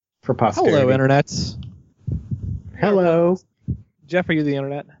for posterity. Hello, internets. Hello. Jeff, are you the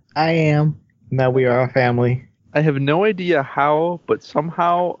internet? I am. Now we are a family. I have no idea how, but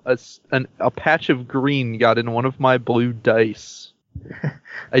somehow a patch of green got in one of my blue dice.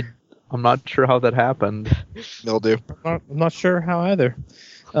 I'm not sure how that happened. Mildew. I'm not sure how either.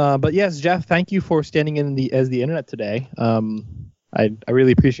 But yes, Jeff, thank you for standing in as the internet today. I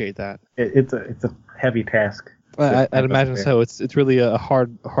really appreciate that. It's a heavy task. I'd imagine so. It's really a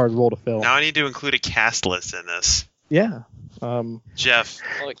hard role to fill. Now I need to include a cast list in this. Yeah. Jeff,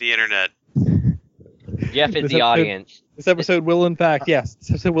 the internet. Jeff is the audience. This episode will, in fact,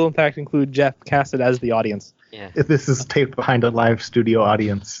 include Jeff casted as the audience. Yeah. If this is taped behind a live studio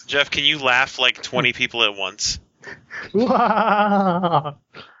audience. Jeff, can you laugh like 20 people at once?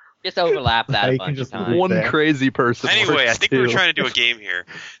 Just overlap that a bunch of times. One crazy person. Anyway, I think we're trying to do a game here.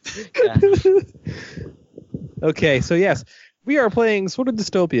 Okay, so yes, we are playing Sword of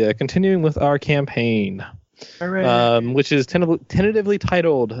Dystopia, continuing with our campaign, which is tentatively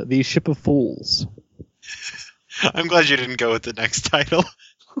titled The Ship of Fools. I'm glad you didn't go with the next title.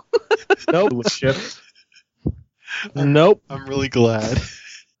 Nope. Ship. Nope. I'm really glad.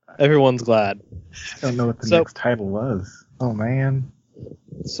 Everyone's glad. I don't know what the next title was. Oh man.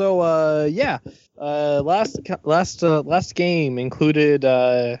 So last game included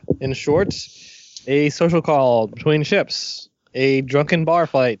in short a social call between ships, a drunken bar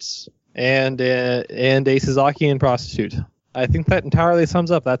fight, and a Suzakian prostitute. I think that entirely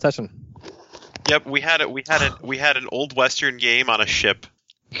sums up that session. Yep, we had an old western game on a ship.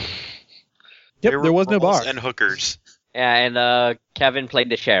 Yep, there was no bar and hookers. Yeah, and Kevin played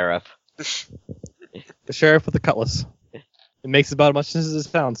the sheriff. The sheriff with the cutlass. It makes about as much sense as it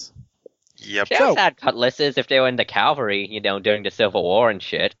sounds. Yep. Sheriffs had cutlasses if they were in the cavalry, during the Civil War and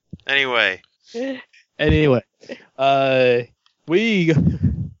shit. Anyway, we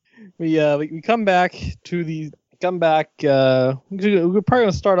come back to the we're probably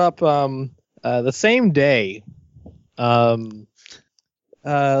gonna start up the same day. Let's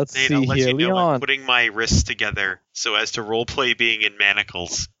Nate, see I'll let here. you know Leon. I'm putting my wrists together so as to roleplay being in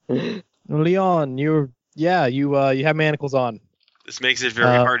manacles. Leon, you have manacles on. This makes it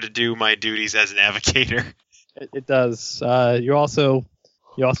very hard to do my duties as an navigator. It does. You also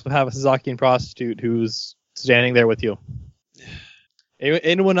have a Suzakian prostitute who's standing there with you.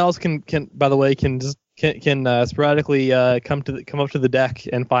 Anyone else can by the way can sporadically come up to the deck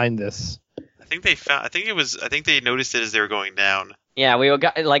and find this. I think they noticed it as they were going down. Yeah,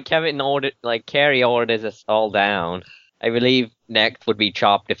 Kevin ordered, Carrie ordered us all down. I believe next would be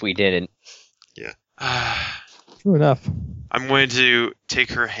chopped if we didn't. Yeah. True enough. I'm going to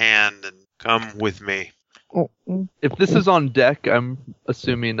take her hand and come with me. Oh. If this is on deck, I'm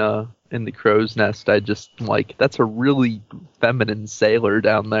assuming in the crow's nest, I just that's a really feminine sailor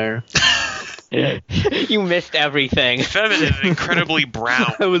down there. You missed everything. Feminine and incredibly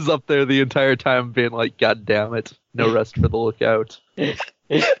brown. I was up there the entire time being like, God damn it. No rest for the lookout. Yeah,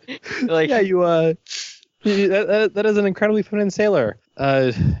 that is an incredibly feminine sailor.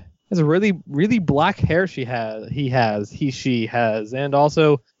 Has a really black hair she has, and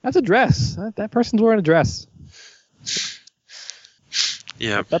also that's a dress. That person's wearing a dress.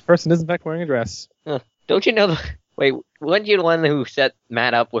 Yeah. That person is in fact wearing a dress. Don't you know? Wait, weren't you the one who set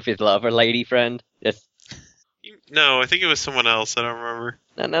Matt up with his lover lady friend? No, I think it was someone else. I don't remember.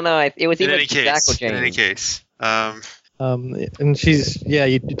 No. It was in even any case. And she's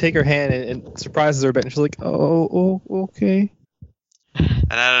you take her hand and surprises her a bit, and she's like, "Oh, okay." And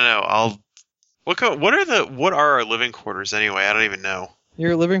I don't know. What are our living quarters anyway? I don't even know.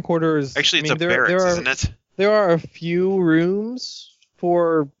 Your living quarters. Actually, it's barracks, isn't it? There are a few rooms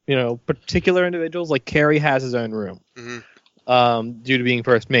for particular individuals. Like Carrie has his own room, due to being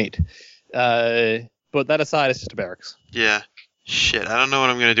first mate. But that aside, it's just a barracks. Yeah. Shit, I don't know what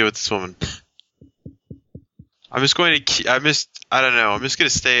I'm gonna do with this woman. I don't know. I'm just gonna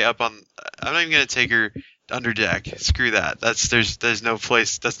stay up on. I'm not even gonna take her under deck. Screw that. There's no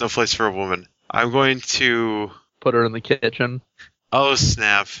place. That's no place for a woman. I'm going to put her in the kitchen. Oh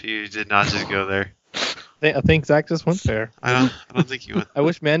snap! You did not just go there. I think Zach just went there. I don't think you went. I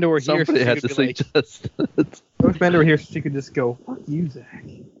wish Mando were here. Somebody had to suggest it. I wish Mando were here so she could just go, "Fuck you, Zach."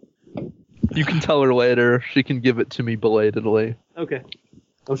 You can tell her later. She can give it to me belatedly. Okay.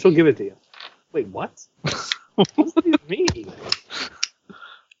 Oh, she'll give it to you. Wait, what? What does that mean?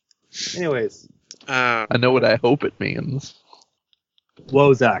 Anyways. I know what I hope it means.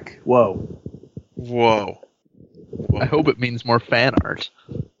 Whoa, Zach. Whoa. I hope it means more fan art.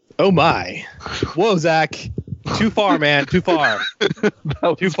 Oh my. Whoa, Zach. Too far, man. Too far. That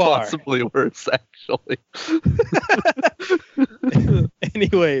was Too far. Possibly worse, actually.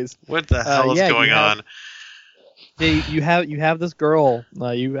 Anyways, What the hell is going on? you have this girl.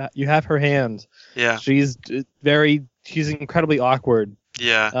 You have her hand. Yeah. She's incredibly awkward.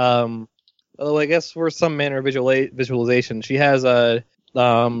 Yeah. Although I guess for some manner of visualization, she has a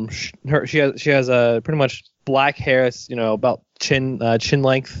she has a pretty much black hair. It's, about chin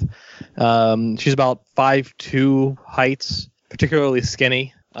length. She's about 5'2" height, particularly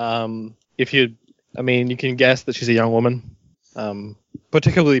skinny. You can guess that she's a young woman.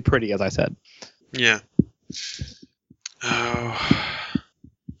 Particularly pretty, as I said. Yeah. Oh.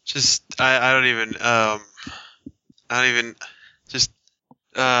 Just I don't even just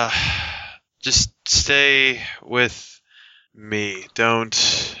stay with me.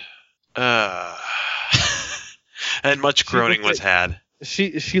 Don't and much groaning was had.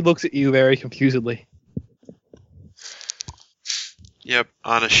 She looks at you very confusedly. Yep,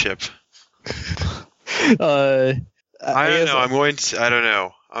 on a ship. I don't know. I don't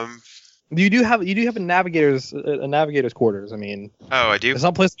know. You do have a navigator's quarters. I mean. Oh, I do. It's not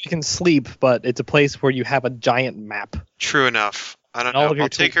a place where you can sleep, but it's a place where you have a giant map. True enough. I don't know.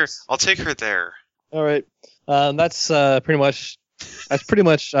 I'll take her there. All right. That's pretty much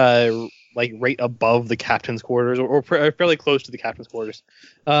like right above the captain's quarters, or fairly close to the captain's quarters.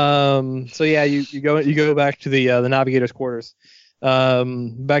 So yeah, you go back to the navigator's quarters.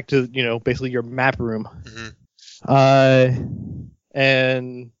 Back to basically your map room. Mm-hmm.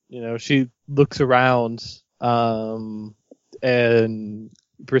 And she looks around and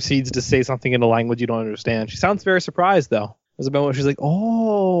proceeds to say something in a language you don't understand. She sounds very surprised though. There's a moment where she's like,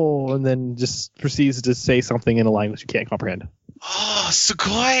 "Oh," and then just proceeds to say something in a language you can't comprehend. Oh,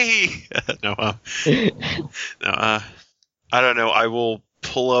 sugoi! No, I don't know. I will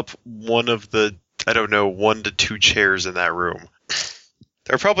pull up one of the 1 to 2 chairs in that room.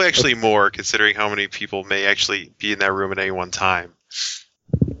 There are probably actually more, considering how many people may actually be in that room at any one time.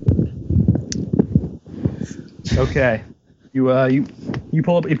 Okay, you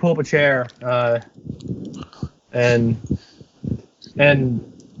pull up a chair, and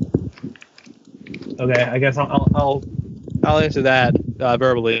okay, I guess I'll answer that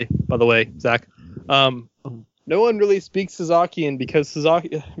verbally. By the way, Zach, no one really speaks Suzakian because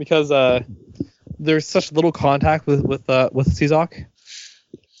there's such little contact with Sizak.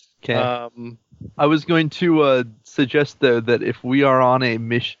 Okay. I was going to suggest though that if we are on a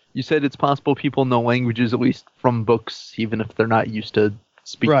mission, you said it's possible people know languages at least from books, even if they're not used to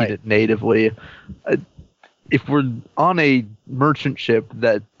speaking it natively. If we're on a merchant ship,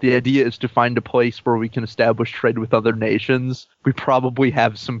 that the idea is to find a place where we can establish trade with other nations, we probably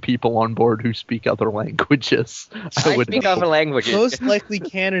have some people on board who speak other languages. I speak other languages. Most likely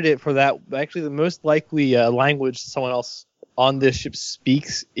candidate for that, actually the most likely language someone else on this ship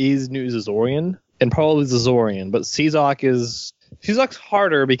speaks is New Zazorian, and probably Zazorian. But Sizak's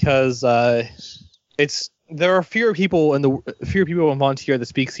harder because there are fewer people in Vontier that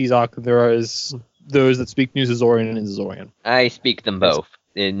speak Sizak than there is those that speak New Zazorian and Zazorian. I speak them both,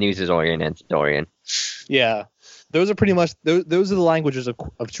 New Zazorian and Zazorian. Yeah, those are pretty much those are the languages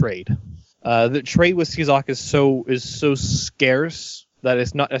of trade. The trade with Sizak is so scarce that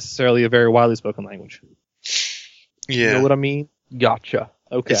it's not necessarily a very widely spoken language. Yeah. You know what I mean? Gotcha.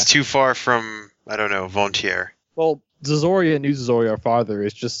 Okay. It's too far from, Vontier. Well, Zazoria and New Zazoria are farther.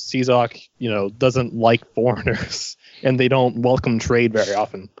 It's just Sizak, doesn't like foreigners, and they don't welcome trade very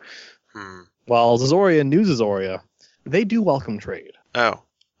often. While Zazoria and New Zazoria, they do welcome trade. Oh.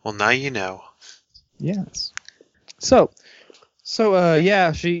 Well, now you know. Yes. So,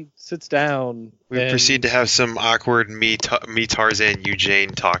 she sits down. We proceed to have some awkward me Tarzan, you Jane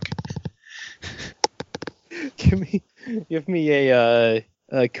talk. Give me a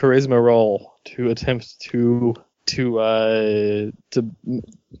charisma roll to attempt to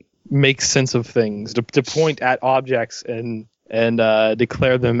make sense of things, to point at objects and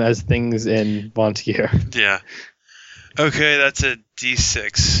declare them as things in Vontier. Yeah. Okay, that's a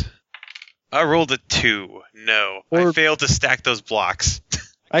D6. I rolled a 2. No, I failed to stack those blocks.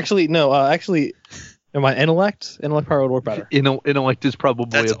 Actually, no. Am I intellect? Intellect probably would work better. Intellect is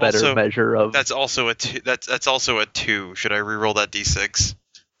probably a better measure of. That's also a 2. That's also a 2. Should I re-roll that D6?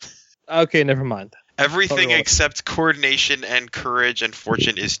 Okay, never mind. Everything except coordination and courage and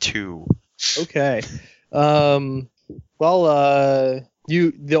fortune is 2. Okay. The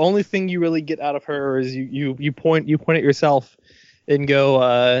only thing you really get out of her is you point at yourself and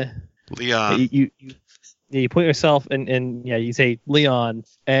go Leon. You point yourself and you say Leon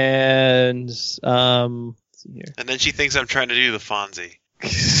and And then she thinks I'm trying to do the Fonzie.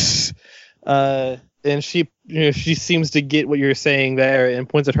 And she seems to get what you're saying there and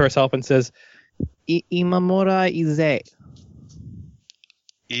points at herself and says Imamura Ize.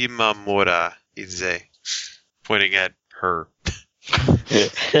 Imamura Ize, pointing at her.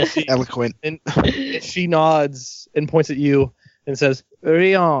 Eloquent. And she nods and points at you and says,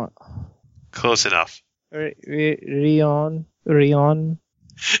 Rion. Close enough. Rion.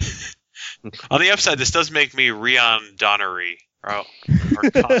 On the upside, this does make me Rion Donnery. Or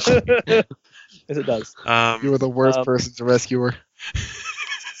Yes, it does. You were the worst person to rescue her.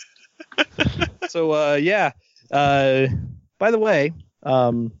 So, yeah. By the way,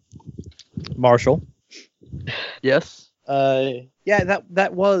 Marshall. Yes. Yeah,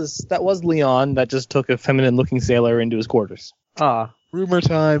 that was Leon that just took a feminine-looking sailor into his quarters. Rumor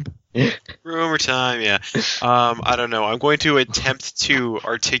time. Rumor time, yeah. I don't know. I'm going to attempt to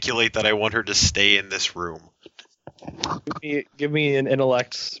articulate that I want her to stay in this room. Give me an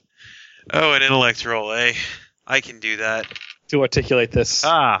intellect Oh, an intellect roll, eh? I can do that. to articulate this.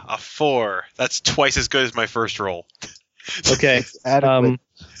 A 4. That's twice as good as my first roll. Okay. Adequate.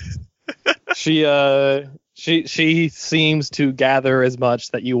 She seems to gather as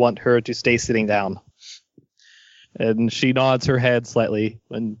much that you want her to stay sitting down. And she nods her head slightly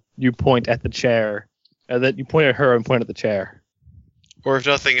when you point at the chair. And then you point at her and point at the chair. Or if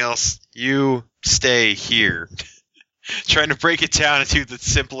nothing else, you stay here. Trying to break it down into the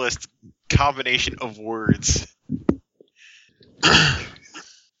simplest combination of words.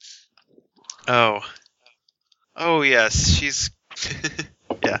 Oh yes, she's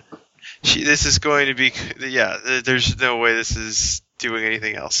yeah. This is going to be there's no way this is doing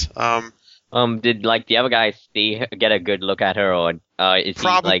anything else. Did the other guys get a good look at her, or is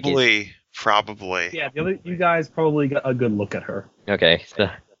probably? Yeah, you guys probably got a good look at her. Okay. So.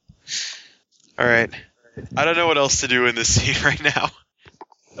 All right. I don't know what else to do in this scene right now.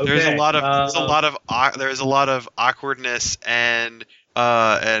 Okay, There's a lot of awkwardness and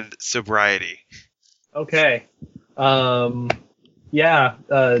sobriety. Okay. Yeah.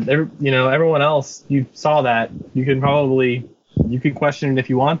 Everyone else, you saw that. You can question it if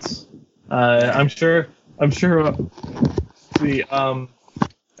you want. I'm sure.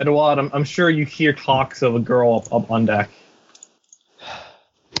 Edouard, I'm sure you hear talks of a girl up on deck.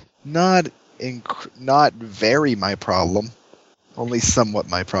 Not very my problem. Only somewhat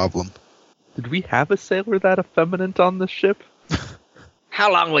my problem. Did we have a sailor that effeminate on this ship?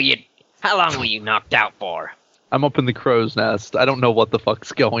 How long were you knocked out for? I'm up in the crow's nest. I don't know what the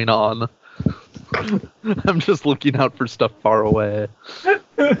fuck's going on. I'm just looking out for stuff far away.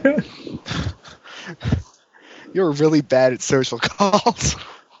 You're really bad at social calls.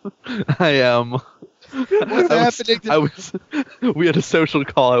 I am. What's happening? We had a social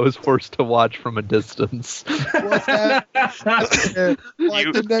call. I was forced to watch from a distance. What's happening?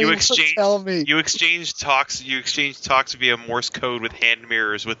 You exchange talks via Morse code with hand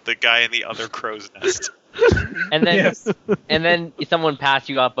mirrors with the guy in the other crow's nest. And then Yes. and then someone passed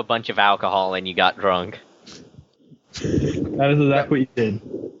you up a bunch of alcohol and you got drunk. That is exactly what you did.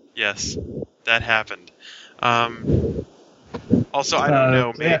 Yes, that happened. Also, I don't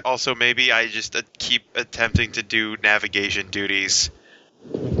know. Maybe I just keep attempting to do navigation duties.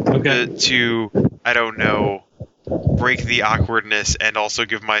 Okay. To, I don't know, break the awkwardness and also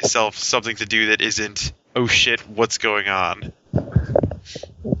give myself something to do that isn't, oh shit, what's going on?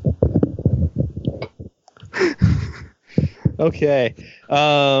 Okay.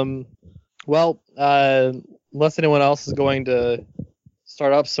 Well, unless anyone else is going to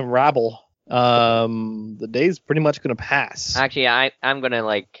start up some rabble, the day's pretty much going to pass. Actually, I'm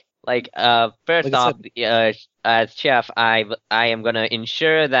gonna first off, as chef, I am gonna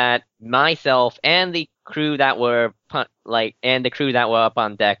ensure that myself and the crew that were up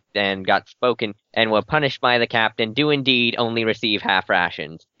on deck and got spoken and were punished by the captain do indeed only receive half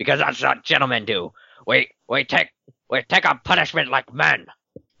rations, because that's what gentlemen do. We take a punishment like men.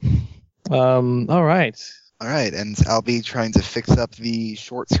 All right. All right, and I'll be trying to fix up the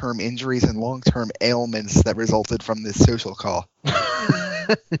short-term injuries and long-term ailments that resulted from this social call.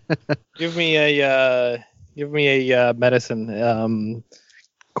 Give me a medicine,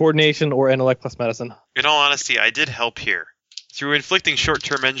 coordination or intellect plus medicine. In all honesty, I did help here. Through inflicting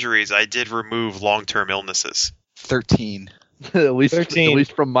short-term injuries, I did remove long-term illnesses. 13. At least 13. At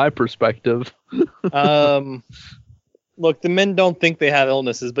least from my perspective. Look, the men don't think they have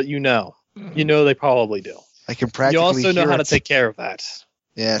illnesses, but you know they probably do. I can practically You also know hear how to it. take care of that,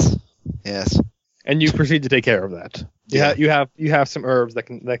 Yes. and you proceed to take care of that. Yeah. You have some herbs that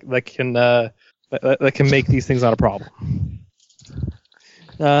can make these things not a problem.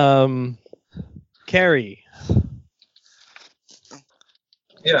 Carrie.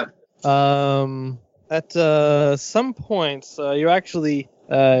 Yeah. At some point, you actually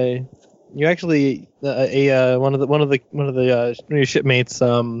you actually one of your shipmates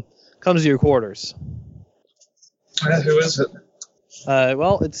comes to your quarters. Who is it?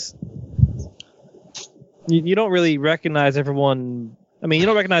 Well, it's you don't really recognize everyone. I mean, you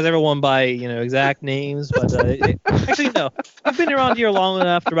don't recognize everyone by exact names, but actually no. You've been around here long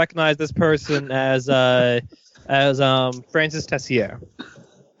enough to recognize this person as Francis Tessier.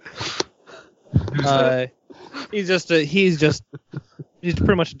 He's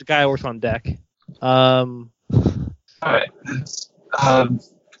pretty much the guy who works on deck. All right.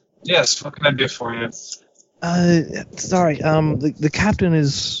 Yes. What can I do for you? Sorry. The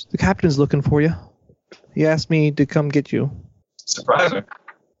captain's looking for you. He asked me to come get you. Surprising.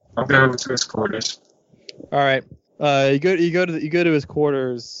 I'll go over to his quarters. All right. You go to his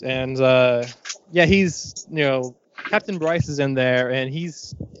quarters, and he's Captain Bryce is in there, and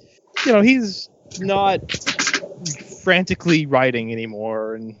he's not frantically writing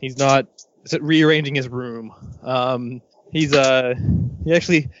anymore, and he's not rearranging his room. He's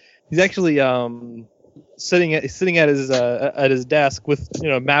actually sitting at his desk with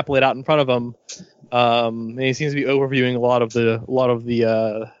a map laid out in front of him, and he seems to be overviewing a lot of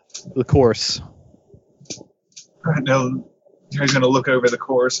the course. All right, now he's going to look over the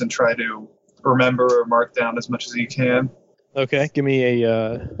course and try to remember or mark down as much as he can. Okay, give me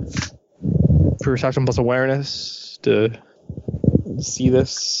a perception plus awareness to see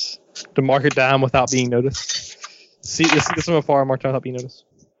this, to mark it down without being noticed. See this from afar, mark down without being noticed.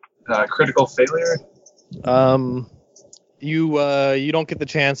 Critical failure. You don't get the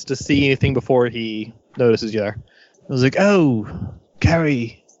chance to see anything before he notices you there. I was like, "Oh,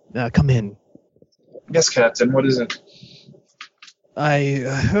 Carrie, come in." Yes, Captain. What is it? I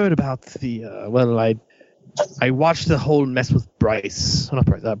heard about the I watched the whole mess with Bryce. Not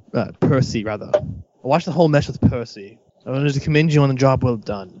Bryce, Percy, rather. I watched the whole mess with Percy. I wanted to commend you on the job well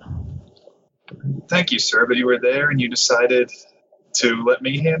done. Thank you, sir, but you were there and you decided to let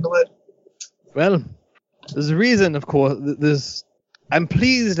me handle it? Well, there's a reason, of course. I'm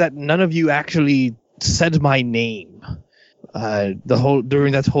pleased that none of you actually said my name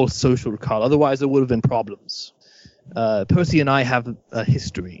during that whole social call. Otherwise, there would have been problems. Percy and I have a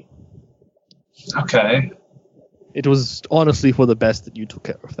history. Okay. It was honestly for the best that you took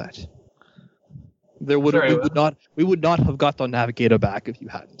care of that. We would not have got the navigator back if you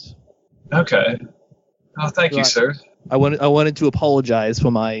hadn't. Okay. Oh, thank you, sir. I wanted to apologize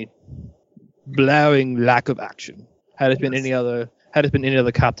for my blaring lack of action. Had it been any other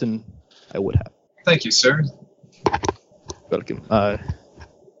captain, I would have. Thank you, sir. Welcome.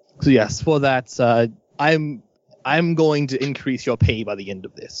 So yes, for that, I'm going to increase your pay by the end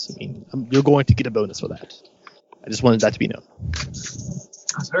of this. I mean, you're going to get a bonus for that. I just wanted that to be known.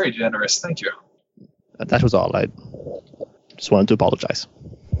 That's very generous. Thank you. That was all. I just wanted to apologize.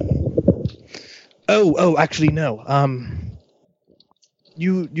 Oh, actually, no.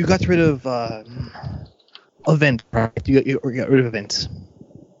 You got rid of Event, right? You got rid of Event.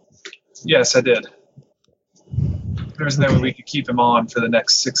 Yes, I did. There was no way we could keep him on for the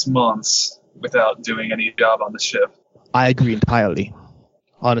next 6 months without doing any job on the ship. I agree entirely.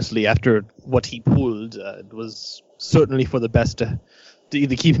 Honestly, after what he pulled, it was certainly for the best to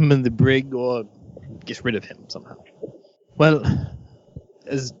either keep him in the brig or get rid of him somehow. Well,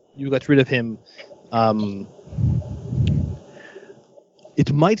 as you got rid of him,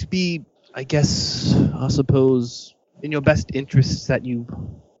 it might be, I suppose, in your best interests that you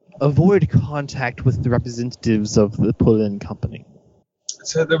avoid contact with the representatives of the pull-in company.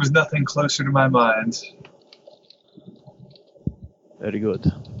 So there was nothing closer to my mind. Very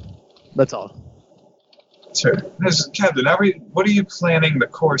good. That's all. Sure. Captain, what are you planning the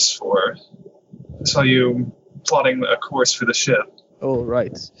course for? I saw you plotting a course for the ship. Oh,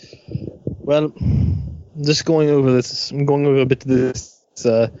 right. Well, I'm just going over this. I'm going over a bit of this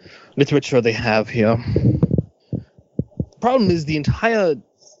literature they have here. The problem is the entire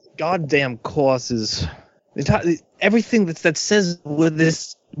goddamn course is... everything that says where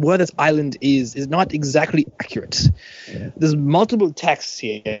this island is not exactly accurate. There's multiple texts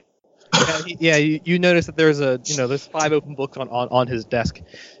here. You notice that there's 5 open books on his desk. I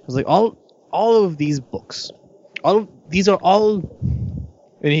was like, all of these books, these are all,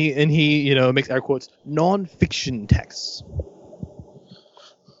 and he makes air quotes, non-fiction texts,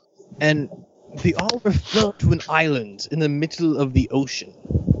 and they all refer to an island in the middle of the ocean.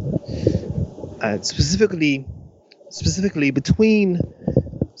 Specifically between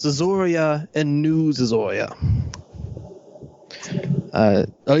Zazoria and New Zazoria. At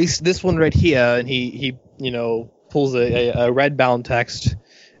least this one right here, and he pulls a red bound text,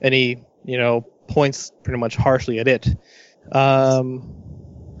 and he points pretty much harshly at it.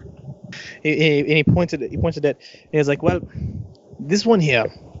 He pointed at, and he was like, well, this one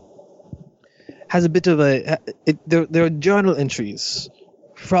here has a bit of there are journal entries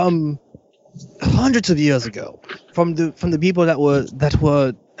from hundreds of years ago, from the people that were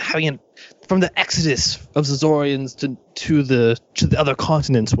having from the exodus of Zazorians to the other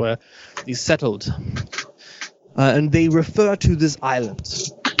continents where they settled, and they refer to this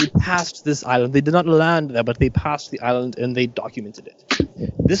island. They passed this island. They did not land there, but they passed the island and they documented it.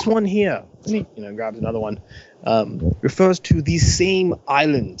 This one here, he grabs another one, refers to these same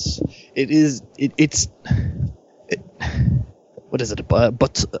islands. What is it?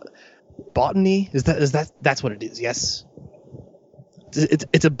 Botany? That's what it is? Yes.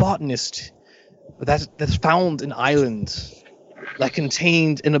 It's a botanist that's found an island that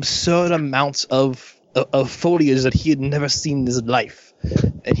contained an absurd amount of foliage that he had never seen in his life.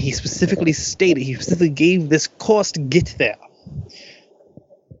 And he specifically gave this course to get there.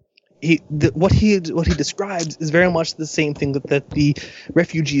 What he described is very much the same thing that the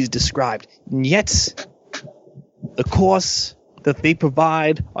refugees described. And yet, the course that they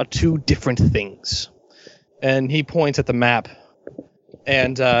provide are two different things. And he points at the map.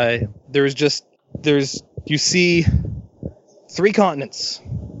 And you see 3 continents.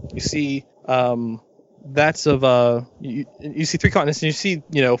 You see you see 3 continents, and you see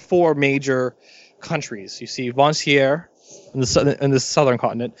 4 major countries. You see Vonsier in the southern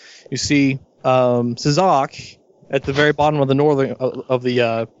continent. You see Sazak at the very bottom of the northern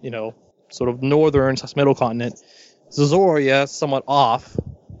sort of northern middle continent. Zazoria somewhat off,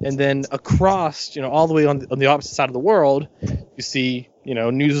 and then across all the way on the opposite side of the world, you see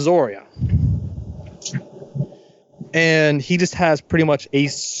New Zazoria. And he just has pretty much a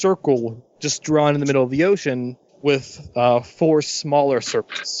circle just drawn in the middle of the ocean with 4 smaller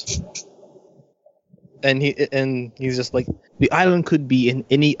circles. And he's just like, the island could be in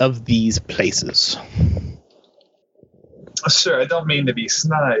any of these places. Sure, I don't mean to be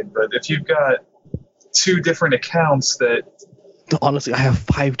snide, but if you've got 2 different accounts that... Honestly, I have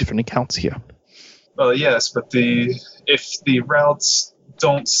 5 different accounts here. Well, yes, but if the routes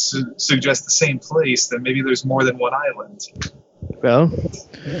don't suggest the same place, then maybe there's more than one island. Well,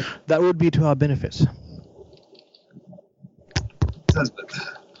 that would be to our benefit.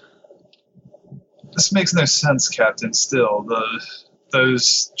 This makes no sense, Captain, still.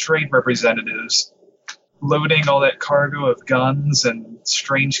 Those trade representatives loading all that cargo of guns and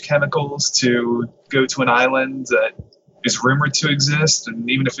strange chemicals to go to an island that is rumored to exist, and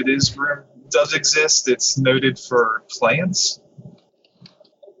even if it does exist, it's noted for plants?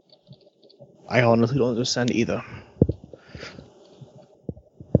 I honestly don't understand either.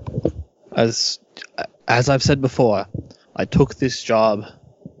 As I've said before, I took this job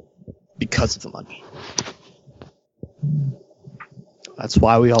because of the money. That's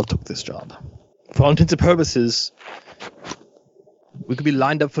why we all took this job. For all intents and purposes, we could be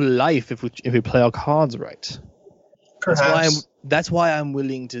lined up for life if we play our cards right. Perhaps. That's why I'm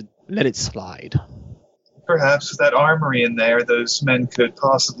willing to let it slide. Perhaps with that armory in there, those men could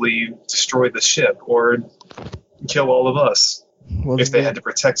possibly destroy the ship or kill all of us if they had to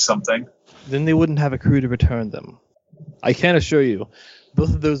protect something. Then they wouldn't have a crew to return them. I can assure you,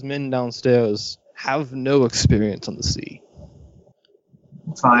 both of those men downstairs have no experience on the sea.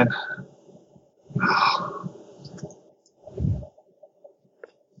 Fine.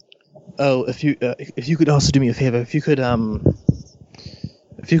 Oh, if you could also do me a favor, if you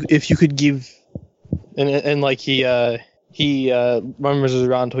could give, and like he remembers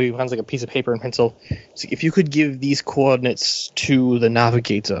around until he finds like a piece of paper and pencil. So if you could give these coordinates to the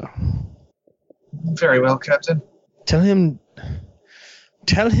navigator. Very well, Captain. Tell him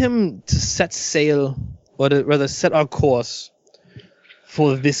to set sail, or to rather set our course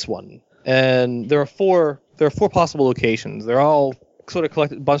for this one. And there are four possible locations. They're all sort of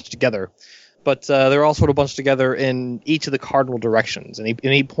bunched together, but they're all sort of bunched together in each of the cardinal directions. And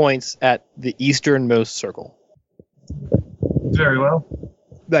he points at the easternmost circle. Very well.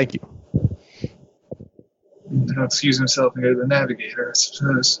 Thank you. He'll excuse himself and go to the navigator, I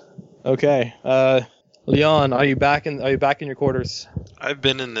suppose. Okay. Leon, are you back in your quarters? I've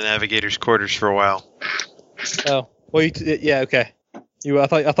been in the navigator's quarters for a while. Oh, well, yeah, okay. I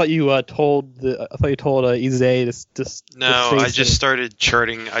thought you told Ize to No, I just started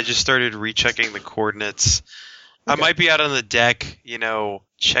charting. I just started rechecking the coordinates. Okay. I might be out on the deck,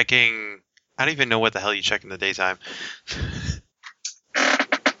 checking. I don't even know what the hell you check in the daytime.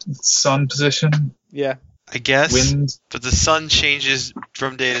 Sun position. Yeah. I guess. Wind. But the sun changes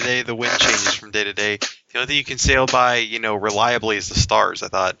from day to day. The wind changes from day to day. The only thing you can sail by, reliably is the stars, I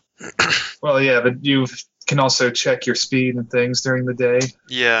thought. Well, yeah, but you can also check your speed and things during the day.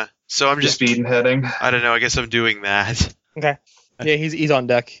 Yeah. So I'm just speed and heading. I don't know. I guess I'm doing that. Okay. Yeah, he's on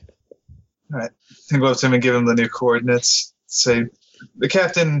deck. All right. I go up to him and give him the new coordinates. Say, the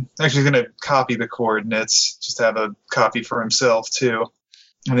captain actually going to copy the coordinates, just have a copy for himself too.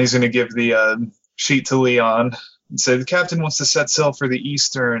 And he's going to give the sheet to Leon and say the captain wants to set sail for the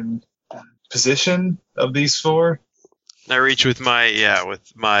eastern position of these four. I reach with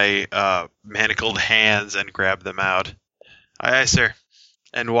my manacled hands and grab them out. Aye, sir.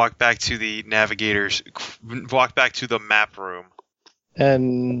 And walk back to the map room.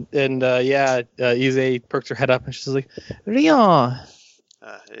 And Ize perks her head up and she's like, Leon.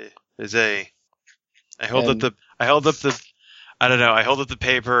 I hold up the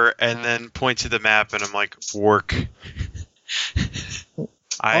paper and then point to the map and I'm like, work.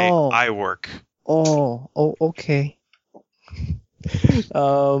 I work. Oh, okay.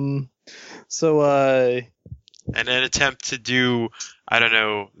 And then attempt to do, I don't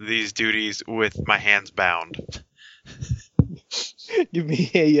know, these duties with my hands bound. Give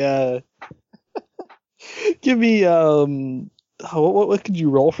me what could you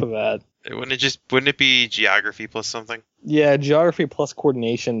roll for that? Wouldn't it be geography plus something? Yeah, geography plus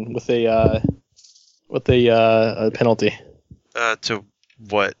coordination with a penalty. To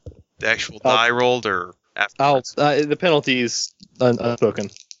what? The actual die rolled or afterwards? The penalty is unspoken.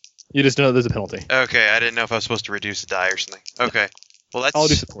 You just know there's a penalty. Okay, I didn't know if I was supposed to reduce a die or something. Okay. Well, I'll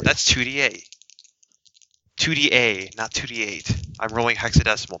do support. That's 2d8. 2d8, not 2d8. I'm rolling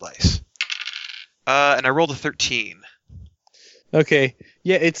hexadecimal dice. And I rolled a 13. Okay.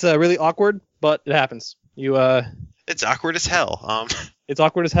 Yeah, it's really awkward, but it happens. It's awkward as hell. It's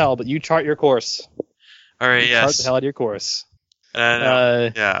awkward as hell, but you chart your course. All right. Yes. Chart the hell out of your course.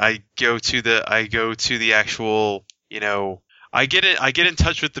 I go to the actual, I get in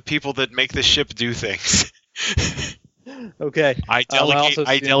touch with the people that make the ship do things. Okay. I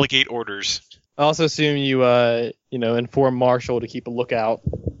delegate orders. I also assume you inform Marshall to keep a lookout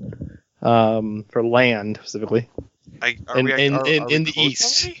for land specifically. In the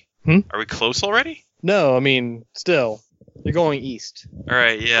east. Are we close already? No, I mean still. You're going east. All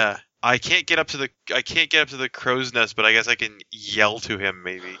right, yeah. I can't get up to the crow's nest, but I guess I can yell to him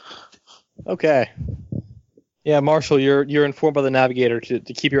maybe. Okay. Yeah, Marshall, you're informed by the navigator to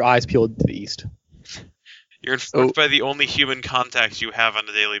keep your eyes peeled to the east. You're informed by the only human contacts you have on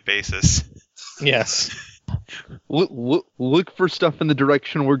a daily basis. Yes. Look for stuff in the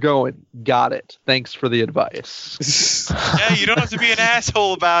direction we're going. Got it. Thanks for the advice. Yeah, you don't have to be an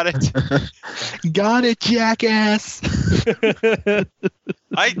asshole about it. Got it, jackass.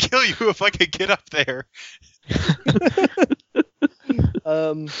 I'd kill you if I could get up there.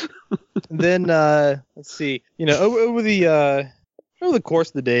 Then let's see. Over the course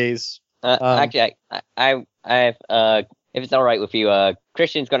of the days. Actually, I've if it's all right with you,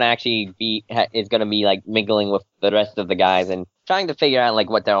 Christian's gonna actually be like mingling with the rest of the guys and trying to figure out like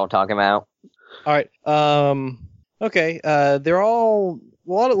what they're all talking about. All right. Okay. They're all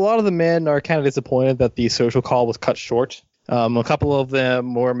a lot of the men are kind of disappointed that the social call was cut short. A couple of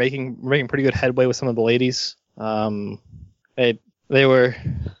them were making pretty good headway with some of the ladies. They were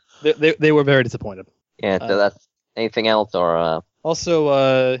very disappointed. Yeah. So that's anything else or Also,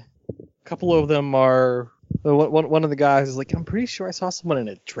 a couple of them are. One of the guys is like, I'm pretty sure I saw someone in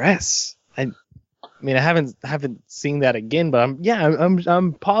a dress. I mean, I haven't seen that again, but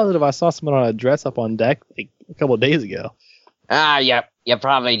I'm positive I saw someone on a dress up on deck like a couple of days ago. Yeah, you're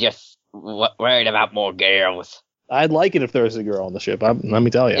probably just worried about more girls. I'd like it if there was a girl on the ship. Let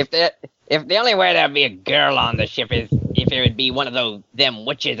me tell you. If the only way there'd be a girl on the ship is if it would be one of them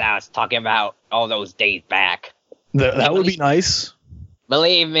witches I was talking about all those days back. That would be nice.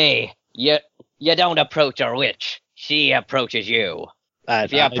 Believe me, you don't approach a witch. She approaches you.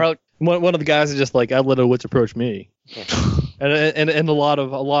 One of the guys is just like, I'd let a witch approach me. Yeah. and a lot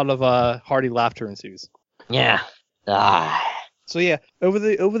of hearty laughter ensues. Yeah. So yeah, over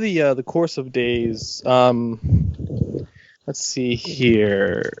the course of days, let's see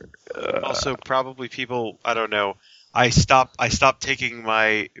here. Also, probably people, I don't know. I stopped taking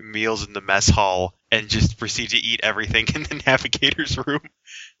my meals in the mess hall and just proceed to eat everything in the navigator's room.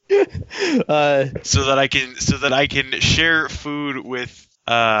 So that I can share food with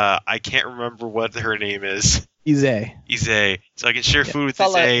I can't remember what her name is. Ize. So I can share food with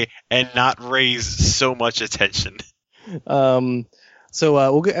Ize and not raise so much attention. So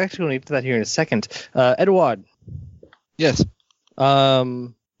we'll actually get to that here in a second. Edouard. Yes.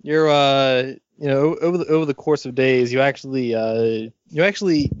 You're over the course of days, you actually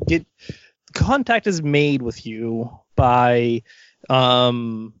get contact is made with you by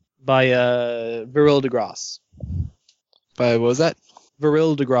Viril de Grasse. By what was that?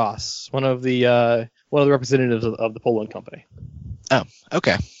 Viril de Grasse, one of the representatives of the Poland company. Oh,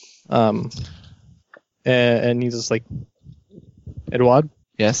 okay. And he's just like, Edouard,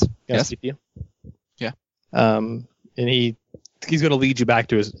 Yes. can I Yes. speak to you? Yeah. And he's going to lead you back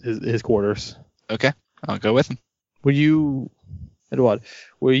to his quarters. Okay. I'll go with him. Edouard,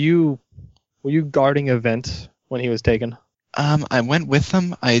 were you guarding a vent when he was taken? I went with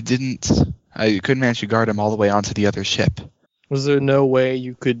him. I couldn't manage to guard him all the way onto the other ship. Was there no way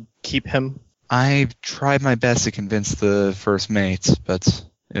you could keep him? I tried my best to convince the first mate, but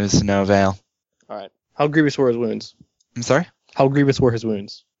it was to no avail. All right. How grievous were his wounds? I'm sorry? How grievous were his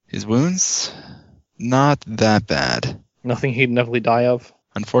wounds? His wounds? Not that bad. Nothing he'd definitely die of?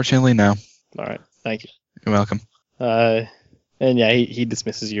 Unfortunately, no. All right. Thank you. You're welcome. And yeah, he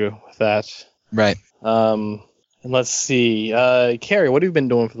dismisses you with that. Right. And let's see. Carrie, what have you been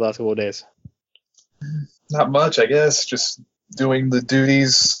doing for the last couple of days? Not much, I guess. Just doing the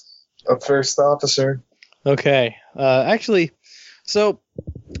duties of first officer. Okay. Actually, so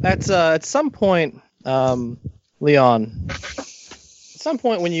at some point, Leon, at some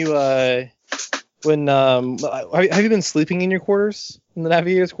point when you have you been sleeping in your quarters, in the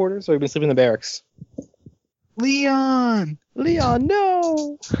navigator's quarters, or have you been sleeping in the barracks? Leon,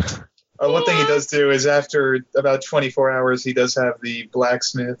 no. One thing he does do is after about 24 hours, he does have the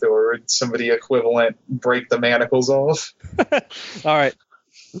blacksmith or somebody equivalent break the manacles off. All right.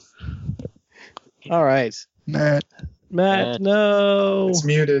 Matt, no. It's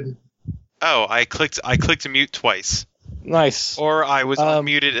muted. Oh, I clicked mute twice. Nice. Or I was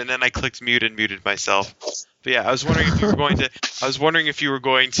unmuted and then I clicked mute and muted myself. But yeah, I was wondering if you were going to. I was wondering if you were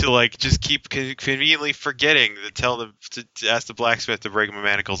going to like just keep conveniently forgetting to tell them to ask the blacksmith to break my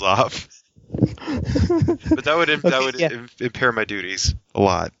manacles off. But that would impair my duties a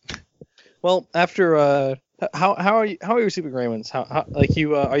lot. Well, after how are your sleeping arrangements? How like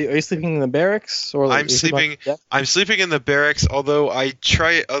you are you sleeping in the barracks or? Like, I'm sleeping in the barracks. Although I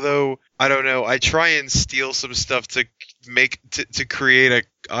don't know. I try and steal some stuff to create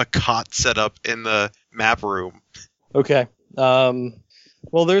a cot setup in the map room. Okay.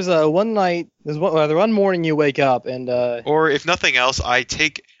 Well, there's one morning you wake up and or if nothing else, I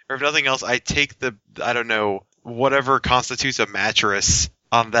take the I don't know, whatever constitutes a mattress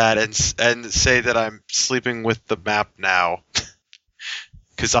on that and say that I'm sleeping with the map now.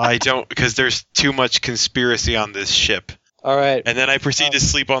 Because there's too much conspiracy on this ship. All right. And then I proceed to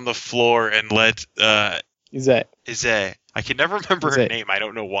sleep on the floor and let Izay. I can never remember her name. I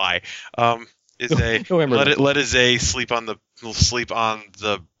don't know why. Izay. Let Izay sleep on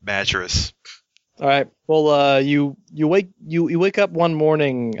the mattress. All right. Well, you wake up one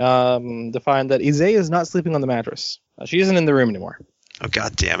morning to find that Izay is not sleeping on the mattress. She isn't in the room anymore. Oh,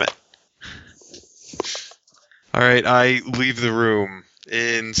 god damn it. All right, I leave the room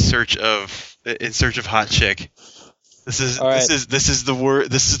in search of hot chick. This is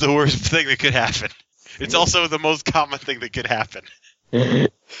the worst thing that could happen. It's also the most common thing that could happen.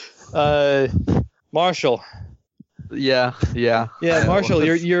 Marshall. Yeah. Marshall,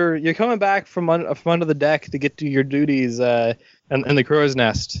 you're coming back from under the deck to get to your duties in the crow's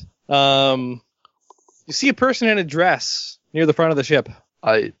nest. You see a person in a dress near the front of the ship.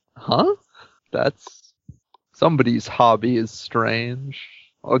 That's somebody's hobby is strange.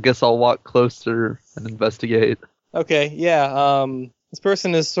 I guess I'll walk closer and investigate. Okay, yeah. This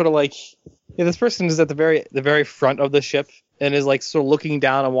person is sort of like, this person is at the very front of the ship and is like sort of looking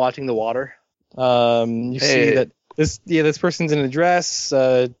down and watching the water. See that this person's in a dress,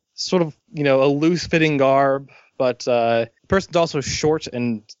 sort of a loose fitting garb, but the person's also short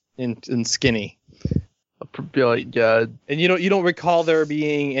and skinny. And you don't recall there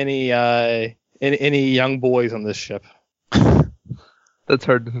being any young boys on this ship. That's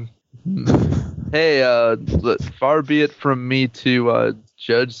hard. Hey, far be it from me to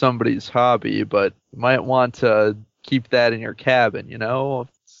judge somebody's hobby, but you might want to keep that in your cabin,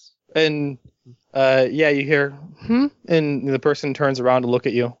 And you hear, and the person turns around to look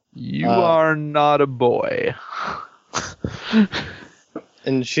at you. You are not a boy.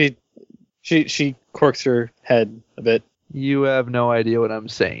 And she quirks her head a bit. You have no idea what I'm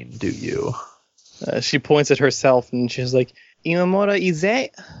saying, do you? She points at herself and she's like, Imamura Ize?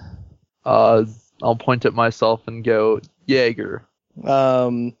 I'll point at myself and go, Jaeger.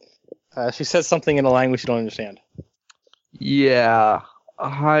 She says something in a language you don't understand. Yeah,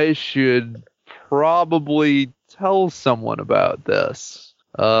 I should probably tell someone about this.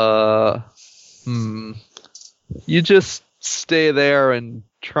 You just stay there and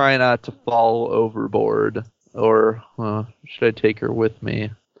try not to fall overboard. Or should I take her with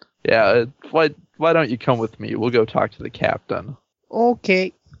me? Yeah, why don't you come with me? We'll go talk to the captain.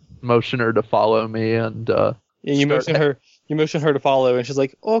 okay. Motion her to follow me, and You motion her to follow, and she's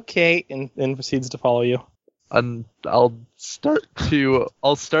like, okay, and proceeds to follow you. and I'll start to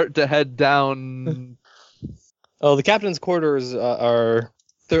head down. Oh, the captain's quarters are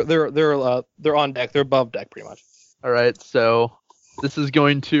they're on deck. They're above deck, pretty much. All right, so this is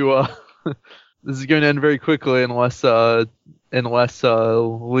going to end very quickly unless Leon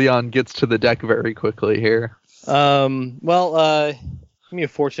gets to the deck very quickly here. Well, give me a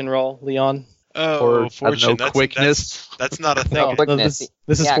fortune roll, Leon. Oh, Or fortune. I don't know, quickness. That's not a thing. No, quickness.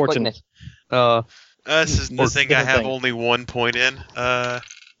 this is Yeah, fortune. quickness. This is the Or thing I different have thing. only 1 point in.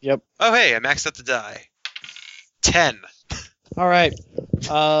 Yep. Oh, hey, I maxed out the die. 10. All right.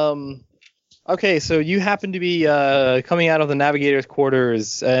 Okay, so you happen to be coming out of the navigator's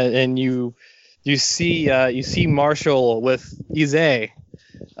quarters, and you see Marshall with Ize.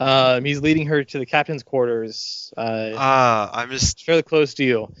 He's leading her to the captain's quarters. I'm just Fairly close to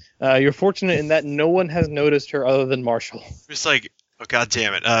you. You're fortunate in that no one has noticed her other than Marshall. like, oh, god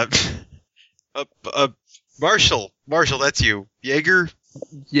damn it. Marshall, that's you. Jaeger?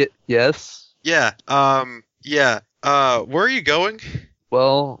 Yes. Yeah, where are you going?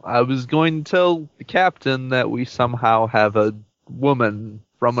 Well, I was going to tell the captain that we somehow have a woman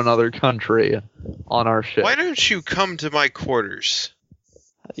from another country on our ship. Why don't you come to my quarters?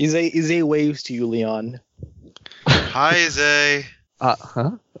 Ize waves to you, Leon. Hi, Zay.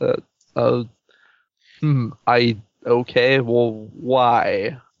 Okay, well,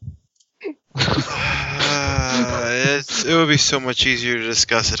 why? It would be so much easier to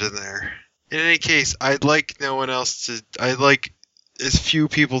discuss it in there. In any case, I'd like as few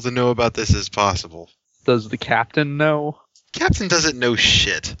people to know about this as possible. Does the captain know? Captain doesn't know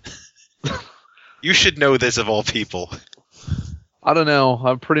shit. You should know this of all people. I don't know.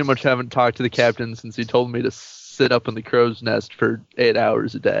 I pretty much haven't talked to the captain since he told me to sit up in the crow's nest for 8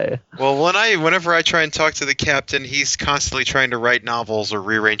 hours a day. Well, whenever I try and talk to the captain, he's constantly trying to write novels or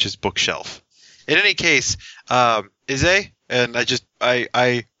rearrange his bookshelf. In any case, Ize, and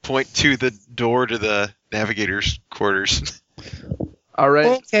I point to the door to the navigator's quarters. All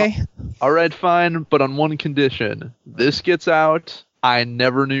right. Okay. All right, fine, but on one condition. This gets out. I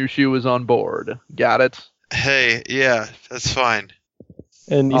never knew she was on board. Got it? Hey, yeah, that's fine.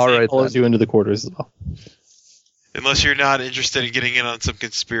 And All Ize right, follows then. you into the quarters as well. Unless you're not interested in getting in on some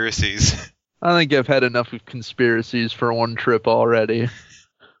conspiracies. I think I've had enough of conspiracies for one trip already.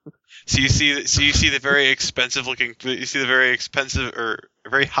 So you see the very expensive or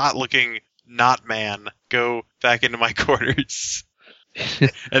very hot looking not man go back into my quarters,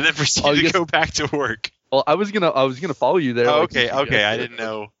 and then proceed to go back to work. Well, I was gonna follow you there. Oh, like you okay, I suggested. didn't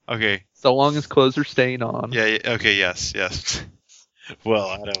know. Okay, So long as clothes are staying on. yeah, okay, yes. Well,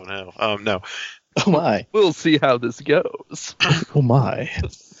 I don't know. No. Oh my. We'll see how this goes. Oh my.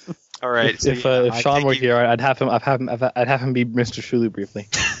 All right. If Sean were here, I'd have him be Mr. Shulu briefly.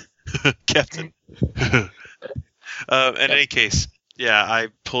 Captain. In any case, yeah, I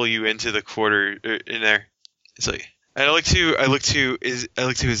pull you into the quarter in there. It's like, and I look to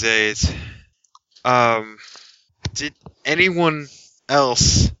Ize. Did anyone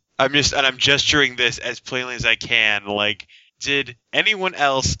else? I'm gesturing this as plainly as I can. Like, did anyone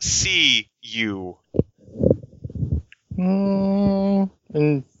else see you?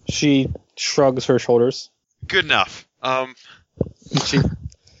 And she shrugs her shoulders. Good enough.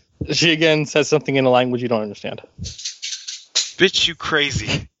 She again says something in a language you don't understand. Bitch, you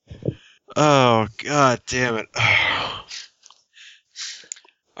crazy. Oh, god damn it.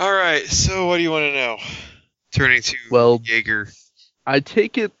 Alright, so what do you want to know? Turning to Jaeger. I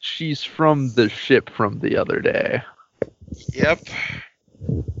take it she's from the ship from the other day. Yep.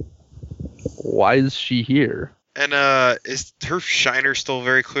 Why is she here? And is her shiner still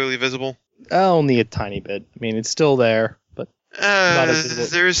very clearly visible? Only a tiny bit. I mean, it's still there, but not as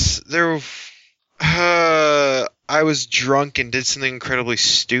visible. I was drunk and did something incredibly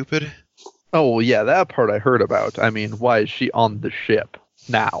stupid. Oh, yeah, that part I heard about. I mean, why is she on the ship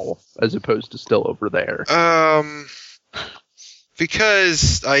now, as opposed to still over there?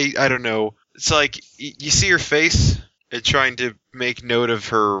 Because, I don't know. It's like, you see her face? It's trying to make note of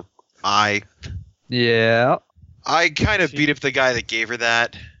her eye. Yeah. I kind of beat up the guy that gave her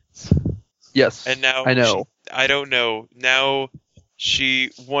that. Yes, And now I know. I don't know. Now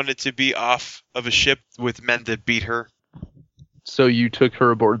she wanted to be off of a ship with men that beat her. So you took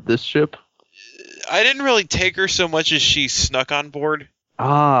her aboard this ship? I didn't really take her so much as she snuck on board.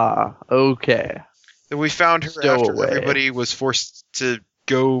 Ah, okay. Then we found her after everybody was forced to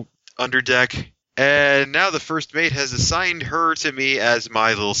go under deck. And now the first mate has assigned her to me as my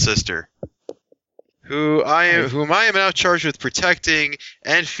little sister. whom I am now charged with protecting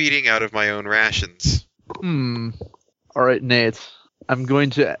and feeding out of my own rations. All right, Nate. I'm going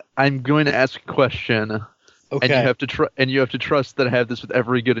to ask a question. Okay. And you have to trust that I have this with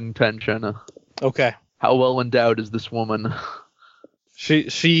every good intention. Okay. How well endowed is this woman?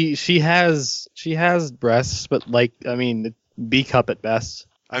 She has breasts, but B cup at best.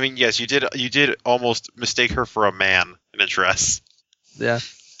 I mean, yes, you did almost mistake her for a man in a dress. Yeah.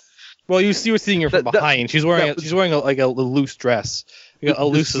 Well, you were seeing her from behind. She's wearing a loose dress, a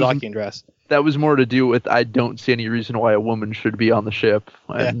loose Sazakian dress. That was more to do with I don't see any reason why a woman should be on the ship.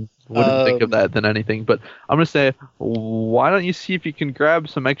 I wouldn't think of that than anything. But I'm gonna say, why don't you see if you can grab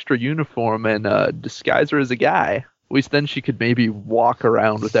some extra uniform and disguise her as a guy? At least then she could maybe walk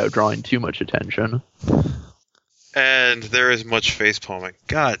around without drawing too much attention. And there is much face palming.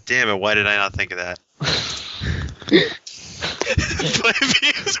 God damn it! Why did I not think of that?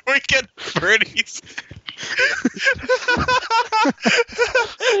 Plebeians weekend birdies.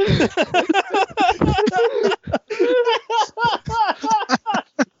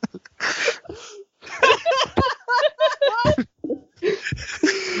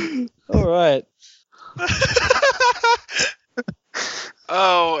 All right.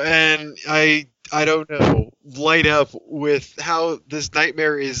 Oh, and I don't know. Light up with how this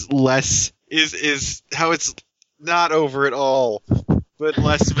nightmare is how it's not over at all, but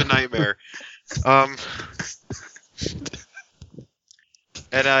less of a nightmare.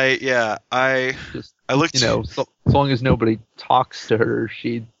 And I looked. So long as nobody talks to her,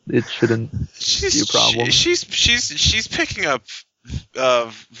 it shouldn't be a problem. She's picking up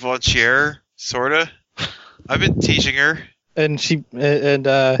Vautier, sorta. I've been teaching her. And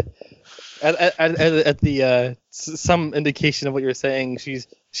at the some indication of what you're saying,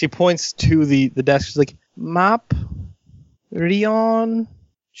 she points to the desk. She's like, map, Rion,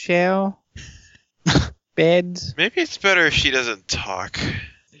 chair, bed. Maybe it's better if she doesn't talk.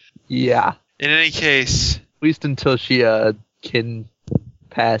 Yeah. In any case, at least until she can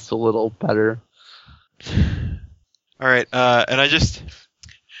pass a little better. All right, and I just.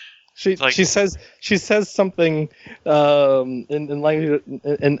 She says something in language,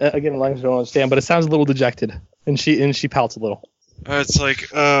 and again, language I don't understand, but it sounds a little dejected, and she pouts a little. It's like,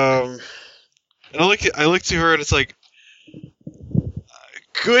 and I look to her, and it's like,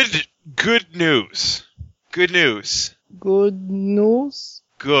 good news. Good news. Good news?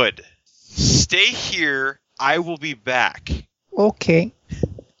 Good. Stay here. I will be back. Okay.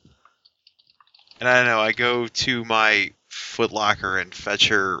 And I don't know. I go to my Foot Locker and fetch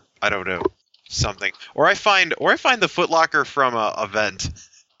her. I don't know, something. Or I find the Foot Locker from a vent.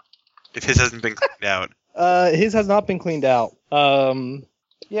 If his hasn't been cleaned out. His has not been cleaned out.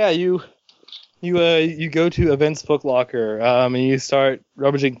 Yeah, you go to Event's Foot Locker, and you start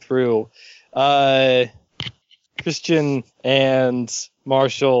rummaging through. Christian and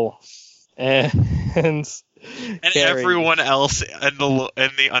Marshall and everyone else in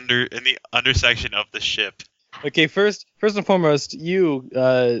the undersection of the ship. Okay, first and foremost, you,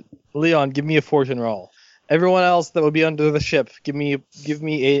 Leon, give me a fortune roll. Everyone else that would be under the ship, give me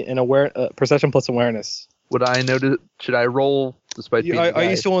an perception plus awareness. Would I notice? Should I roll despite being? Are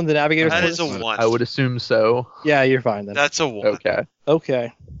you still in the navigator's That place? is a 1. I would assume so. Yeah, you're fine then. That's a 1.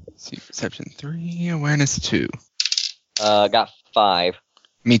 Okay. See, perception 3, awareness 2. Got 5.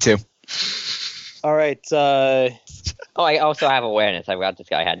 Me too. All right. I also have awareness. I forgot this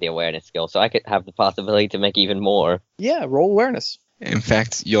guy had the awareness skill, so I could have the possibility to make even more. Yeah, roll awareness. In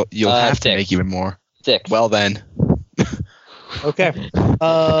fact, you'll have to 6. make even more. 6. Well then. Okay.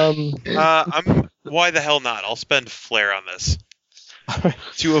 Why the hell not? I'll spend flair on this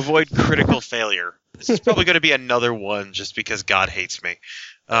to avoid critical failure. This is probably going to be another 1 just because God hates me.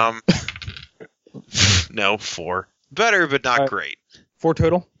 No, 4. Better, but not great. 4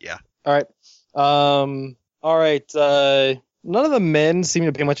 total? Yeah. All right. All right. None of the men seem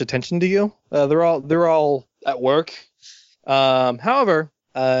to pay much attention to you. They're all at work. However,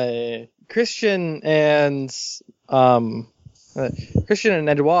 Christian and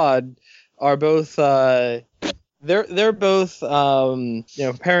Edouard are both. They're both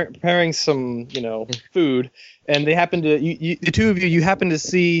preparing some food, and they happen to the two of you happen to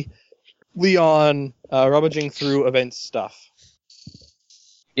see Leon rummaging through Event's stuff.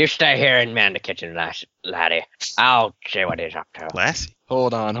 You stay here and man the kitchen, laddie. I'll see what he's up to. Lassie?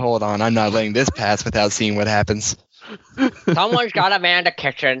 Hold on. I'm not letting this pass without seeing what happens. Someone's got to man the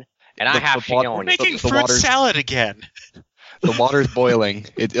kitchen, and I have to know. We're making fruit salad again. The water's boiling.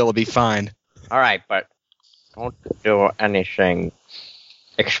 It'll be fine. All right, but don't do anything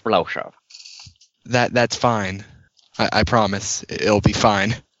explosive. That's fine. I promise. It'll be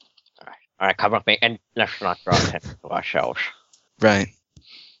fine. Alright, come with me, and let's not draw attention to ourselves. Right.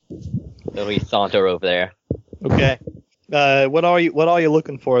 So we saunter over there. Okay. What are you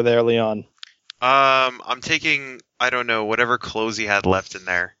looking for there, Leon? I'm taking, I don't know, whatever clothes he had left in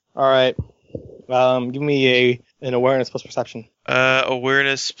there. All right. Give me an awareness plus perception.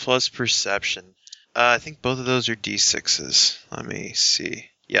 Awareness plus perception. I think both of those are D6s. Let me see.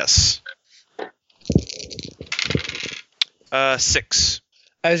 Yes. 6.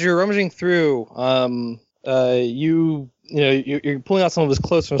 As you're rummaging through, you're pulling out some of his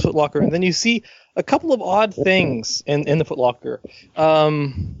clothes from his footlocker, and then you see a couple of odd things in the footlocker.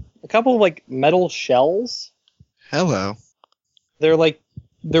 A couple of like metal shells. Hello.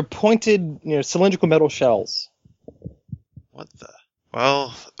 They're pointed, cylindrical metal shells. What the?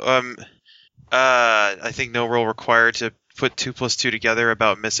 Well, I think no roll required to put 2 plus 2 together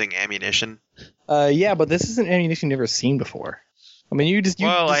about missing ammunition. Yeah, but this isn't ammunition you've never seen before. I mean,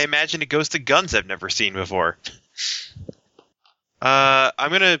 I imagine it goes to guns I've never seen before. I'm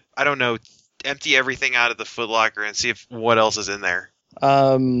gonna, I don't know, empty everything out of the footlocker and see what else is in there.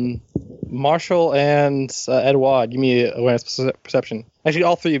 Marshall and Edouard, give me awareness perception. Actually,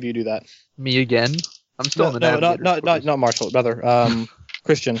 all three of you do that. Me again? I'm still in the navigator. Not Marshall, rather.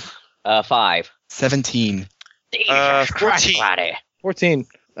 Christian. 5. 17. Jesus Christ, 14. laddie. 14.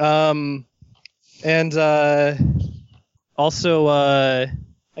 And also, I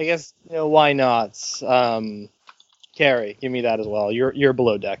guess, why not? Carrie, give me that as well. You're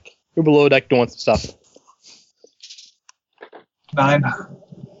below deck. You're below deck doing some stuff. 9.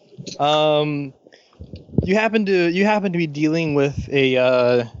 You happen to be dealing with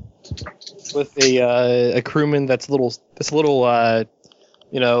a crewman that's a little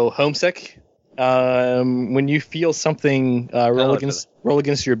homesick. When you feel something roll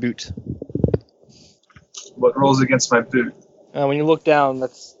against your boot. What rolls against my boot? When you look down,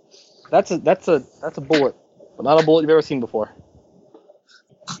 that's a bullet, but not a bullet you've ever seen before.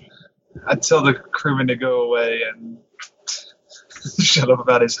 I tell the crewman to go away and shut up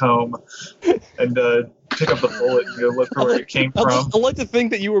about his home, and pick up the bullet and go look for where it came from. I like to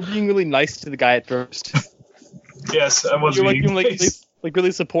think that you were being really nice to the guy at first. Yes, I was being nice. Like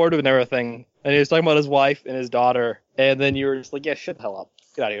really supportive and everything. And he was talking about his wife and his daughter, and then you were just like, yeah, shut the hell up.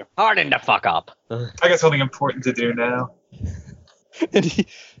 Get out of here. Harden the fuck up. I got something important to do now. And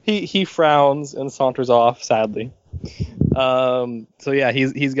he frowns and saunters off, sadly. So yeah,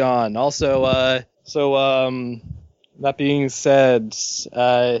 he's gone. Also, that being said,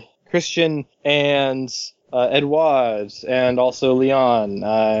 Christian and Edouard and also Leon,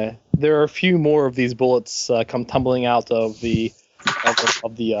 there are a few more of these bullets come tumbling out of the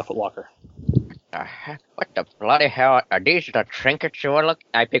footlocker. What the bloody hell? Are these the trinkets you were looking?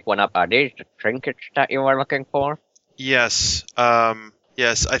 I pick one up. Are these the trinkets that you were looking for? Yes.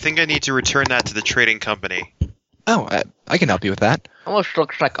 Yes, I think I need to return that to the trading company. Oh, I can help you with that. Almost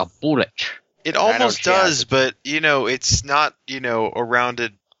looks like a bullet. It almost does, but, it's not, a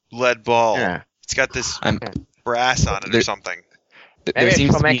rounded lead ball. Yeah. It's got this brass on it or something. Maybe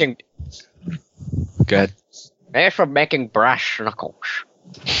it's for making... Good. Maybe it's for making brass knuckles.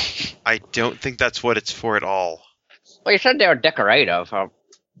 I don't think that's what it's for at all. Well, you said they were decorative,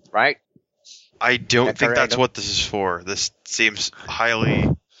 right? I don't think that's what this is for. This seems highly...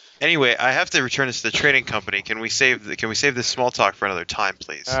 Anyway, I have to return this to the trading company. Can we save this small talk for another time,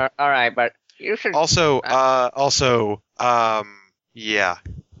 please? All right, but you should... Also, yeah.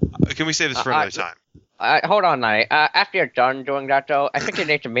 Can we save this for another time? Hold on, Larry. After you're done doing that, though, I think you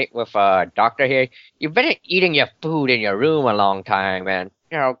need to meet with Doctor here. You've been eating your food in your room a long time, man.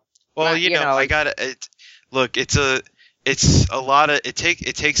 Well, I gotta. Look, it takes a lot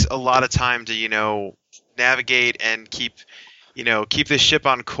of time to navigate and keep this ship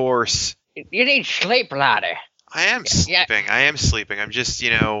on course. You need sleep, laddie. I am sleeping. Yeah. I am sleeping. I'm just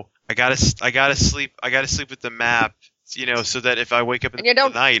I gotta sleep. I gotta sleep with the map. So that if I wake up in the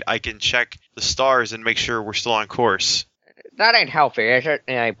night, I can check the stars and make sure we're still on course. That ain't healthy, is it?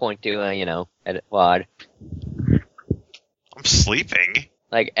 And I point to, Edward. I'm sleeping.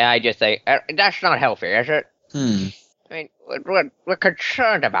 I just say, that's not healthy, is it? I mean, we're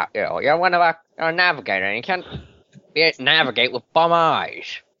concerned about you. You're one of our navigator, and you can't navigate with bum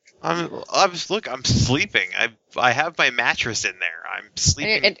eyes. I'm sleeping. I have my mattress in there. I'm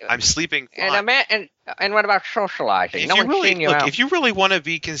sleeping. I'm sleeping. And what about socializing? If you really want to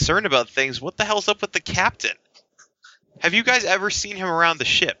be concerned about things, what the hell's up with the captain? Have you guys ever seen him around the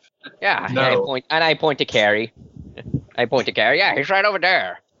ship? Yeah. No. I point to Carrie. Yeah, he's right over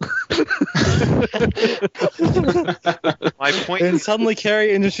there. My point. And suddenly Carrie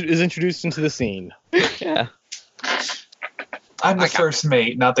is introduced into the scene. Yeah. I'm the first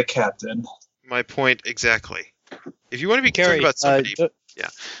mate, not the captain. My point exactly. If you want to be Carrie, concerned about somebody, yeah.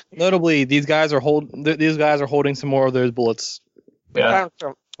 Notably, these guys are holding some more of those bullets. Yeah.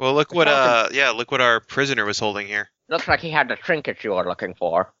 Well, look what our prisoner was holding here. Looks like he had the trinkets you were looking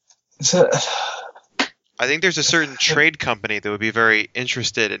for. I think there's a certain trade company that would be very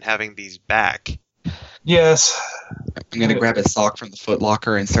interested in having these back. Yes. I'm going to grab a sock from the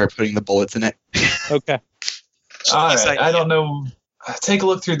footlocker and start putting the bullets in it. Okay. All right. I don't know. Take a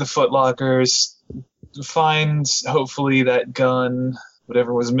look through the footlockers. Find, hopefully, that gun,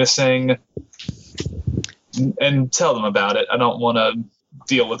 whatever was missing, and tell them about it. I don't want to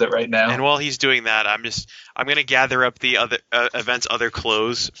deal with it right now. And while he's doing that, I'm going to gather up the other event's other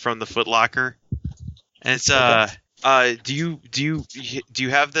clothes from the footlocker. And it's do you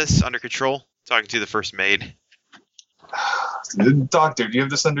have this under control? Talking to the first maid. Doctor, do you have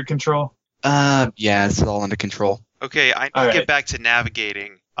this under control? Yeah, it's all under control. Okay, I need to get back to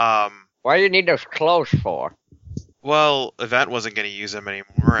navigating. What do you need those clothes for? Well, Event wasn't going to use them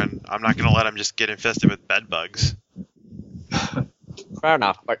anymore, and I'm not going to let him just get infested with bed bugs. Fair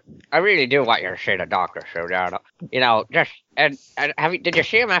enough, but I really do want you to see the doctor, so did you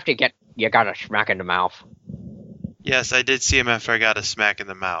see him after you got a smack in the mouth? Yes, I did see him after I got a smack in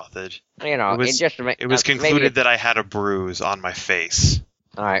the mouth. It was concluded that I had a bruise on my face.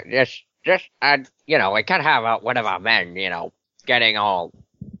 All right, we can't have one of our men, getting all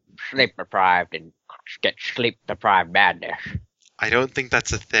sleep deprived and get sleep deprived madness. I don't think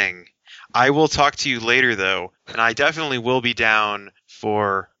that's a thing. I will talk to you later, though, and I definitely will be down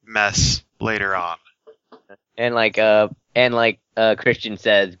for mess later on. And Christian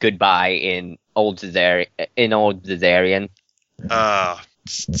says goodbye in Old Caesarian.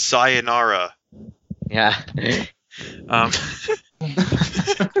 Sayonara. Yeah.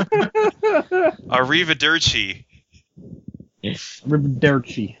 Arrivederci.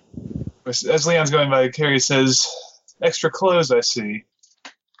 Arrivederci. As Leon's going by, Carrie says, "Extra clothes, I see."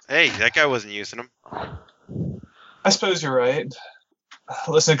 Hey, that guy wasn't using them. I suppose you're right.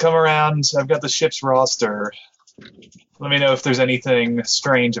 Listen, come around. I've got the ship's roster. Let me know if there's anything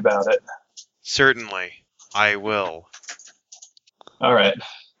strange about it. Certainly. I will. All right.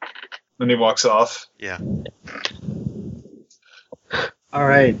 Then he walks off. Yeah. All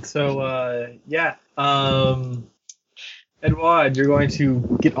right. So, Edward, you're going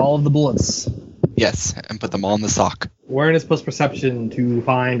to get all of the bullets. Yes, and put them all in the sock. Awareness plus perception to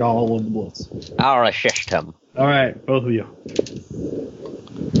find all of the bullets. I'll assist him. All right, both of you.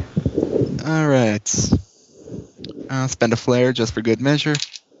 All right. I'll spend a flare just for good measure.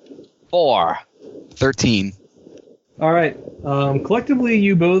 4. 13. All right. Collectively,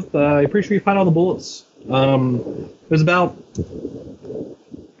 you both, I'm pretty sure you find all the bullets. There's about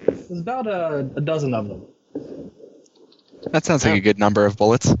a dozen of them. That sounds like a good number of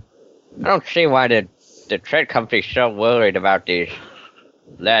bullets. I don't see why the trade company's so worried about these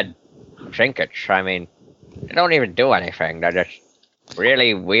lead trinkets. I mean, they don't even do anything. They're just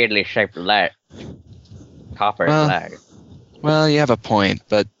really weirdly shaped lead. Copper and lead. Well, you have a point,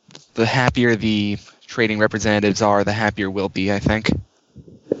 but the happier the trading representatives are, the happier we'll be, I think.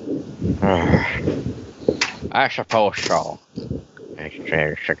 I suppose so. These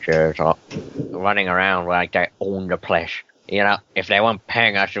traders such as running around like they own the place. If they weren't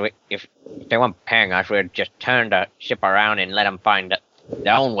paying us, we'd just turn the ship around and let them find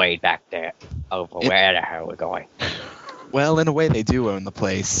their own way back there over where the hell we're going. Well, in a way, they do own the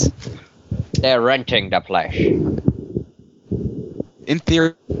place. They're renting the place. In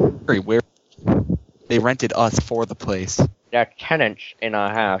theory, they rented us for the place. They're tenants in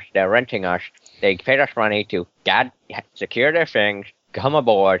our house. They're renting us. They paid us money to secure their things, come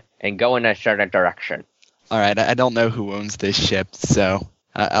aboard, and go in a certain direction. All right, I don't know who owns this ship, so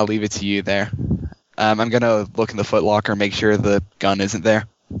I'll leave it to you there. I'm going to look in the footlocker, make sure the gun isn't there.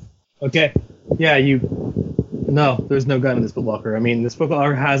 Okay. Yeah, No, there's no gun in this footlocker. I mean, this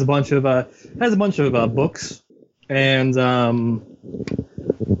footlocker has a bunch of books, and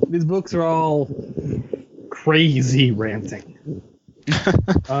these books are all crazy ranting.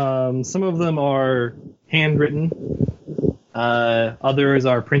 Some of them are handwritten, others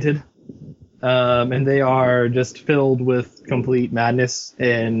are printed, and they are just filled with complete madness.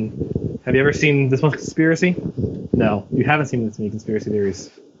 And have you ever seen this much conspiracy? No, you haven't seen this many conspiracy theories.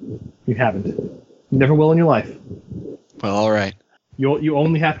 You haven't. You never will in your life. Well, all right. You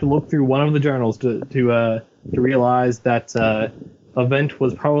only have to look through one of the journals to realize that Event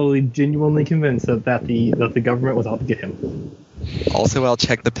was probably genuinely convinced that the government was out to get him. Also, I'll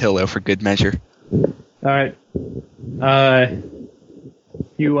check the pillow for good measure. All right.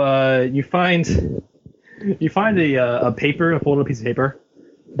 You find You find a paper, a folded piece of paper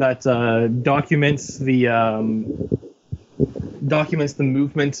that documents the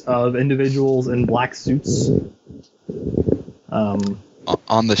movement of individuals in black suits. On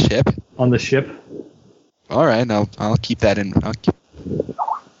the ship. On the ship. All right, I'll keep that in.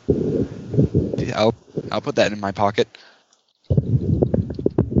 I'll put that in my pocket.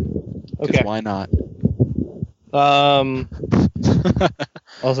 Okay. Why not?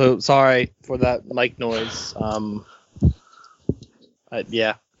 Also, sorry for that mic noise.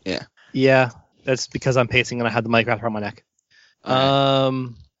 Yeah. Yeah. Yeah. That's because I'm pacing and I had the mic wrapped around my neck.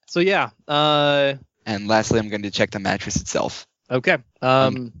 So yeah. And lastly, I'm going to check the mattress itself. Okay.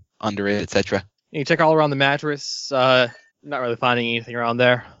 Under it, etc. You check all around the mattress. Not really finding anything around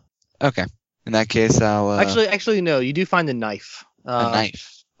there. Okay. In that case, I'll. Actually, no. You do find a knife. A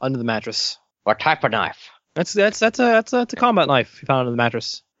knife under the mattress. What type of knife? That's a combat knife you found under the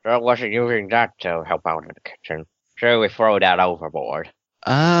mattress. I wasn't using that to help out in the kitchen. Sure, we throw that overboard.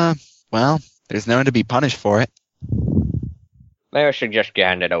 Well, there's no one to be punished for it. Maybe I should just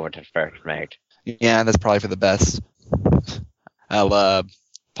hand it over to the first mate. Yeah, that's probably for the best. I'll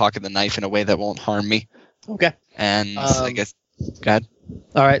pocket the knife in a way that won't harm me. Okay. And I guess, go ahead.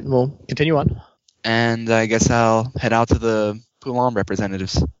 All right, well, continue on. And I guess I'll head out to the Poulon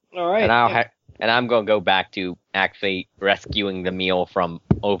representatives. All right. And I'm gonna go back to actually rescuing the meal from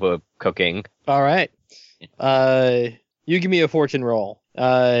overcooking. All right. You give me a fortune roll.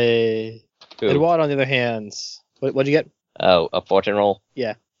 Edouard, on the other hand, what'd you get? Oh, a fortune roll?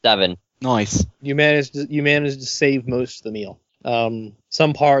 Yeah. 7. Nice. You managed to save most of the meal.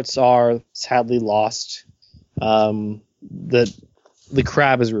 Some parts are sadly lost. The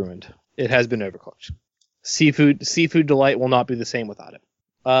crab is ruined. It has been overcooked. Seafood delight will not be the same without it.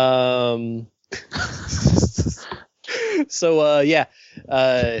 So yeah.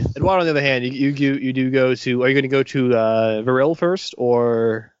 Edouard, on the other hand, you do go to. Are you going to go to Viril first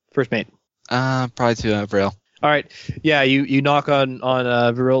or first mate? Probably to Viril. All right. Yeah, you knock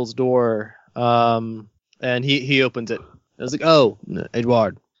on Viril's door, and he opens it. I was like, oh,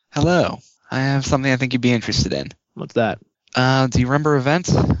 Edouard. Hello. I have something I think you'd be interested in. What's that? Do you remember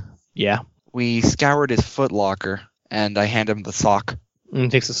Event? Yeah. We scoured his foot locker, and I hand him the sock. And he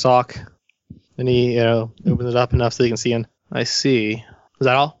takes the sock, and he opens it up enough so you can see in. I see. Is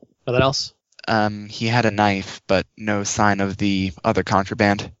that all? Nothing else? He had a knife, but no sign of the other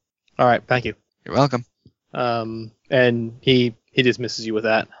contraband. All right. Thank you. You're welcome. And he dismisses you with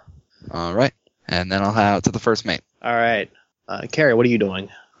that. All right. And then I'll head out to the first mate. All right. Carrie, what are you doing?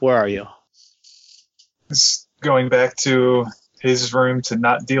 Where are you? Just going back to his room to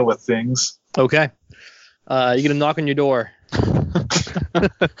not deal with things. Okay. You're gonna knock on your door.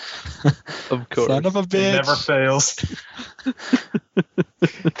 Of course. Son of a bitch. It never fails.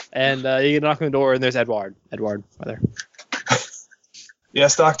 And you knock on the door, and there's Edouard. Edouard, right there.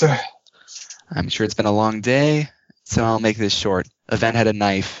 Yes, Doctor. I'm sure it's been a long day, so I'll make this short. Event had a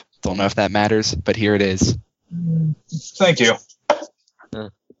knife. Don't know if that matters, but here it is. Thank you. I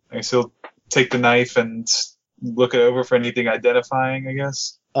guess he'll take the knife and look it over for anything identifying, I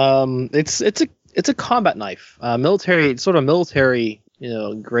guess. It's a combat knife. Military, sort of military,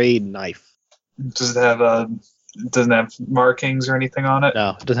 grade knife. Does it have doesn't have markings or anything on it?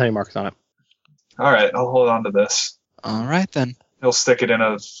 No, it doesn't have any marks on it. All right, I'll hold on to this. All right, then. He'll stick it in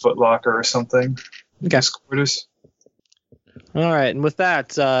a footlocker or something. Okay. His quarters. All right, and with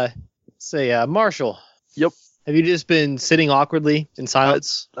that, say, Marshall. Yep. Have you just been sitting awkwardly in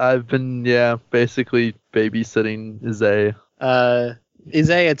silence? I've been, basically babysitting Izay.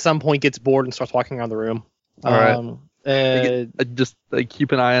 Izay at some point gets bored and starts walking around the room. All right. I just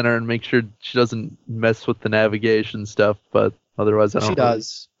keep an eye on her and make sure she doesn't mess with the navigation stuff, but otherwise I don't. She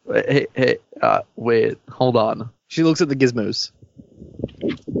does. Hey, wait, hold on. She looks at the gizmos.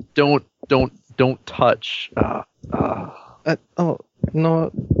 Don't touch. Oh,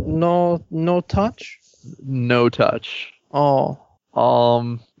 no touch? No touch. Oh.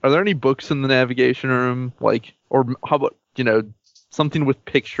 Are there any books in the navigation room? Or how about, something with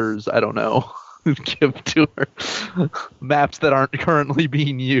pictures? I don't know. Give to her maps that aren't currently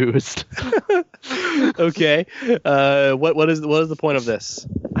being used. Okay. What is the point of this?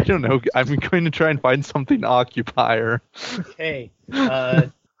 I don't know. I'm going to try and find something to occupy her. Okay.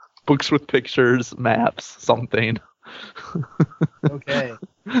 Books with pictures, maps, something. Okay.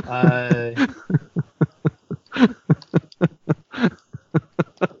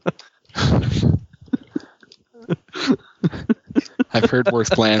 I've heard worse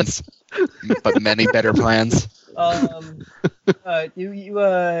plans, but many better plans. You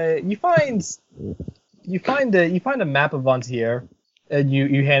find a map of Vontier, and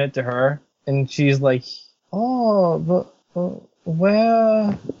you hand it to her, and she's like, Oh,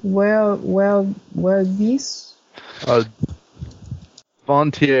 where this?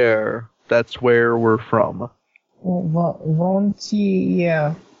 Vontier. That's where we're from.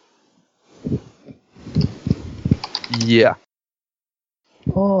 Vontier. Yeah.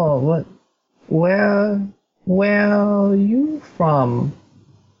 Oh, what? Where are you from?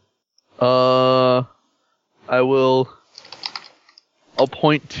 I'll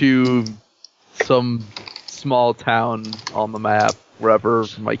point to some small town on the map, wherever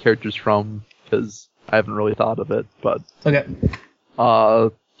my character's from, because I haven't really thought of it, but... Okay.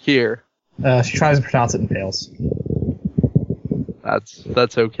 Here. She tries to pronounce it and fails.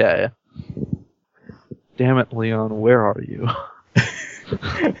 That's okay. Damn it, Leon, where are you?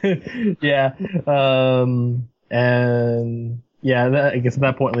 Yeah. And yeah, I guess at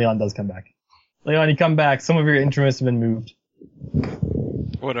that point Leon does come back. Leon, you come back. Some of your instruments have been moved.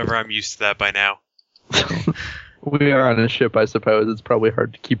 Whatever, I'm used to that by now. We are on a ship, I suppose. It's probably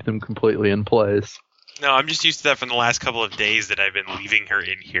hard to keep them completely in place. No, I'm just used to that from the last couple of days that I've been leaving her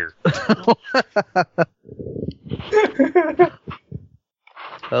in here.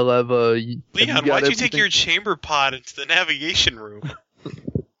 I'll have Leon, why'd you take your chamber pod into the navigation room?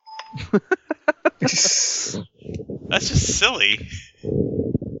 That's just silly.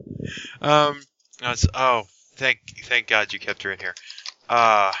 Thank God you kept her in here.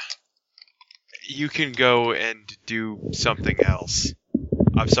 You can go and do something else.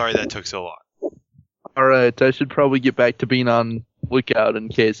 I'm sorry that took so long. Alright, I should probably get back to being on lookout in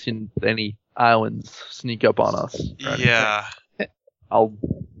case any islands sneak up on us. Yeah.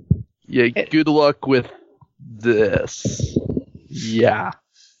 Good luck with this. Yeah.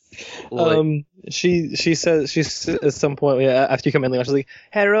 She says at some point after you come in, she's like,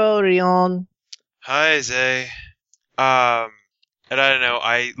 "Hello, Leon." Hi, Zay. And I don't know,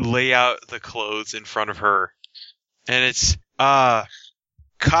 I lay out the clothes in front of her, and it's,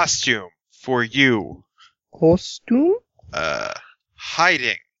 costume for you. Costume?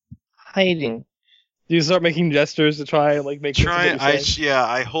 Hiding. Hiding. Do you start making gestures to try and make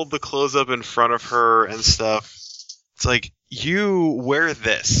I hold the clothes up in front of her and stuff. It's like, you wear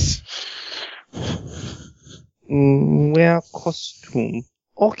this. Wear costume.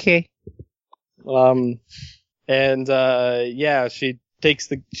 Okay. She takes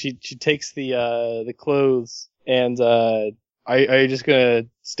the clothes, and are you just gonna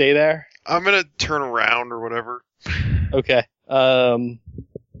stay there? I'm gonna turn around or whatever. Okay. You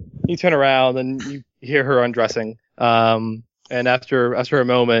turn around and you hear her undressing. And after a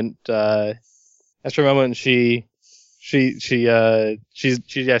moment, she's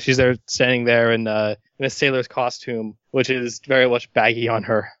there standing there in a sailor's costume, which is very much baggy on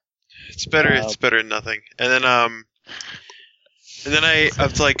her. It's better. It's better than nothing. And then I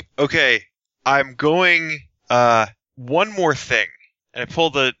was like, okay, I'm going. One more thing. And I pull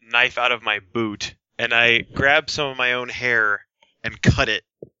the knife out of my boot and I grab some of my own hair and cut it.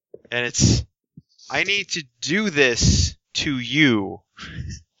 And I need to do this to you.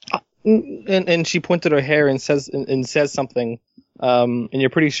 And she pointed her hair and says something. And you're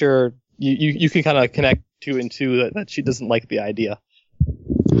pretty sure you can kind of connect two and two that she doesn't like the idea.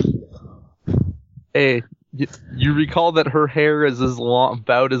 Hey, you recall that her hair is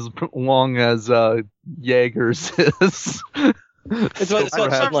about as long as Jaeger's is. It's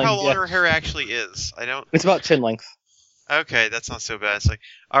about how long her hair actually is. It's about chin length. Okay, that's not so bad. It's like,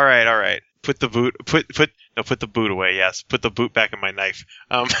 all right. Put the boot. Put the boot away. Yes, put the boot back in my knife.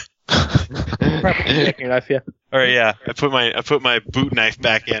 Take your knife, yeah. All right, yeah. I put my boot knife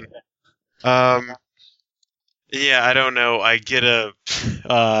back in. Yeah, I don't know. I get a.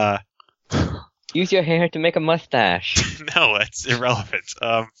 Use your hair to make a mustache. No, it's irrelevant.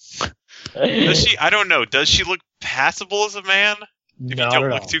 Does she? I don't know. Does she look passable as a man? If you don't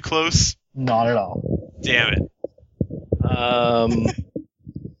look too close? Not at all. Damn it.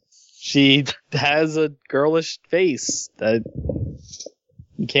 She has a girlish face that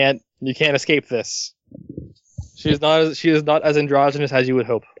you can't escape this. She is not as androgynous as you would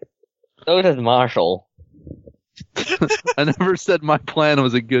hope. So does Marshall. I never said my plan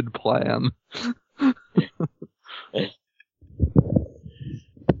was a good plan.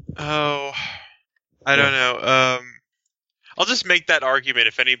 Oh, I don't know. I'll just make that argument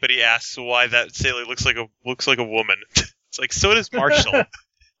if anybody asks why that sailor looks like a woman. It's like, so does Marshall.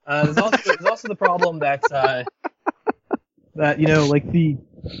 There's also the problem that the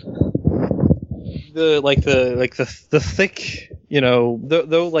thick, though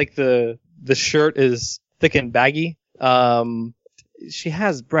the shirt is thick and baggy, she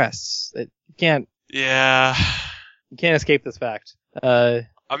has breasts. You can't escape this fact. I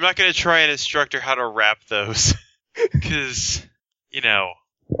I'm not gonna try and instruct her how to wrap those, because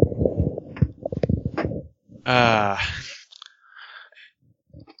I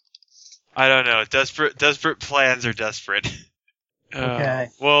don't know. Desperate plans are desperate. Okay.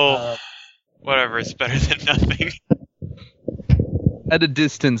 Well, whatever. It's better than nothing. At a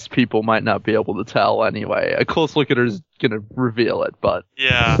distance, people might not be able to tell anyway. A close look at her is gonna reveal it, but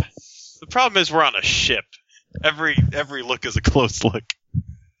Yeah. The problem is we're on a ship. Every look is a close look.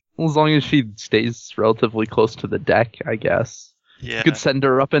 as long as she stays relatively close to the deck, I guess. Yeah. You could send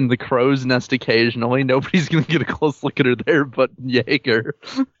her up in the crow's nest occasionally. Nobody's gonna get a close look at her there, but Jaeger.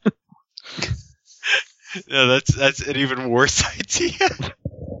 No, that's an even worse idea.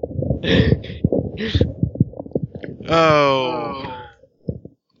 Oh.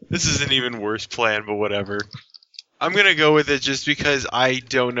 This is an even worse plan, but whatever. I'm gonna go with it just because I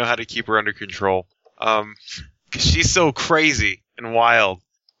don't know how to keep her under control. 'Cause she's so crazy and wild.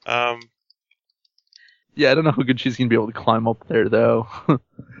 Yeah, I don't know how good she's gonna be able to climb up there, though.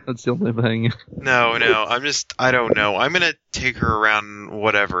 That's the only thing. No, I don't know. I'm gonna take her around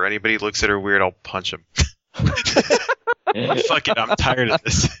whatever. Anybody looks at her weird, I'll punch him. Fuck it, I'm tired of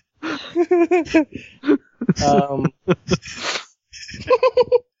this.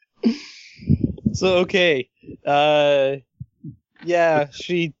 So okay, yeah,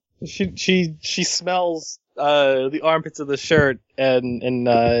 she smells the armpits of the shirt and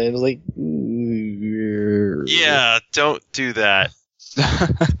it was like, Yeah, don't do that.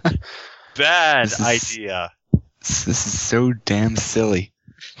 Bad idea. This is so damn silly.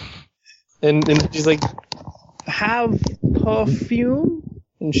 and she's like, have perfume,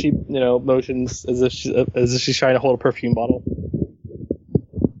 and she motions as if she's trying to hold a perfume bottle.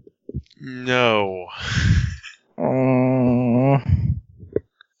 No.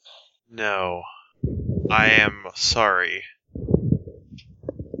 No. I am sorry.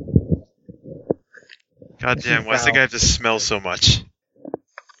 God damn, why does the guy have to smell so much?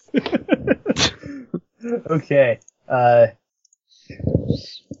 Okay.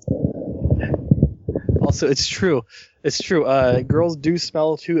 Also, it's true. Girls do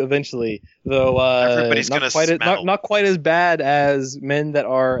smell too eventually, though. Everybody's not gonna quite smell. not quite as bad as men that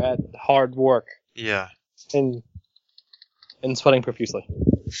are at hard work Yeah. and sweating profusely.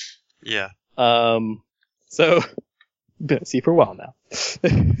 Yeah. So been at sea for a while now.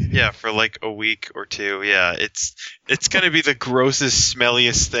 Yeah, for like a week or two. Yeah, it's gonna be the grossest,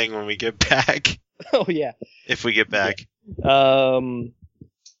 smelliest thing when we get back. Oh yeah. If we get back.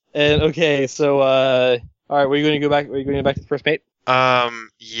 And okay, so all right, were you going to go back? Are you going to go back to the first mate?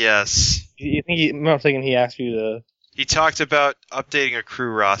 Yes. You think I'm not thinking he asked you to? He talked about updating a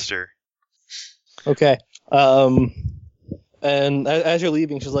crew roster. Okay. And as you're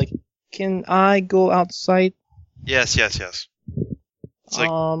leaving, she's like, "Can I go outside?" Yes. It's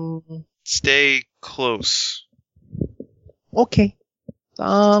like, stay close. Okay.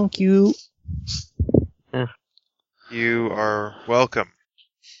 Thank you. You are welcome.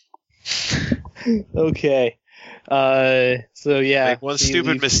 Okay. So yeah. Make one she stupid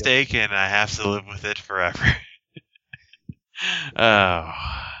leaves you. mistake and I have to live with it forever. Oh.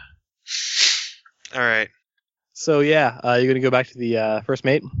 Alright. So yeah, you're gonna go back to the first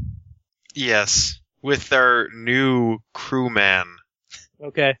mate. Yes. With our new crewman.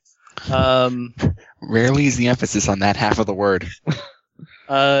 Okay. Rarely is the emphasis on that half of the word.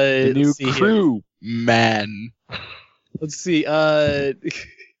 The New crew, man. Let's see.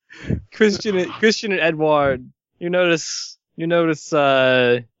 Christian and Edward. You notice.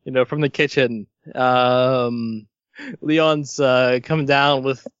 From the kitchen. Leon's coming down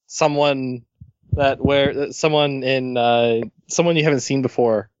with someone someone you haven't seen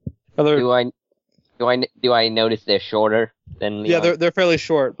before. Do I notice they're shorter than Leon? Yeah, they're fairly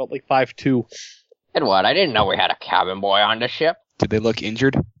short, but like 5'2". Edward, I didn't know we had a cabin boy on the ship. Do they look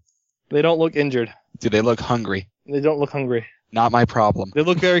injured? They don't look injured. Do they look hungry? They don't look hungry. Not my problem. They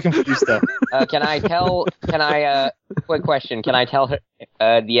look very confused though. Quick question, can I tell her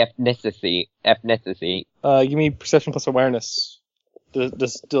the ethnicity? Give me perception plus awareness.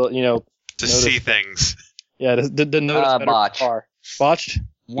 Just To notice. see things. Yeah, to notice better botch. far. Botched?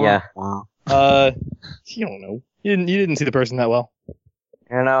 Yeah. You don't know. You didn't see the person that well.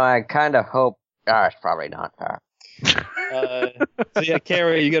 I kind of hope... it's probably not fair. So yeah,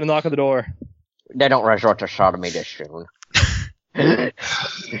 Carrie, you get a knock on the door. They don't resort to sodomy this soon.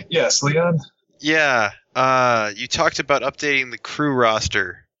 Yes, Leon? Yeah. You talked about updating the crew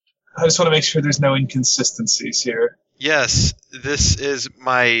roster. I just want to make sure there's no inconsistencies here. Yes, this is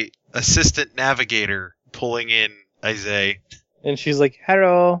my assistant navigator pulling in Isaiah. And she's like,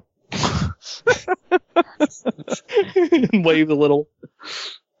 hello. And waved a little.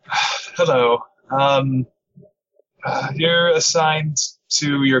 Hello. You're assigned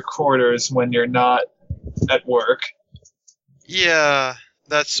to your quarters when you're not at work. Yeah,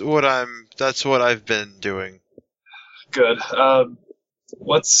 that's what I've been doing. Good.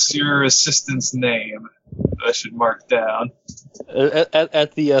 What's your assistant's name? I should mark down.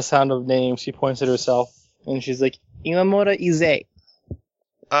 At the sound of name, she points at herself and she's like, Imamura Ize.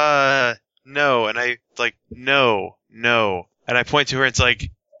 No, and I like no, and I point to her. And it's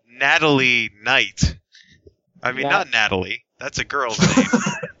like Natalie Knight. I mean, not Natalie. That's a girl's name.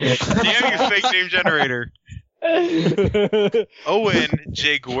 Damn you, fake name generator. Owen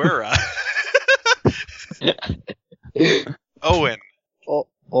J. Guerra. Owen.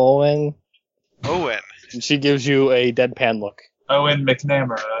 Owen. Owen. And she gives you a deadpan look. Owen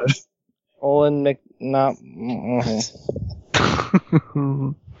McNamara. Owen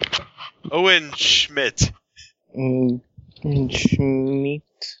Owen Schmidt. Schmidt.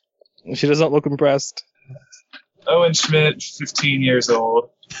 She doesn't look impressed. Owen Schmidt, 15 years old.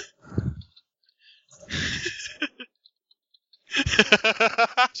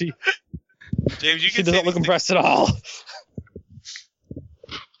 James, you She can doesn't look impressed at all.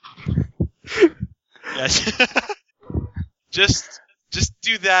 Yes. Just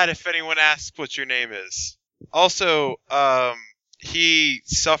do that if anyone asks what your name is. Also, he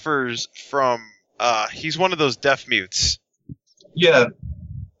suffers from he's one of those deaf mutes. Yeah,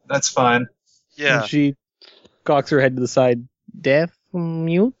 that's fine. Yeah. And she cocks her head to the side. Deaf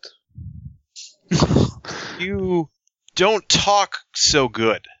mute? You don't talk so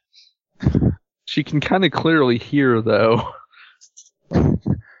good. She can kind of clearly hear, though.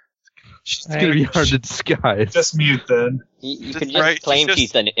 It's gonna be hard to disguise. Just mute then. You could just claim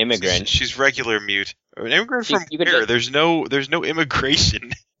she's an immigrant. She's regular mute. An immigrant from You could where? just- There's no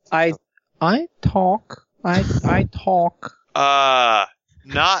immigration. I talk. I talk.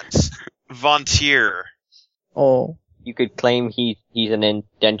 Not Vontier. Oh. You could claim he's an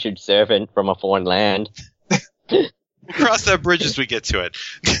indentured servant from a foreign land. We'll cross that bridge as we get to it.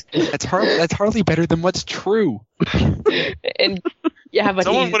 That's hardly better than what's true. And yeah, but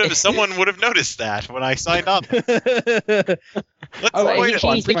someone would have noticed that when I signed up. Let's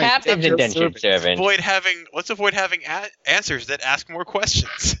he's the captain's indentured servant. Let's avoid having answers that ask more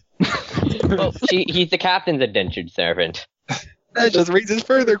questions. Well, he's the captain's indentured servant. That just raises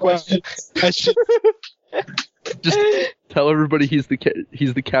further questions. Just tell everybody he's the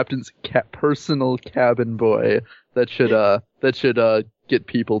captain's personal cabin boy. That should get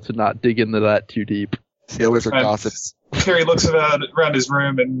people to not dig into that too deep. Sailors are gossips. Terry looks around his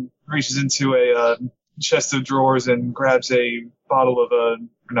room and reaches into a chest of drawers and grabs a bottle of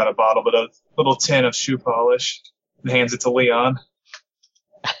not a bottle, but a little tin of shoe polish and hands it to Leon.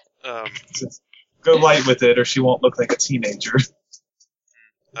 Says, go light with it or she won't look like a teenager.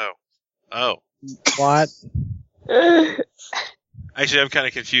 Oh. What? Actually, I'm kind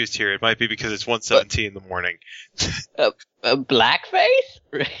of confused here. It might be because it's 1:17 in the morning. A blackface?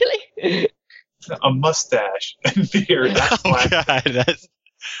 Really? A mustache and beard. Oh God, that's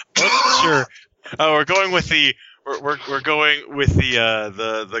sure. Oh, we're going with the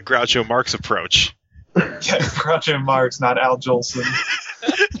Groucho Marx approach. Yeah, Groucho Marx, not Al Jolson.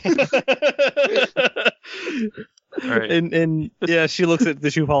 All right. And yeah, she looks at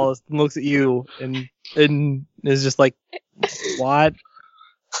the shoe polish and looks at you and is just like, what?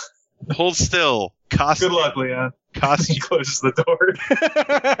 Hold still. Costume. Good luck, Leon. Costume. He closes the door.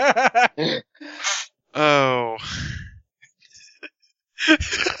 Oh.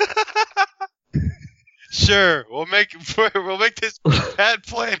 Sure, we'll make this bad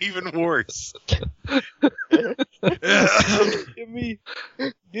plan even worse. Give me.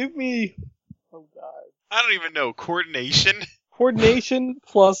 Oh God. I don't even know. Coordination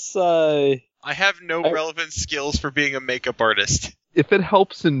plus. I have no relevant skills for being a makeup artist. If it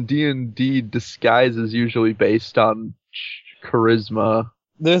helps in D&D, disguise is usually based on charisma.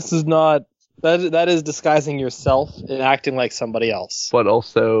 This is not. That is disguising yourself and acting like somebody else. But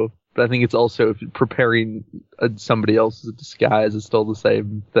I think it's also if you're preparing somebody else's disguise is still the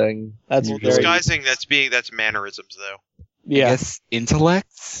same thing. That's disguising. That's mannerisms though. Yeah. I guess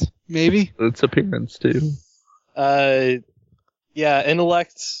intellects, maybe? It's appearance too. Yeah,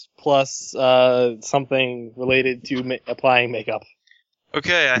 intellect plus something related to applying makeup.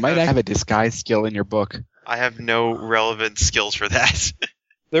 Okay, You might have a disguise skill in your book. I have no relevant skills for that.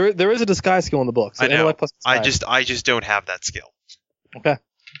 There is a disguise skill in the book. So I know. intellect plus disguise. I just don't have that skill. Okay.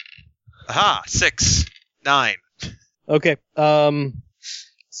 Aha! 6, 9. Okay. So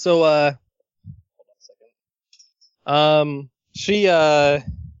hold on a second. She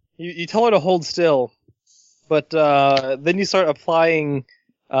you tell her to hold still, but then you start applying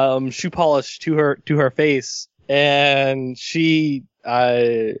shoe polish to her face, and she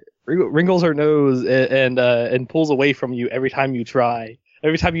wrinkles her nose and pulls away from you every time you try.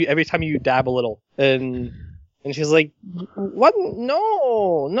 Every time you dab a little, and she's like, "What?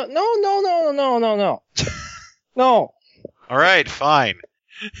 No. No." All right, fine.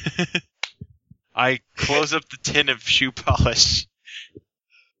 I close up the tin of shoe polish.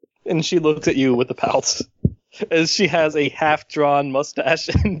 And she looks at you with a pout, as she has a half-drawn mustache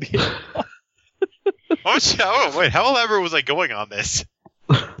and beard. Wait, how elaborate was I going on this?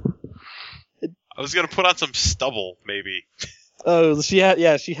 I was gonna put on some stubble, maybe. Oh, she has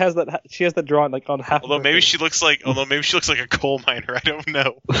that drawn like on half. Although maybe she looks like a coal miner. I don't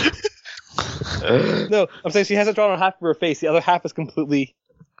know. No, I'm saying she has it drawn on half of her face. The other half is completely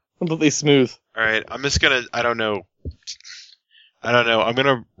smooth. All right, I'm just gonna. I don't know. I'm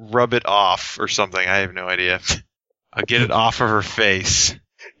gonna rub it off or something. I have no idea. I'll get it off of her face.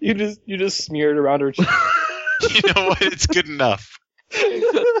 You just smear it around her cheek. You know what? It's good enough.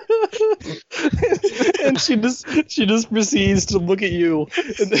 And she just proceeds to look at you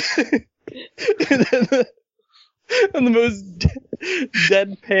and the most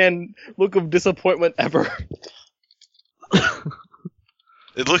deadpan look of disappointment ever.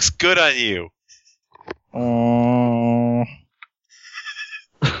 It looks good on you.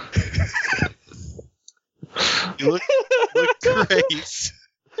 You look great.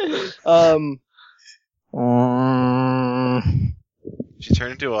 She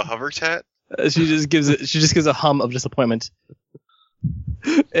turned into a hover tat? She just gives a hum of disappointment.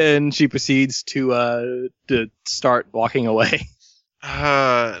 And she proceeds to start walking away.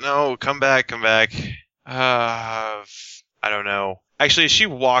 No, come back. I don't know. Actually, if she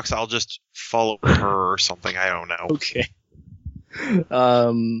walks, I'll just follow her or something. I don't know. Okay.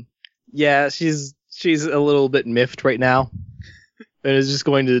 Yeah, she's a little bit miffed right now, and is just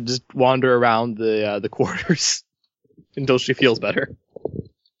going to just wander around the quarters until she feels better.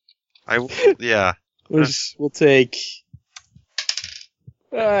 Yeah. Which will take,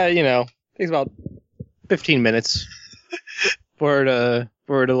 takes about 15 minutes for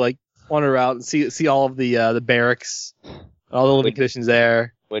her to like wander out and see all of the barracks, all the living conditions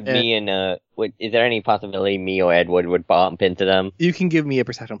there. Is there any possibility me or Edward would bump into them? You can give me a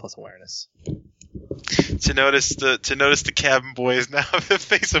perception plus awareness. To notice the cabin boys now have the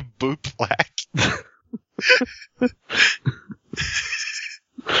face of boot black.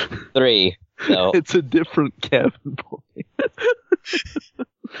 3. So It's a different cabin boy.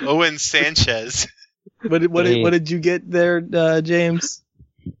 Owen Sanchez. What did you get there, James?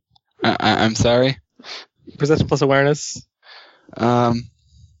 I'm sorry. Perception plus awareness.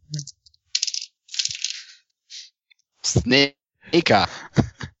 Snake eye.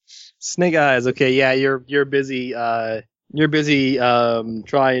 Snake eyes. Okay, yeah, you're busy. You're busy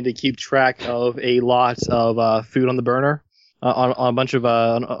trying to keep track of a lot of food on the burner, on a bunch of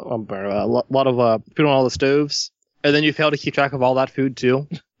a lot of food on all the stoves, and then you fail to keep track of all that food too,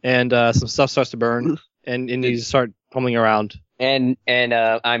 and some stuff starts to burn, and you just start fumbling around. And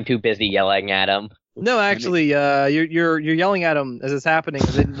I'm too busy yelling at him. No, actually, you're yelling at him as it's happening,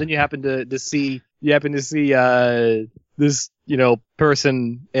 and then you happen to see this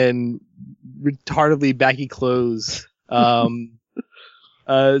person in retardedly baggy clothes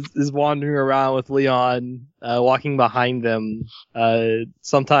is wandering around with Leon walking behind them,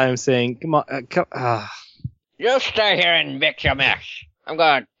 sometimes saying, "Come on, You stay here and mix your mess. I'm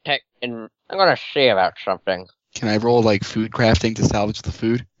gonna see about something." Can I roll like food crafting to salvage the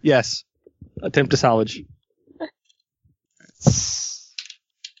food? Yes. Attempt to salvage.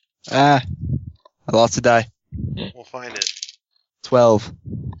 I lost a die. We'll find it. 12.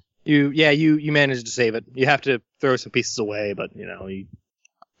 You managed to save it. You have to throw some pieces away, but you.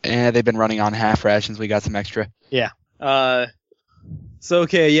 They've been running on half rations. We got some extra. Yeah. So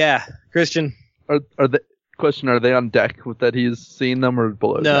okay, yeah, Christian. Are they on deck that he's seen them or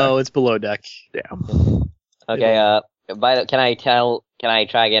below deck? No, it's below deck. Damn. Okay. Can I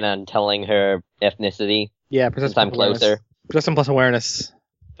try again on telling her ethnicity? Yeah, since I'm closer. Perception plus awareness.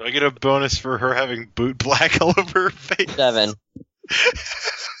 Do I get a bonus for her having boot black all over her face? 7.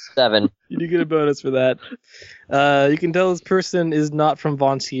 You do get a bonus for that. You can tell this person is not from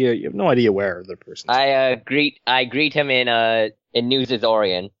Vontier. You have no idea where the person is. I greet him in News's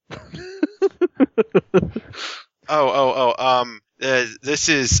Orion. This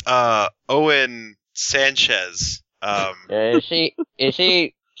is Owen Sanchez. Is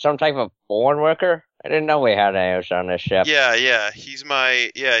he some type of foreign worker? I didn't know we had those on this ship. Yeah. He's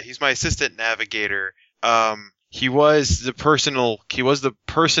my assistant navigator. He was the personal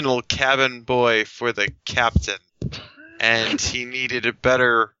cabin boy for the captain. and he needed a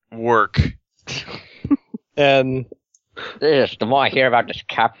better work. And The more I hear about this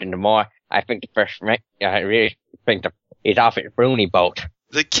captain, the more I think I really think he's off his Bruni boat.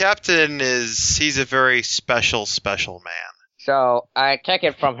 The captain he's a very special man. So I take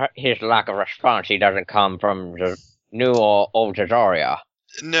it from his lack of response, he doesn't come from the new or old Azoria.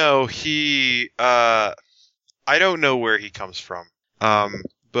 No, I don't know where he comes from.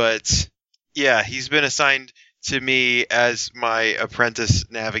 But yeah, he's been assigned to me as my apprentice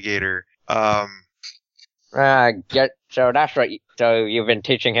navigator. So that's what. So you've been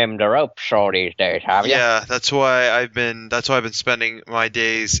teaching him the ropes all these days, have you? Yeah, that's why I've been spending my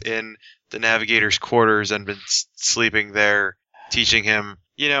days in the navigator's quarters and been sleeping there, teaching him.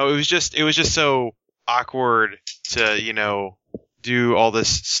 It was just so awkward to do all this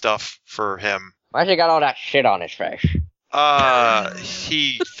stuff for him. Why's he got all that shit on his face?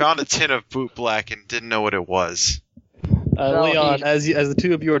 He found a tin of boot black and didn't know what it was. Leon, as the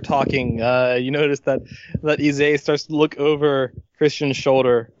two of you are talking, you notice that Ize starts to look over Christian's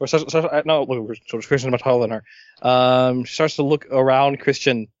shoulder, or not look over shoulder. Christian's much taller than her. She starts to look around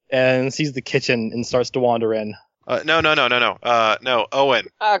Christian and sees the kitchen and starts to wander in. No, Owen.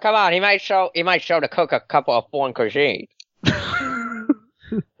 Oh, come on, he might show the cook a couple of foreign cuisine.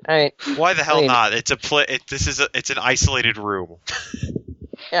 Why the hell not? It's it's an isolated room.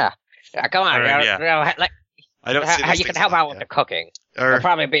 Yeah, come on, right, I don't see you can help out with the cooking. He'll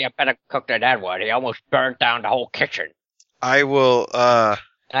probably be a better cook than Edward. He almost burnt down the whole kitchen. I will, I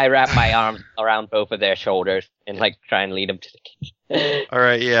wrap my arms around both of their shoulders and, try and lead them to the kitchen.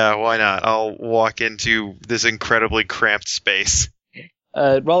 Alright, yeah, why not? I'll walk into this incredibly cramped space.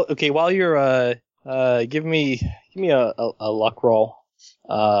 While you're, give me a luck roll,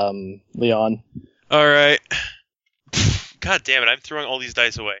 Leon. Alright. God damn it, I'm throwing all these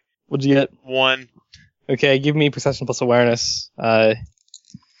dice away. What'd you get? 1. Okay, give me perception plus awareness,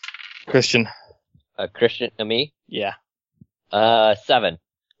 Christian. Christian to me? Yeah. 7.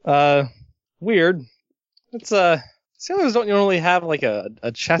 Weird. It's, sailors don't normally have,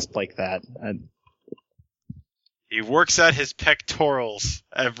 a chest like that. He works at his pectorals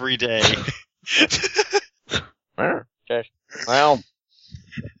every day.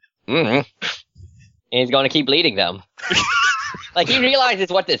 He's gonna keep leading them. He realizes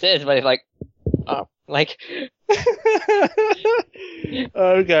what this is, but he's like, oh. Okay.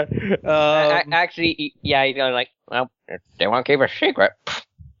 Actually, yeah, he's going they won't keep a secret.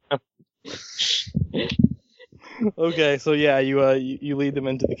 Okay, so yeah, you lead them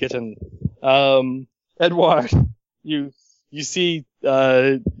into the kitchen. Edward, you see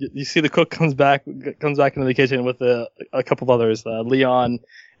the cook comes back into the kitchen with a couple of others, Leon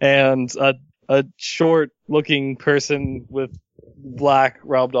and a short-looking person with black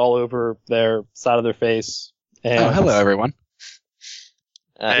rubbed all over their side of their face. And hello, everyone.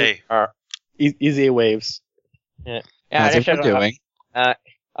 Hey. Easy waves. Yeah. How's everyone doing?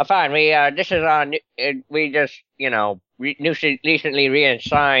 Fine. This is we just, recently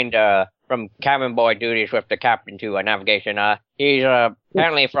reassigned, from cabin boy duties with the captain to navigation. He's,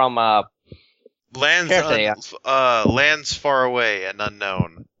 apparently from, lands far away and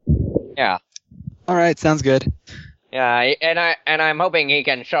unknown. Yeah. Alright, sounds good. Yeah, and I'm hoping he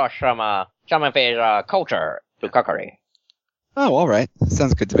can show us some of his culture to cookery. Oh, alright.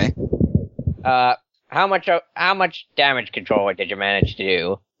 Sounds good to me. How much damage control did you manage to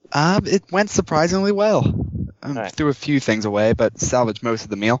do? It went surprisingly well. Right. Threw a few things away, but salvaged most of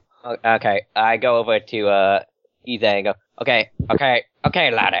the meal. Okay, I go over to Ize and go, okay,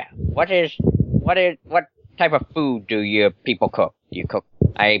 laddie. What type of food do your people cook? You cook.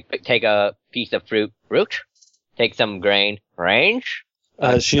 I take a piece of root, take some grain, range.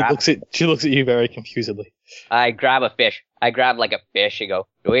 She looks at you very confusedly. I grab a fish. I grab a fish. You go,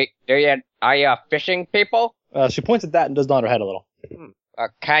 are you fishing people? She points at that and does nod her head a little.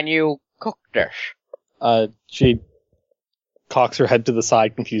 Can you cook this? She cocks her head to the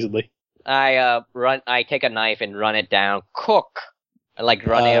side confusedly. I take a knife and run it down. Cook. I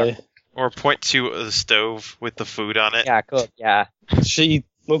run it. Or point to the stove with the food on it. Yeah, cook. Yeah. She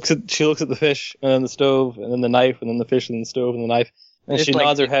looks at the fish and then the stove and then the knife and then the fish and the stove and the knife. And she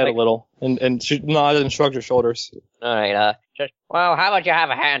nods her head a little and she nods and shrugs her shoulders. All right. How about you have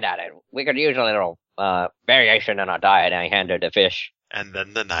a hand at it? We could use a little variation in our diet. And I hand her the fish. And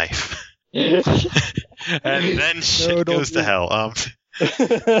then the knife. And then shit goes to hell.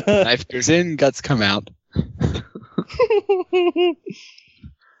 Knife goes in, guts come out.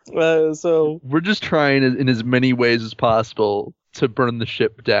 So we're just trying in as many ways as possible to burn the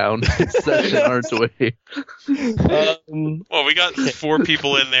ship down. Session aren't away. Well, we got 4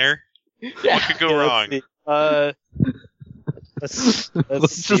 people in there. What could go wrong?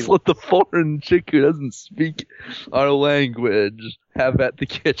 Let's just let the foreign chick who doesn't speak our language have at the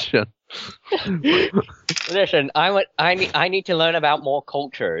kitchen. Listen, I need to learn about more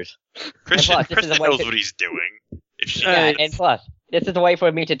cultures. Christian plus, knows what he's doing. If she and plus, this is a way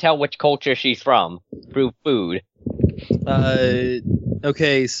for me to tell which culture she's from through food.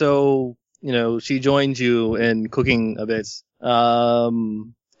 Okay, so she joined you in cooking a bit.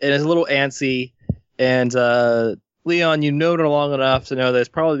 And it's a little antsy. And Leon, you know her long enough to know that it's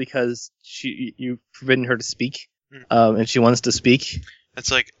probably because you've forbidden her to speak, and she wants to speak.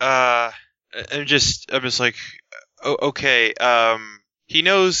 It's like, I'm just like, okay. He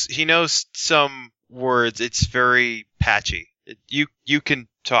knows some words. It's very patchy. You can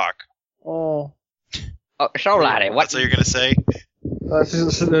talk. Oh, so laddie, what? That's what you're gonna say?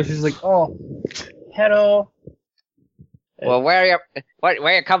 She's like, oh, hello. Well, where you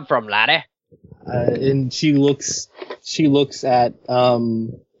come from, laddie? And she looks at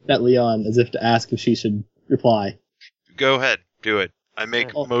Leon as if to ask if she should reply. Go ahead, do it. I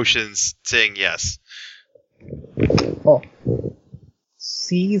make motions saying yes. Oh,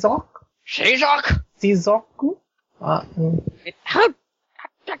 Caesar?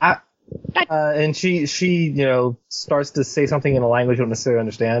 And she starts to say something in a language you don't necessarily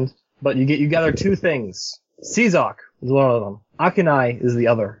understand. But you gather two things. Caesar is one of them. Akinai is the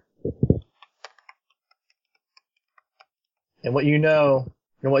other. And what you know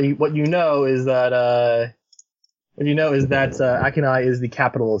is that Akinai is the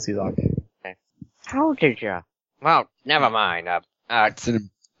capital of Caesar. How did you? Well, never mind. That's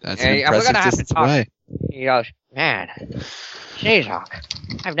an we're impressive gonna have to distance talk. away. He goes, man, Caesar.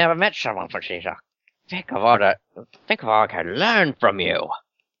 I've never met someone from Caesar. Think of all I can learn from you.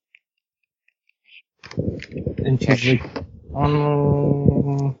 And she's like,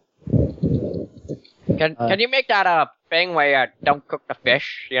 Can you make that thing where you don't cook the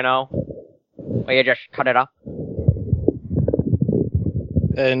fish, where you just cut it up?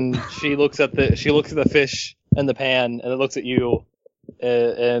 And she looks at the fish and the pan, and it looks at you,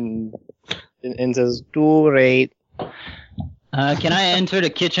 and says, "Great." Can I enter the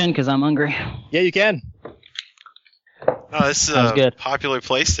kitchen because I'm hungry? Yeah, you can. Oh, this is a popular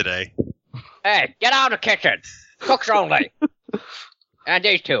place today. Hey, get out of the kitchen! Cooks only! And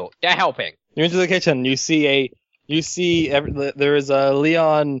these two, they're helping. You enter the kitchen. There is a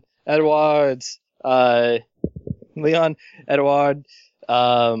Leon Edward,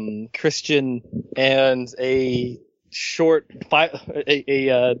 Christian, and a short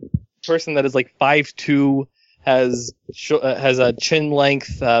a person that is like 5'2", has a chin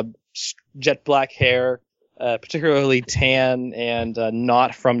length, jet black hair, particularly tan and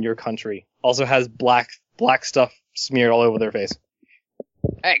not from your country. Also has black stuff smeared all over their face.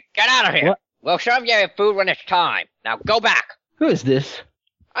 Hey, get out of here! What? We'll serve you your food when it's time. Now go back. Who is this?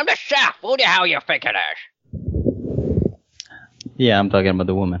 I'm the chef. Who the hell you think it is? Yeah, I'm talking about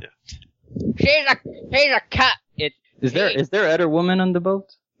the woman. She's a cat. Is there other woman on the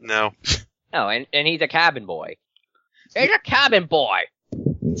boat? No. No, and he's a cabin boy. He's a cabin boy.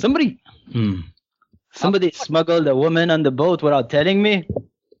 Somebody smuggled a woman on the boat without telling me?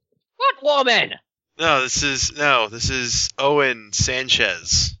 What woman? No, this is Owen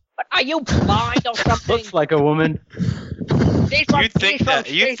Sanchez. But are you blind or something? Looks like a woman. You'd think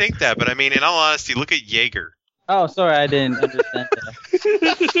that, but I mean, in all honesty, look at Jaeger. Oh, sorry, I didn't understand that.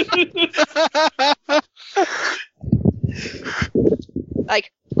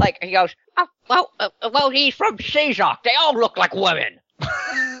 like he goes, well, he's from Caesar. They all look like women.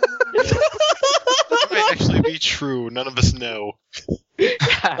 That might actually be true. None of us know.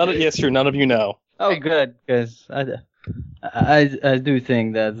 Yes, true. None of you know. Oh, good, because I do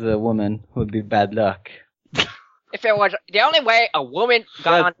think that a woman would be bad luck. If it was the only way a woman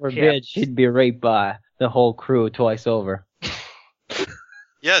got on the ship, she'd be raped by the whole crew twice over.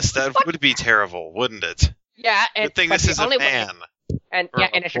 Yes, that would be terrible, wouldn't it? Yeah, good thing this is a man. And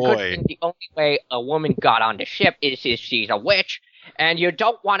it's a good thing the only way a woman got on the ship is if she's a witch, and you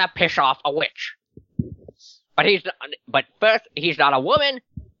don't want to piss off a witch. But first, he's not a woman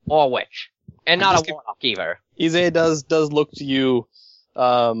or a witch, and not a warlock either. Isaiah does look to you,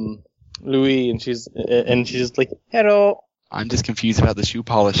 Louis, and she's just like, hello. I'm just confused about the shoe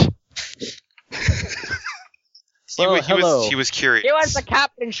polish. He was curious. He was the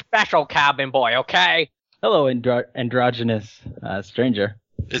captain's special cabin boy, okay? Hello, androgynous stranger.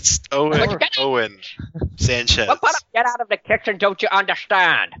 It's Owen Sanchez. Get out of the kitchen, don't you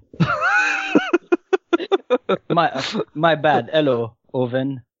understand? My bad. Hello,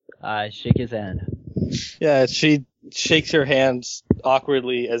 Owen. I shake his hand. Yeah, she shakes your hands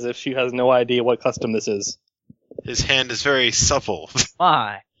awkwardly as if she has no idea what custom this is. His hand is very supple.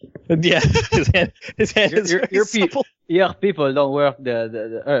 Why? Yeah, his hand is very supple. Your people don't work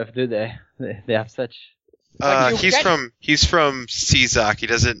the earth, do they? They have such. He's from Czech. He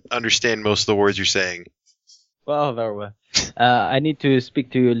doesn't understand most of the words you're saying. Well, very well. I need to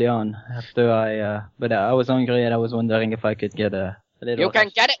speak to Leon after but I was hungry and I was wondering if I could get a little. You can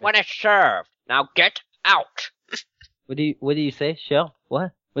get it when it's served. Now get out. What do you say? Serve?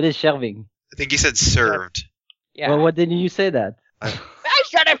 What? What is serving? I think he said served. Yeah. Well, what didn't you say that? I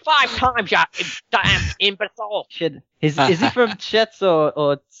said it 5 times, you damn imbecile. Shit. Is he from Chet's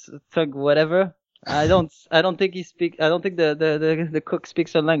or Tug whatever? I don't think he speak. I don't think the cook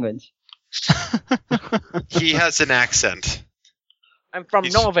speaks our language. He has an accent. I'm from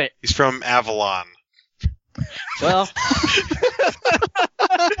Norvit. He's from Avalon. Well.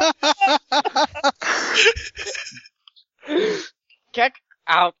 Get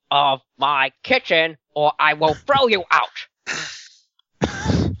out of my kitchen or I will throw you out.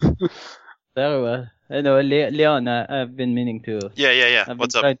 Very well. I know, Leon, I've been meaning to. Yeah. I've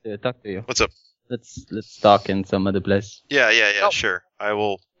What's been up? trying to talk to you. What's up? Let's talk in some other place. Yeah, Oh. sure. I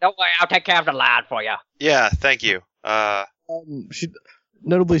will. Don't worry, I'll take care of the lad for you. Yeah, thank you. She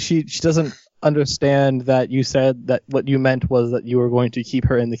doesn't understand that you said that what you meant was that you were going to keep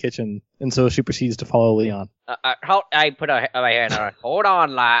her in the kitchen, and so she proceeds to follow Leon. I put my hand on her. Hold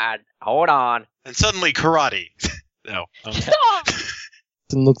on, lad. Hold on. And suddenly karate. No.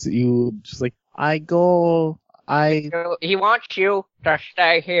 And looks at you just like, He wants you to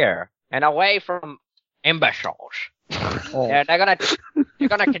stay here and away from imbeciles. Oh. Yeah, they're gonna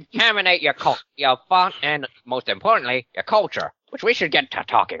contaminate your fun, and most importantly, your culture, which we should get to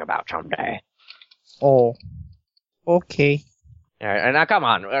talking about someday. Oh. Okay. Yeah, and now come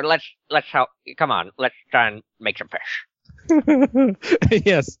on, let's help. Come on, let's try and make some fish.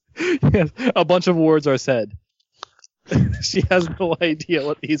 Yes. A bunch of words are said. She has no idea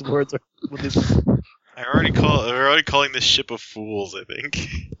what these words are. We're already calling this ship of fools, I think.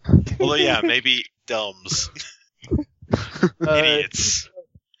 Although, yeah, maybe dumbs. Idiots.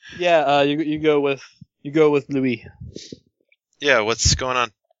 Yeah, you go with Louis. Yeah, what's going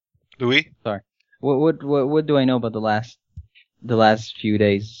on, Louis? Sorry. What do I know about the last few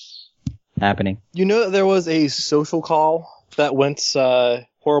days happening? You know that there was a social call that went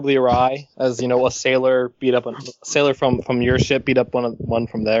horribly awry, as you know, a sailor from your ship beat up one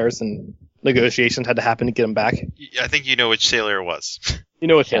from theirs, and negotiations had to happen to get him back. I think you know which sailor it was. You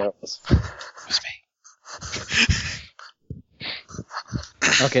know which sailor it was. It was me.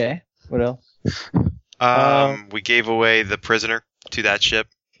 Okay. What else? We gave away the prisoner to that ship.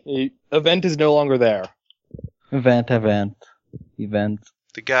 The event is no longer there. Event.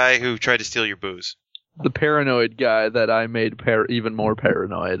 The guy who tried to steal your booze. The paranoid guy that I made even more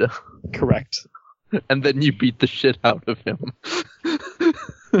paranoid. Correct. And then you beat the shit out of him.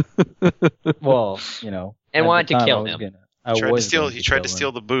 Well, you know. And at wanted the to time, kill I was him. He tried to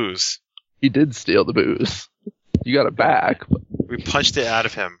steal the booze. He did steal the booze. You got it back. We punched it out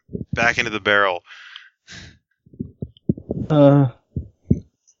of him, back into the barrel.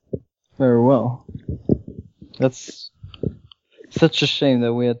 Very well. That's such a shame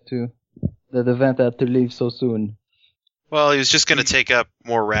that that event had to leave so soon. Well, he was just going to take up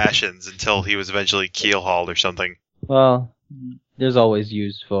more rations until he was eventually keel-hauled or something. Well, there's always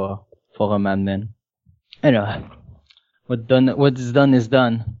use for a madman. Anyway, what's done is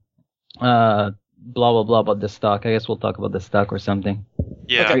done. Blah blah blah about the stock. I guess we'll talk about the stock or something.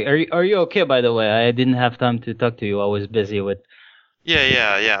 Yeah. Okay, are you okay, by the way? I didn't have time to talk to you. I was busy with.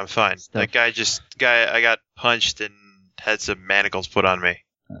 Yeah, I'm fine. Stuff. That guy, I got punched and had some manacles put on me.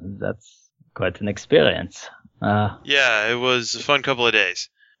 That's quite an experience. Yeah, it was a fun couple of days.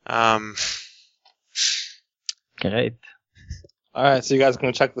 Great. All right, so you guys are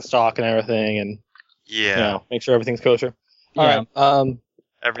going to check the stock and everything, and make sure everything's kosher. All right.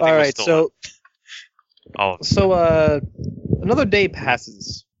 Everything all was right. still all of it. So another day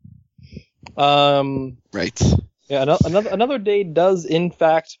passes. Right. Yeah, another day does in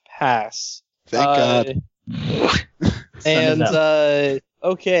fact pass. Thank God. And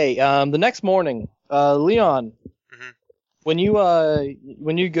okay, the next morning, Leon, when you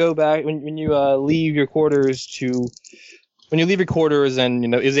go back, when you leave your quarters and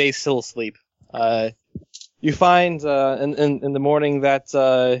Izay's still asleep, you find in the morning that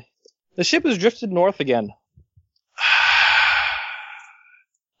the ship has drifted north again.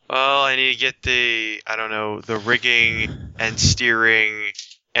 Well, I need to get the rigging and steering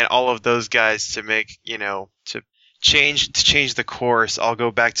and all of those guys to make, to change the course. I'll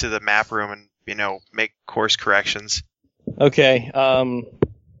go back to the map room and, make course corrections. Okay.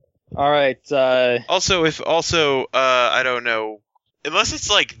 All right. Also, I don't know. Unless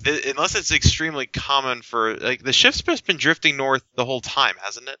it's extremely common for the ship's just been drifting north the whole time,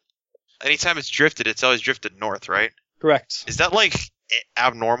 hasn't it? Anytime it's drifted, it's always drifted north, right? Correct. Is that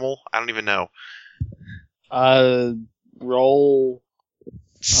abnormal? I don't even know. Roll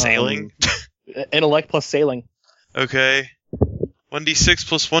sailing. Intellect plus sailing. Okay. 1d6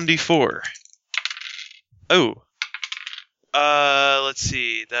 plus 1d4. Oh. Let's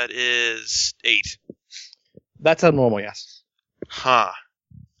see. That is 8. That's abnormal, yes. Huh.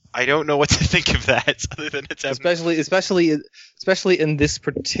 I don't know what to think of that, other than it's abnormal. Especially in this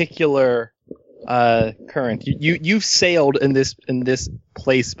particular current. You've sailed in this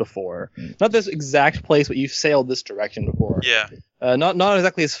place before. Not this exact place, but you've sailed this direction before. Yeah. Not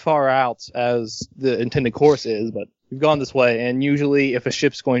exactly as far out as the intended course is, but we've gone this way. And usually, if a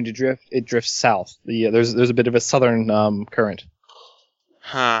ship's going to drift, it drifts south. There's a bit of a southern current.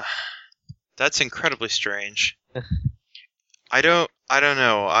 Huh. That's incredibly strange. I don't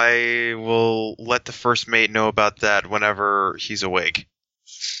know. I will let the first mate know about that whenever he's awake.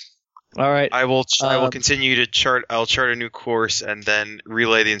 All right. I will continue to chart. I'll chart a new course and then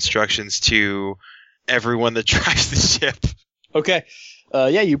relay the instructions to everyone that drives the ship. Okay.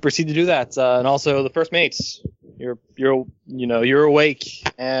 You proceed to do that, and also the first mates. You're awake,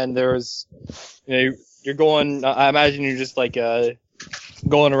 and there's, you're going. I imagine you're just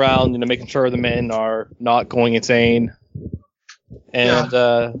going around, making sure the men are not going insane. And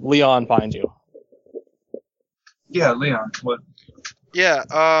Leon finds you. Yeah, Leon. What? Yeah,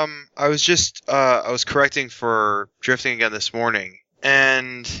 I was correcting for drifting again this morning,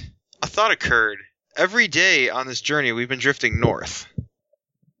 and a thought occurred. Every day on this journey, we've been drifting north.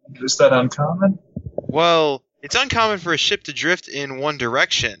 Is that uncommon? Well, it's uncommon for a ship to drift in one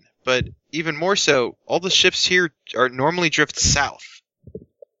direction, but even more so, all the ships here are normally drift south. Do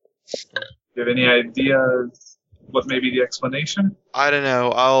you have any idea what may be the explanation? I don't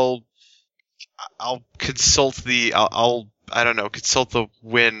know. I'll consult consult the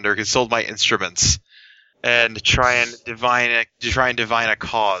wind or consult my instruments and try and divine a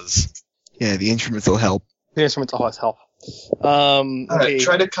cause. Yeah, the instruments will help. The instruments always help. Okay.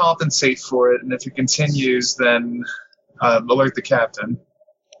 Try to compensate for it, and if it continues, then alert the captain.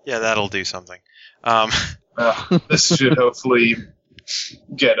 Yeah, that'll do something. This should hopefully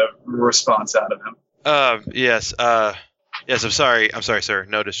get a response out of him. Yes. Yes. I'm sorry, sir.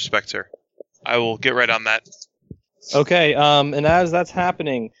 No disrespect, sir. I will get right on that. Okay. And as that's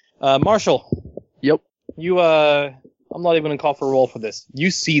happening, Marshall. Yep. I'm not even gonna call for a roll for this.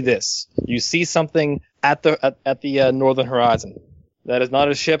 You see this. You see something at the northern horizon. That is not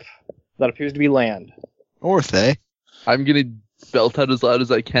a ship. That appears to be land. North, eh? I'm gonna belt out as loud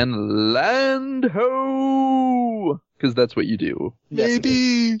as I can. Land ho! Because that's what you do.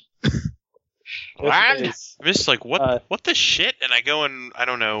 Maybe. Land. I'm just what the shit? And I go and I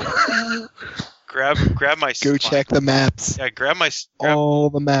don't know. grab my. Go check the maps. Yeah, grab all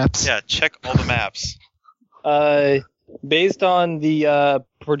the maps. Yeah, check all the maps. Based on the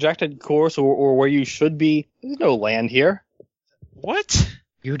projected course or where you should be, there's no land here. What?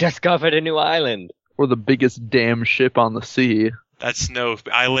 You discovered a new island. Or the biggest damn ship on the sea. That's no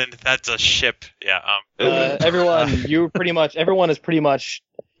island. That's a ship. Yeah. Everyone is pretty much.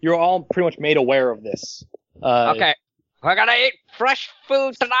 You're all pretty much made aware of this. Okay, we're gonna eat fresh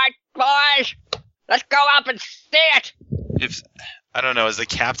food tonight, boys. Let's go up and see it. I don't know. Has the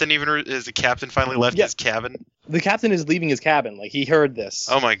captain finally left his cabin? The captain is leaving his cabin. He heard this.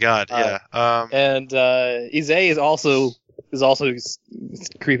 Oh my god! Yeah. And Ize is also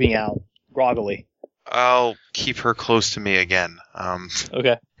creeping out groggily. I'll keep her close to me again.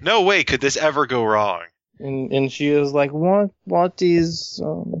 Okay. No way could this ever go wrong. And she is like, what is...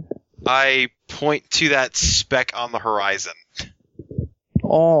 I point to that speck on the horizon.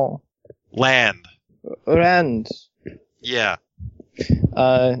 Oh. Land. Yeah.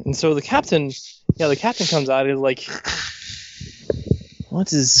 And so the captain comes out and is like,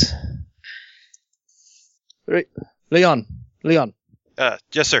 what is... Leon.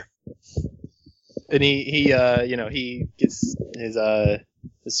 Yes, sir. And he gets his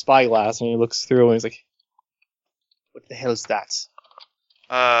spyglass and he looks through and he's like, what the hell is that?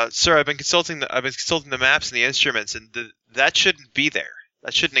 Sir, I've been consulting the maps and the instruments, and that shouldn't be there.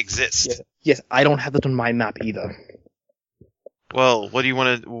 That shouldn't exist. Yes, I don't have that on my map either. Well, what do you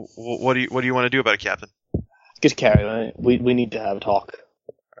want to do about it, Captain? Get Carrie. We need to have a talk.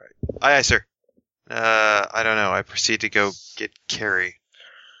 All right. Aye, sir. I don't know. I proceed to go get Carrie.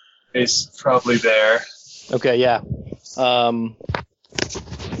 He's probably there. Okay, yeah. And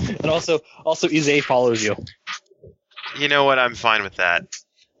also Ize follows you. You know what? I'm fine with that.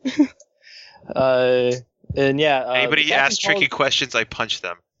 And yeah. Anybody asks tricky questions, I punch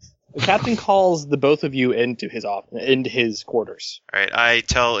them. The captain calls the both of you into his quarters. All right, I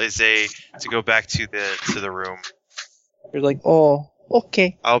tell Izzy to go back to the room. You're like, oh,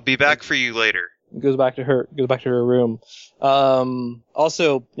 okay. I'll be back for you later. Goes back to her room.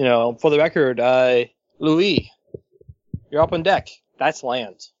 Also, for the record, Louis, you're up on deck. That's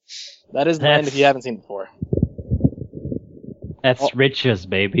land. That is land if you haven't seen it before. That's riches,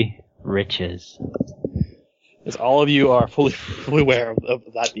 baby. Riches. As all of you are fully aware of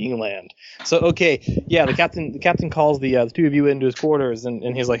that being land. So okay, yeah, the captain calls the two of you into his quarters,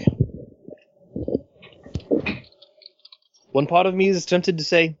 and he's like, one part of me is tempted to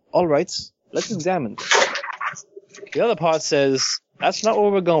say, all right, let's examine. The other part says, that's not where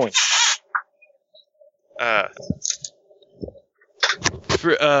we're going.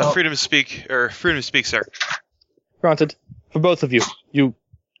 Freedom to speak, sir. Granted, for both of you.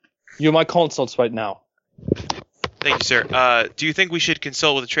 You're my consults right now. Thank you, sir. Do you think we should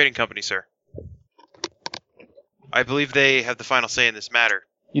consult with the trading company, sir? I believe they have the final say in this matter.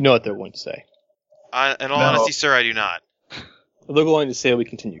 You know what they're going to say. In all honesty, sir, I do not. They're going to say we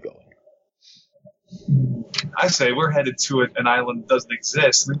continue going. I say we're headed to an island that doesn't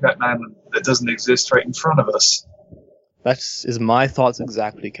exist. We've got an island that doesn't exist right in front of us. That is my thoughts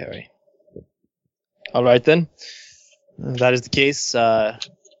exactly, Carrie. All right, then. If that is the case, we're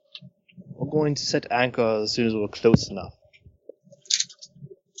going to set anchor as soon as we're close enough.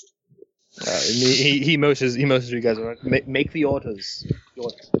 He motions you guys. Make the orders.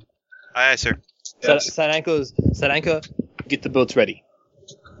 Aye, sir. Yes. Set anchor. Get the boats ready.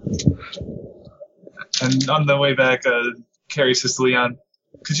 And on the way back, Carrie says to Leon,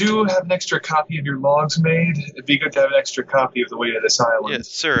 could you have an extra copy of your logs made? It'd be good to have an extra copy of the way to this island. Yes,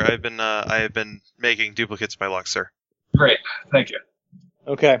 sir. I have been making duplicates of my logs, sir. Great. Thank you.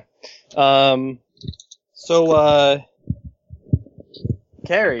 Okay.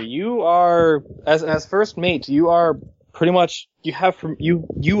 Carrie, you are as first mate. You are pretty much you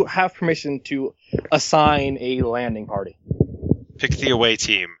have permission to assign a landing party. Pick the away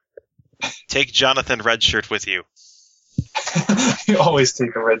team. Take Jonathan Redshirt with you. You always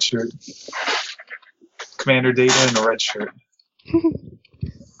take a red shirt. Commander Data and a red shirt.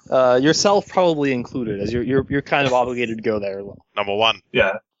 Yourself probably included, as you're kind of obligated to go there. Number one.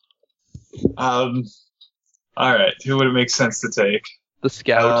 Yeah. All right. Who would it make sense to take? The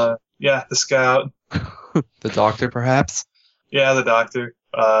scout. Yeah, the scout. The doctor, perhaps? Yeah, the doctor.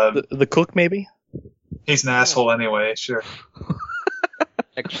 The cook, maybe? He's an asshole anyway, sure.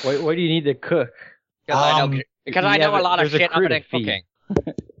 Why do you need to cook? Because I know a lot of shit about cooking.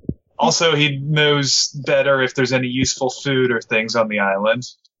 Also, he knows better if there's any useful food or things on the island.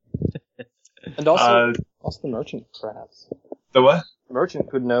 And also the merchant, perhaps. The what? The merchant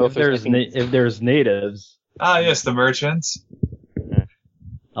could know if there's natives. Ah, yes, the merchant.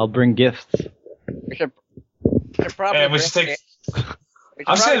 I'll bring gifts. We should probably. And we should take.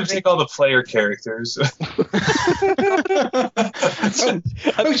 I'm just going to take all the player characters.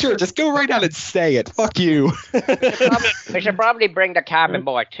 Oh, sure. Just go right out and say it. Fuck you. We should probably bring the cabin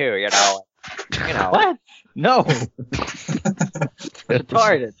boy too. You know. What? No.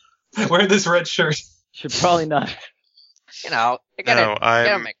 Retarded. Wear this red shirt. Should probably not. I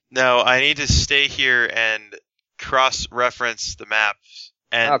need to stay here and cross-reference the maps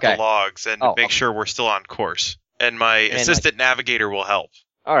and the logs and make sure we're still on course. And my assistant navigator will help.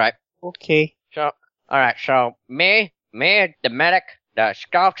 All right. Okay. So me, the medic, the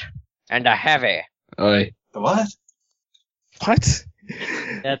scout, and the heavy. Oi. The what? What?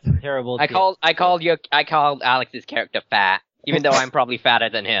 That's terrible. I called Alex's character fat, even though I'm probably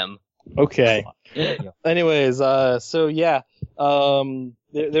fatter than him. Okay. Anyways, there you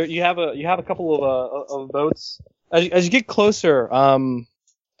have a couple of boats. As you get closer,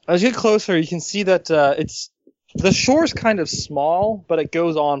 you can see that the shore's kind of small, but it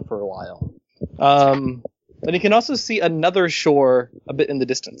goes on for a while. And you can also see another shore a bit in the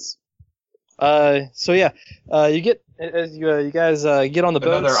distance. You guys get on the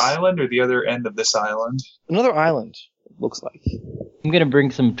boat. Another island or the other end of this island? Another island, it looks like. I'm gonna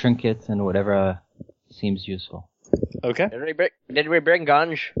bring some trinkets and whatever seems useful. Okay. Did we bring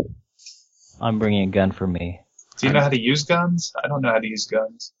guns? I'm bringing a gun for me. Do you know how to use guns? I don't know how to use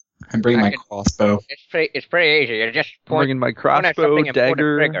guns. I'm bringing my crossbow. It's pretty easy. You just I'm bringing my crossbow,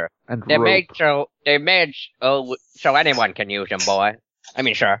 dagger, and rope. They made so anyone can use them, boy. I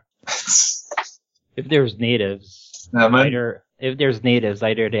mean, sure. If there's natives, either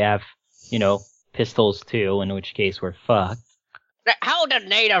they have, pistols too, in which case we're fucked. How do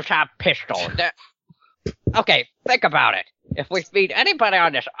natives have pistols? Okay, think about it. If we feed anybody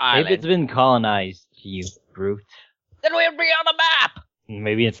on this island, Maybe it's been colonized, you brute. then we'll be on the map.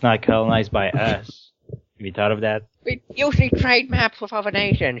 Maybe it's not colonized by us. Have you thought of that? We usually trade maps with other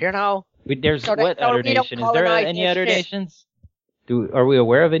nations, you know? There's So that- what so other we don't nation? Is there colonize any this other shit. nations? Are we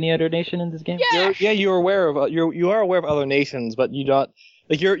aware of any other nation in this game? Yeah. You're aware of you are aware of other nations, but you don't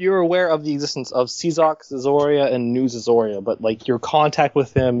like you're aware of the existence of Czok, Zazoria, and New Zazoria, but like your contact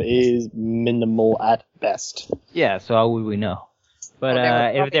with them is minimal at best. Yeah, so how would we know? But Well, they were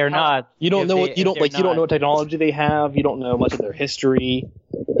if probably they're not, You don't if know they- what you if don't they're like. You don't not- know what technology they have. You don't know much of their history.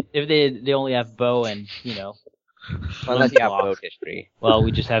 If they only have bow and Unless you have block. boat history. Well,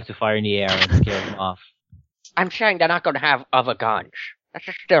 we just have to fire in the air and scare them off. I'm saying they're not going to have other guns. That's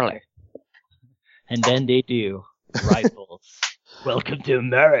just silly. And then they do. Rifles. Welcome to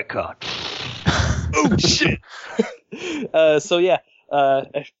America. Oh shit! So yeah,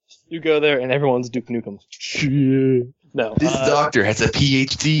 you go there and everyone's Duke Nukem. No. This doctor has a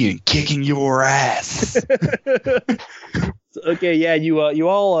PhD in kicking your ass. Okay, yeah, you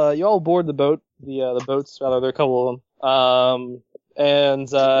all board the boat, the boats rather. There are a couple of them. And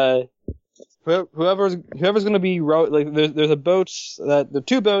whoever's gonna be like there's a boat there are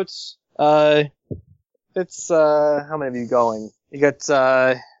two boats. It's how many of you going? You got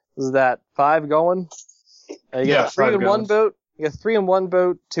is that 5 going? You Yeah, got 3 5 in one going. boat. You got 3 in one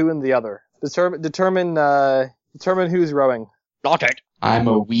boat, 2 in the other. Determine who's rowing. Not it. I'm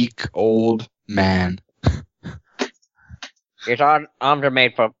a weak old man. His arms are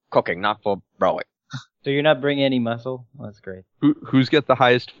made for cooking, not for rowing. So you're not bringing any muscle? Oh, that's great. Who's got the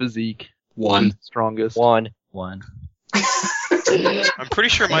highest physique? One. Strongest? One. I'm pretty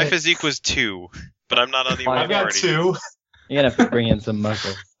sure my physique was 2, but I'm not on the I've away got party. 2. You're gonna have to bring in some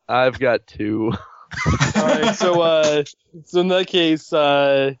muscle. I've got 2. Alright, so in that case,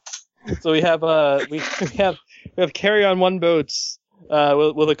 so we have Carrie on one boat,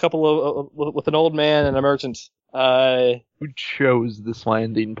 with a couple of with an old man and a merchant. Who chose this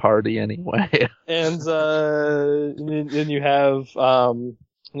landing party anyway? And then you have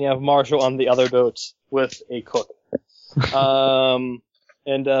Marshall on the other boat with a cook. And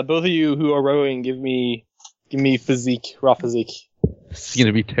both of you who are rowing, give me raw physique. This is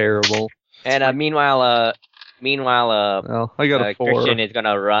gonna be terrible. And meanwhile, Well, I got a 4. Christian is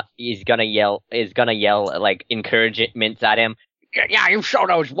gonna run. He's gonna yell like encouragements at him. Yeah, you show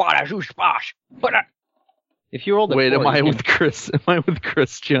those waters who's boss. But If you rolled a Wait, 4, am I you with Chris? Am I with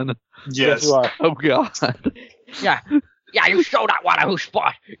Christian? Yes, you are. Oh god. yeah, you show that water who's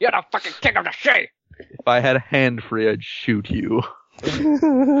boss. You're the fucking king of the sea. If I had a hand free, I'd shoot you.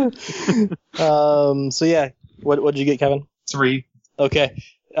 So yeah, what'd you get, Kevin? 3. Okay.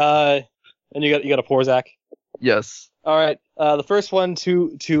 And you got a Porzak. Yes. All right. The first one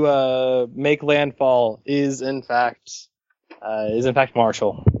to make landfall is in fact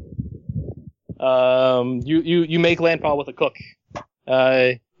Marshall. You make landfall with a cook.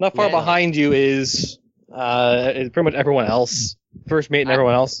 Not far behind you is pretty much everyone else. First mate and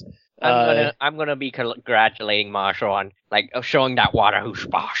everyone else. I'm gonna be congratulating Marshall on like showing that water who's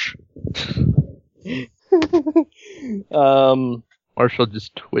boss. Marshall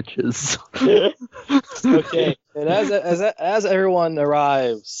just twitches. Okay. And as everyone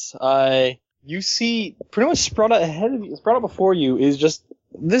arrives, you see pretty much spread out before you is just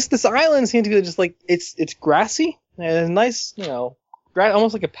this island seems to be just like it's grassy and nice,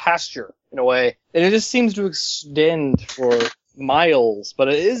 almost like a pasture in a way, and it just seems to extend for miles, but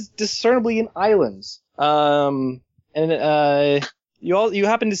it is discernibly an island. And you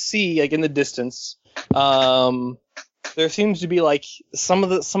happen to see like in the distance, there seems to be like some of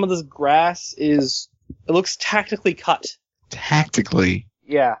this grass it looks tactically cut. Tactically.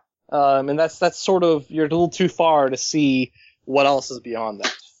 Yeah. And that's sort of, you're a little too far to see what else is beyond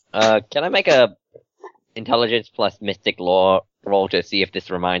that. Can I make a intelligence plus mystic law roll to see if this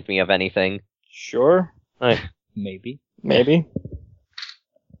reminds me of anything? Sure. Maybe. 7.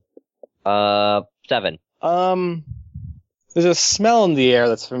 There's a smell in the air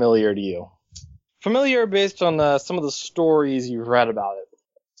that's familiar to you. Familiar based on some of the stories you've read about it.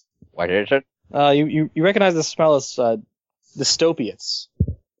 What is it? You recognize the smell as dystopiates.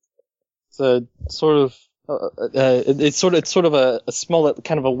 It's a sort of it's sort of a smell that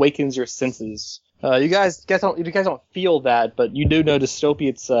kind of awakens your senses. You guys don't feel that, but you do know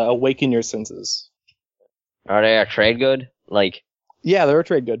dystopiates awaken your senses. Are they a trade good? Like, yeah, they're a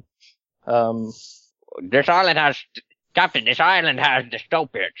trade good. This island has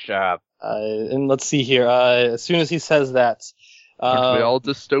dystopiates. And let's see here. As soon as he says that, Aren't we all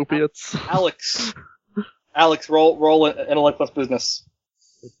dystopiates? Alex, roll intellect plus business.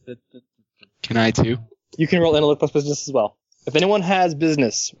 Can I too? You can roll intellect plus business as well. If anyone has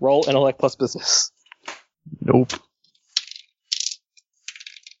business, roll intellect plus business. Nope.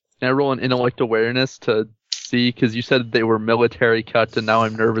 Can I roll an intellect awareness to see? Because you said they were military cuts, and now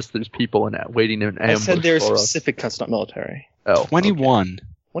I'm nervous there's people waiting in ambush. I said they're for us. specific cuts, not military. Oh, 21.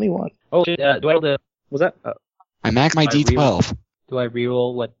 21. Oh, do I roll the? Was that? I max my D12. Do I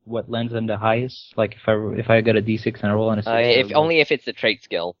reroll what lands them the highest? Like if I get a D6 and I roll on a 6. Only if it's a trait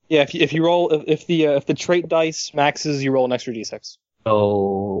skill. Yeah, if you roll if the trait dice maxes, you roll an extra d6.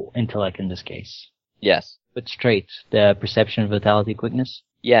 So intellect in this case. Yes. Which trait? The perception, vitality, quickness.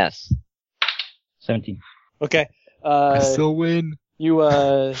 Yes. 17. Okay. I still win. You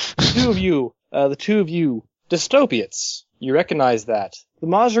the two of you, dystopiates. You recognize that. The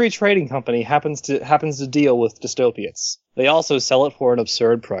Marjorie Trading Company happens to deal with dystopiates. They also sell it for an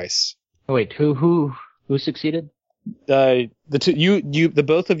absurd price. Wait, who succeeded? The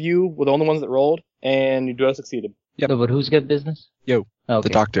both of you were the only ones that rolled, and you both succeeded. Yep. No, but who's got business? Yo, okay.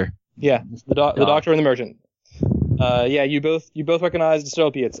 The doctor. Yeah, the doctor and the merchant. Yeah, you both recognize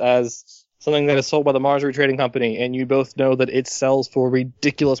dystopiates as something that is sold by the Marjorie Trading Company, and you both know that it sells for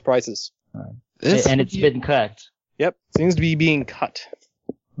ridiculous prices. And it's been cut. Yep, seems to be being cut.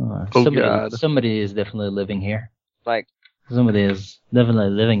 Somebody is definitely living here. Like somebody is definitely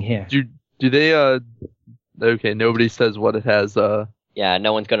living here. Do they okay, nobody says what it has Yeah,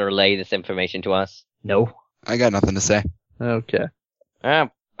 no one's gonna relay this information to us. No. I got nothing to say. Okay. I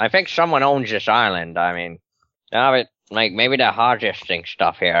think someone owns this island. I mean, maybe they're harvesting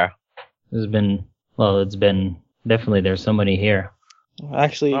stuff here. It's been definitely there's somebody here.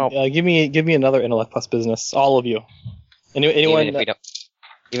 Actually, give me another intellect plus business, all of you. Anyone?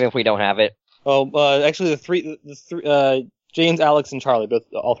 Even if we don't have it. Oh, actually, the three, James, Alex, and Charlie,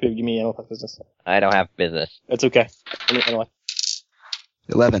 all three of you give me intellect plus business. I don't have business. It's okay. Intellect.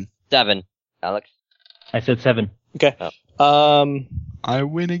 11. 7. Alex. I said 7. Okay. Oh. I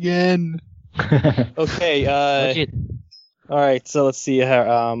win again. Okay. All right. So let's see here.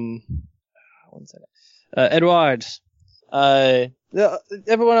 1 second. Edward.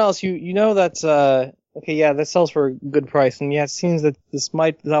 Everyone else, you know that. Okay, yeah, that sells for a good price, and yeah, it seems that this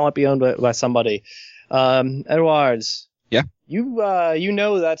might be owned by somebody. Edwards. Yeah. You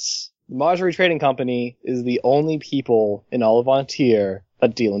know that the Marjorie Trading Company is the only people in all of Vontier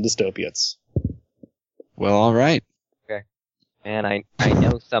that deal in dystopiates. Well, all right. Okay. And I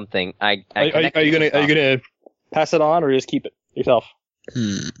know something. Are you gonna pass it on or just keep it yourself?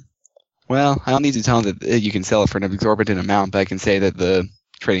 Well, I don't need to tell them that you can sell it for an exorbitant amount, but I can say that the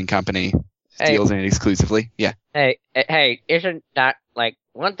trading company deals in it exclusively. Yeah. Hey, isn't that,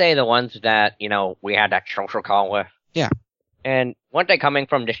 weren't they the ones that, we had that social call with? Yeah. And weren't they coming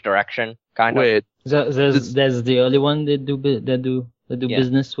from this direction, kind of? Wait. There's the early one that do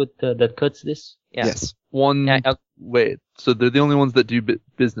business with, that cuts this? Yeah. Yes. Wait, so they're the only ones that do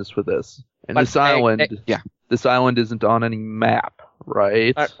business with this. And this island isn't on any map,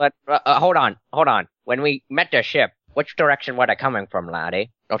 right? But hold on. When we met their ship, which direction were they coming from,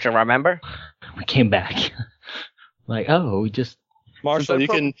 laddie? Don't you remember? We came back. We just... Marshall, you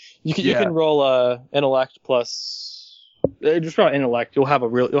can roll intellect plus... Just roll intellect. You'll have a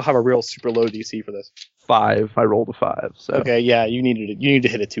real super low DC for this. 5. I rolled a 5. So. Okay, yeah, you need to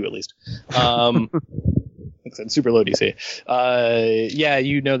hit a 2 at least. Like I said, super low DC. Yeah,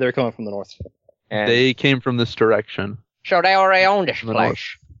 you know they're coming from the north. And they came from this direction. So they already own this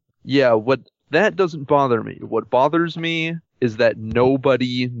place. Yeah, that doesn't bother me. What bothers me is that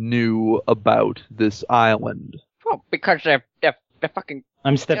nobody knew about this island. Well, because they're fucking...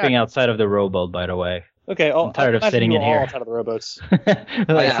 I'm stepping outside of the rowboat, by the way. Okay, I'm tired of sitting in here. Outside of the rowboats.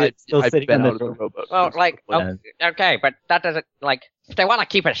 I've been out of the rowboat. Well, okay, but that doesn't, if they want to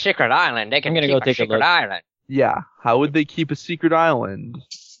keep a secret island, they can keep a secret island. Yeah, how would they keep a secret island?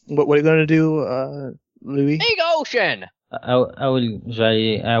 What are you going to do, Louis? Big ocean! I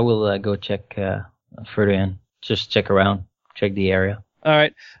will go check further in. Just check around. Check the area. All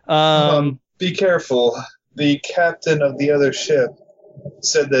right. Be careful. The captain of the other ship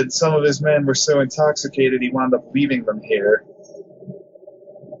said that some of his men were so intoxicated he wound up leaving them here.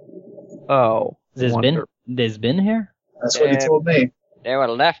 Oh. There's been here? That's what he told me. They were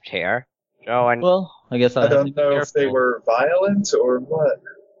left here. So well, I guess I don't know if they were violent or what.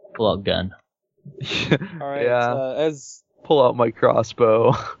 Pull out gun. All right. Yeah. Pull out my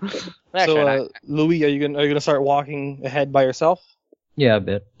crossbow. So, Louis, are you gonna start walking ahead by yourself? Yeah, a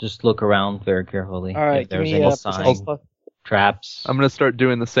bit. Just look around very carefully. All right. If there's any signs, traps. I'm gonna start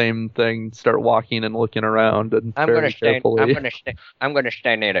doing the same thing. Start walking and looking around and very carefully. I'm gonna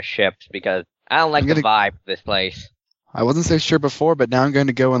stay near the ships because I don't like the vibe of this place. I wasn't so sure before, but now I'm going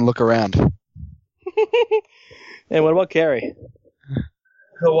to go and look around. And what about Carrie?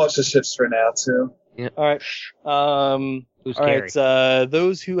 He'll watch the ships for now too. All right. Who's all Carrie? right.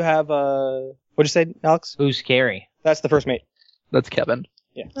 Those who have what'd you say, Alex? Who's Carrie? That's the first mate. That's Kevin.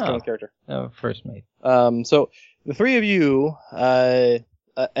 Yeah, it's Kevin's character. Oh, first mate. So the three of you,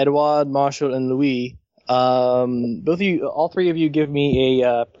 Edouard, Marshall, and Louis, both of you, all three of you, give me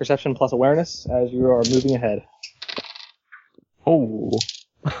a perception plus awareness as you are moving ahead. Oh.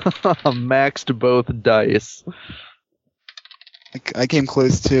 Maxed both dice. I came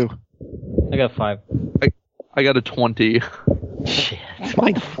close too. I got 5. I got a 20. Shit.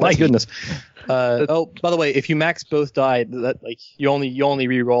 My goodness. Oh, by the way, if you max both die, that you only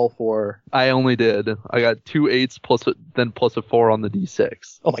re-roll for. I only did. I got 2 8s plus a 4 on the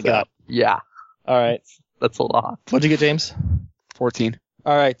d6. Oh my god. Yeah. All right. That's a lot. What'd you get, James? 14.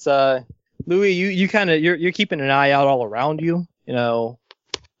 All right. Louis, you kind of you're keeping an eye out all around you. You know,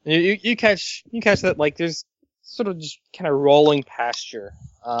 you catch that there's sort of just kind of rolling pasture.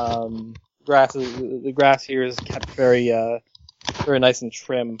 The grass here is kept very nice and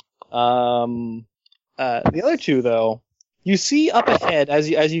trim. The other two, though, you see up ahead as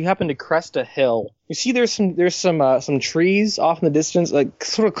you happen to crest a hill. You see there's some trees off in the distance,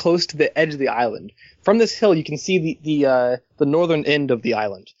 sort of close to the edge of the island. From this hill, you can see the northern end of the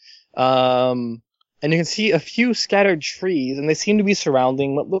island, and you can see a few scattered trees, and they seem to be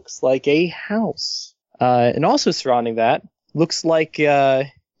surrounding what looks like a house. And also surrounding that looks like the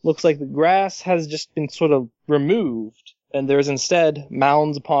grass has just been sort of removed. And there's instead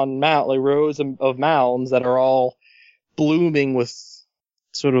mounds upon rows of mounds that are all blooming with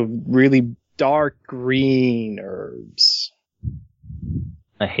sort of really dark green herbs.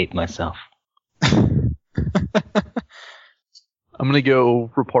 I hate myself. I'm gonna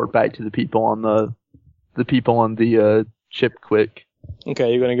go report back to the people on the ship quick.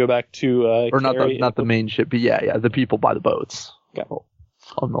 Okay, you're gonna go back to or not the main ship, but yeah, the people by the boats. Okay.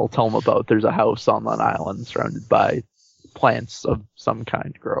 I'll tell them about there's a house on an island surrounded by plants of some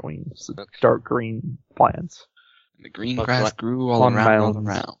kind growing, dark green plants. And the green grass grew all around.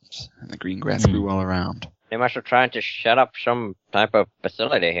 And the green grass grew all around. They must have tried to set up some type of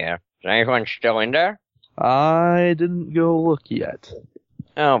facility here. Is anyone still in there? I didn't go look yet.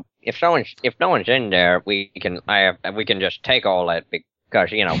 Oh, if no one's in there, we can just take all that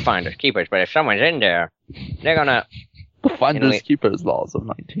because finders keepers. But if someone's in there, they're gonna. The finders keepers laws of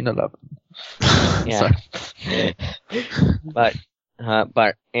 1911. Yeah. But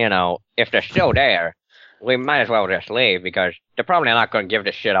if they're still there, we might as well just leave because they're probably not going to give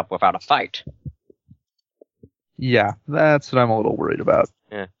this shit up without a fight. Yeah, that's what I'm a little worried about.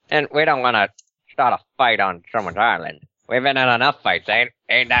 Yeah. And we don't want to start a fight on someone's island. We've been in enough fights,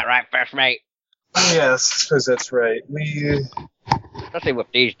 ain't that right, first mate? Yes, I suppose that's right. Especially with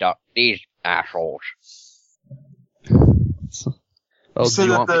these assholes. You say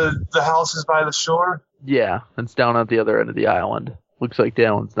that the house is by the shore? Yeah, it's down at the other end of the island. Looks like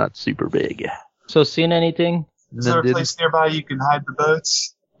that one's not super big. So, seen anything? Is there a place nearby you can hide the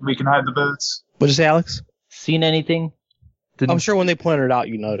boats? We can hide the boats? What'd you say, Alex? Seen anything? I'm sure when they pointed it out,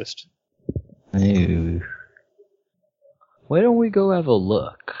 you noticed. Ew. Why don't we go have a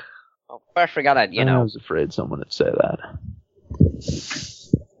look? Well, first we gotta, I was afraid someone would say that.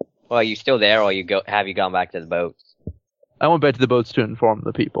 Well, are you still there, or have you gone back to the boats? I went back to the boats to inform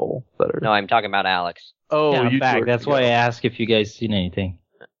the people that are. No, I'm talking about Alex. Oh, yeah, I'm you back. That's why I asked if you guys seen anything.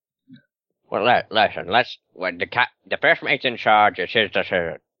 Well, listen. The first mate's in charge. It's his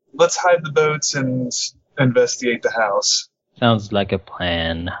decision. Let's hide the boats and investigate the house. Sounds like a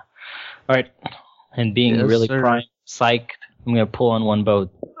plan. All right, and being really psyched, I'm gonna pull on one boat.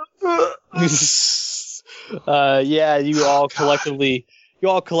 Yeah, you all collectively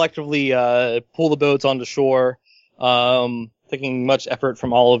pull the boats onto shore. Taking much effort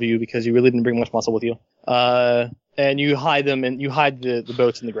from all of you because you really didn't bring much muscle with you. And you hide them, and you hide the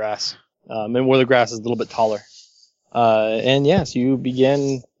boats in the grass, and where the grass is a little bit taller. And yes, you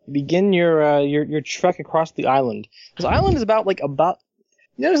begin your trek across the island. This island is about this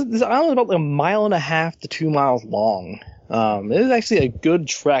island is about a mile and a half to 2 miles long. It is actually a good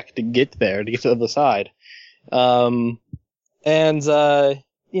trek to get there, to get to the other side.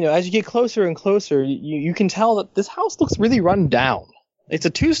 As you get closer and closer, you can tell that this house looks really run down. It's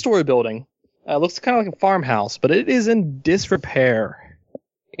a 2-story building. It looks kind of like a farmhouse, but it is in disrepair.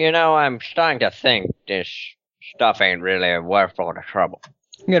 I'm starting to think this stuff ain't really worth all the trouble.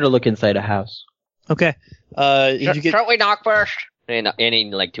 I'm gonna look inside a house. Okay. Shall we knock first?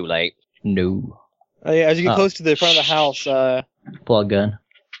 Ain't too late. No. As you get close to the front of the house, plug gun.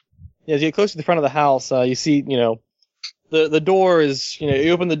 Yeah, as you get close to the front of the house, you see, the door is,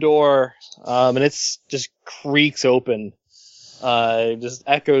 you open the door, and it's just creaks open. It just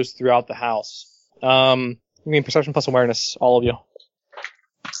echoes throughout the house. You mean perception plus awareness, all of you.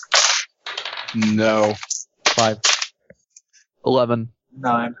 No. 5. 11.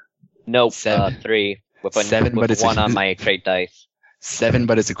 9. Nope. 7. 3 with a 7, but it's 1 a, on my trait dice. 7,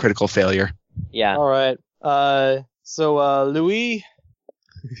 but it's a critical failure. Yeah. All right. So Louis,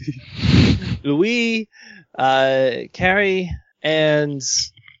 Carrie, and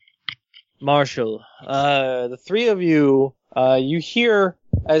Marshall. The three of you, you hear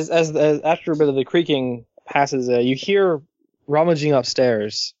as after a bit of the creaking passes, you hear rummaging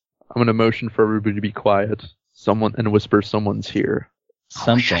upstairs. I'm gonna motion for everybody to be quiet. And whisper, "Someone's here."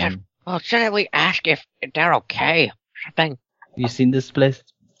 Something. Shouldn't we ask if they're okay? Something. You seen this place?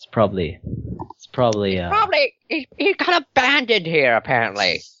 It's probably. Probably he got abandoned here.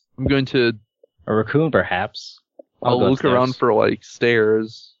 Apparently. I'm going to. A raccoon, perhaps. I'll go look upstairs. around for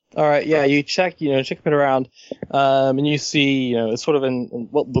stairs. All right, yeah, you check a bit around, and you see, it's sort of in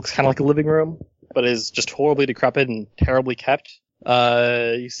what looks kind of like a living room, but is just horribly decrepit and terribly kept.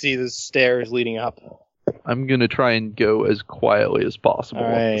 You see the stairs leading up. I'm gonna try and go as quietly as possible up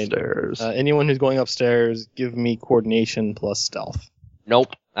the stairs. Anyone who's going upstairs, give me coordination plus stealth.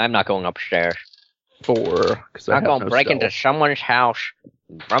 Nope, I'm not going upstairs. 4, because I'm going to break into someone's house,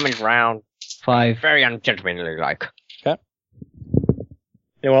 rummage around. 5. Very ungentlemanly like. Okay.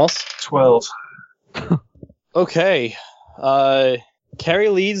 Anyone else? 12. Okay. Carrie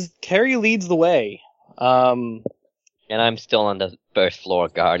leads the way. And I'm still on the first floor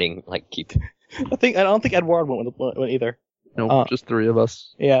guarding, keep. I don't think Edward went either. Nope, just 3 of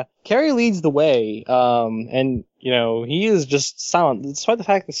us. Yeah. Carrie leads the way, and, he is just silent. Despite the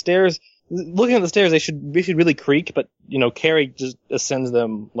fact the stairs, looking at the stairs, they should really creak, but, Carrie just ascends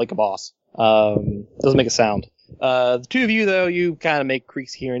them like a boss. Doesn't make a sound. The two of you, though, you kind of make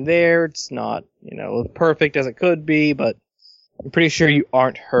creaks here and there. It's not, perfect as it could be, but I'm pretty sure you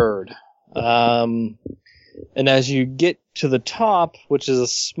aren't heard. And as you get to the top, which is a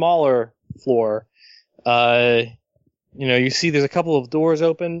smaller floor, you see there's a couple of doors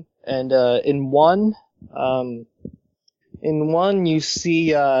open, and in one you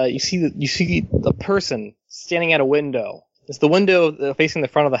see the person standing at a window. It's the window facing the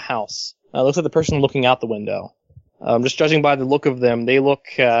front of the house. It looks like the person looking out the window. Just judging by the look of them, they look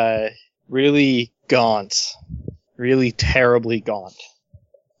really gaunt, really terribly gaunt.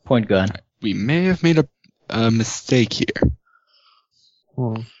 Point gun. We may have made a mistake here.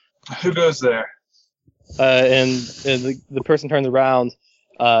 Who goes there? And the person turns around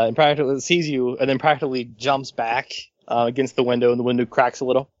and practically sees you, and then practically jumps back against the window, and the window cracks a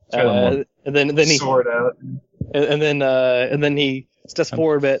little. And then he sword out. And then he steps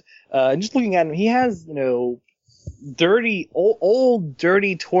forward a bit. And just looking at him, he has dirty, old,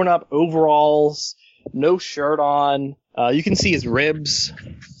 dirty, torn up overalls, no shirt on. You can see his ribs.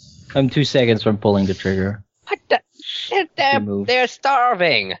 I'm 2 seconds from pulling the trigger. They're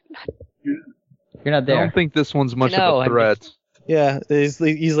starving. You're not there. I don't think this one's much of a threat. Yeah, he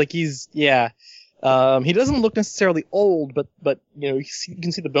doesn't look necessarily old, but you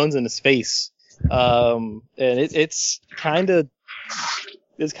can see the bones in his face. And it's kind of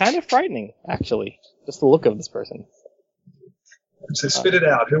frightening, actually, just the look of this person. So spit it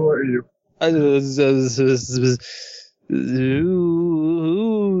out. Who are you?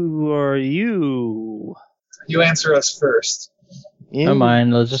 Who are you? You answer us first. Never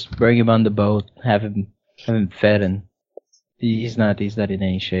mind. Let's just bring him on the boat. Have him fed, and he's not in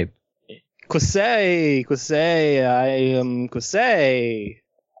any shape. Quisay, I am Quisay.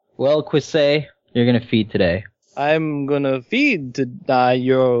 Well, Quisay, you're gonna feed today. I'm gonna feed to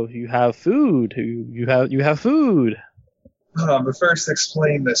you have food. You have food. But first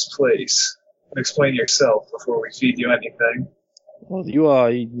explain this place. Explain yourself before we feed you anything. Well, you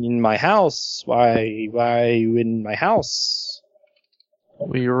are in my house. Why are you in my house?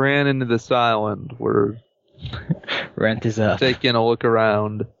 We ran into this island. We're Rent is up. taking a look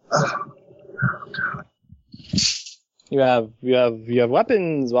around. Oh, God. You have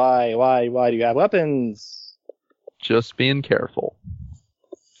weapons. Why do you have weapons? Just being careful.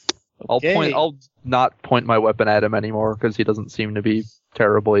 Okay. I'll not point my weapon at him anymore because he doesn't seem to be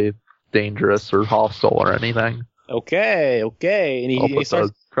terribly dangerous or hostile or anything. Okay. And I'll put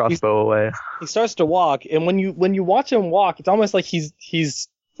the crossbow away. He starts to walk, and when you watch him walk, it's almost like he's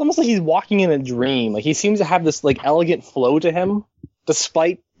walking in a dream. Like he seems to have this elegant flow to him,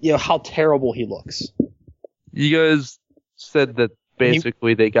 despite how terrible he looks. You guys said that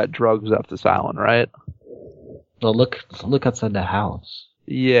basically they got drugs off this island, right? Well, look outside the house.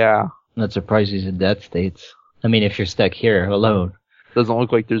 Yeah. I'm not surprised he's in that state. I mean, if you're stuck here alone. Doesn't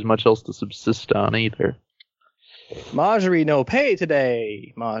look like there's much else to subsist on either. Marjorie no pay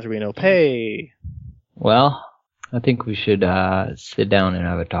today. Marjorie no pay. Well, I think we should sit down and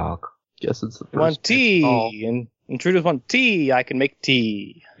have a talk. Guess it's the first. Want tea? And intruders want tea. I can make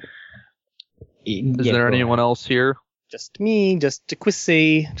tea. Is there anyone else here? Just me. Just a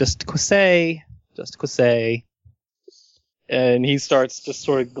Quissy. Just a Quissy. Just a Quissy. And he starts just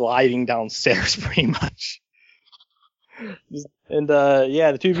sort of gliding downstairs, pretty much. And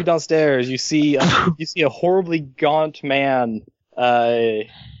the two of you downstairs, you see a horribly gaunt man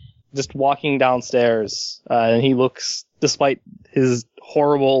just walking downstairs, and he looks, despite his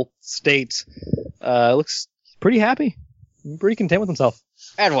horrible state, looks pretty happy, pretty content with himself.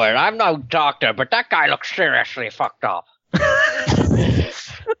 Edward, I'm no doctor, but that guy looks seriously fucked up.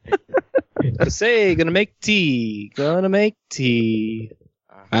 Say, gonna make tea.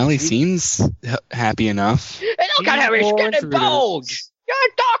 Well, he seems happy enough. Hey, look at him, he's skin and bones! You're a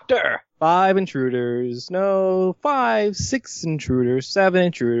doctor! 5 intruders. No, 5, 6 intruders, 7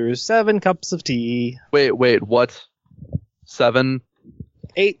 intruders, 7 cups of tea. Wait, what? 7?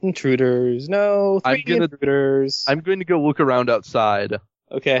 8 intruders. No, 3 intruders. I'm going to go look around outside.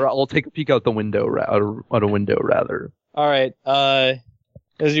 Okay. Or I'll take a peek out the window, out a window, rather. Alright,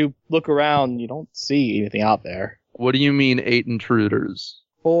 as you look around, you don't see anything out there. What do you mean 8 intruders?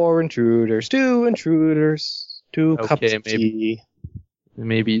 4 intruders, 2 intruders, 2 cups of tea.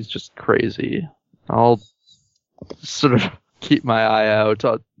 Maybe he's just crazy. I'll sort of keep my eye out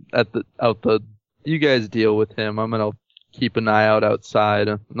you guys deal with him. I'm gonna keep an eye out outside,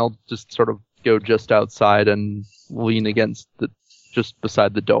 and I'll just sort of go just outside and lean against just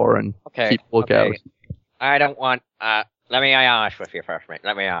beside the door and keep lookout. I don't want, let me ask with you first, mate.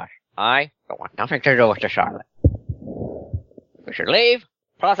 Let me ask. I don't want nothing to do with the Charlotte. We should leave.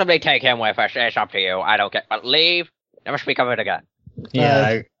 Possibly take him with us. It's up to you. I don't get, but leave. Never speak of it again.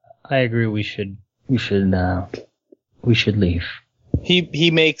 Yeah, I agree. We should leave.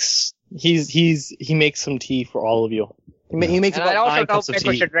 He makes some tea for all of you. He makes and about I also 9 don't cups of think tea.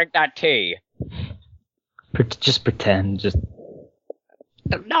 we should drink that tea. Just pretend. Just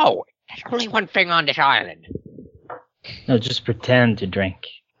no. There's only one thing on this island. no. Just pretend to drink.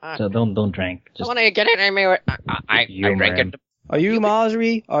 So don't drink. I Just want to get it in me. I drink it. Are you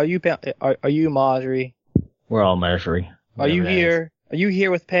Marjorie? Are you Marjorie? we're all Marjorie. Are you Whatever that is. here? Are you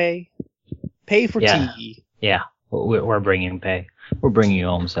here with pay? Pay for tea. Yeah, we're bringing pay. We're bringing you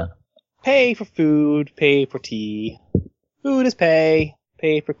home, son. Pay for food. Pay for tea. Food is pay.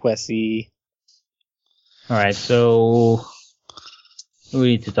 Pay for Quessy. All right, so we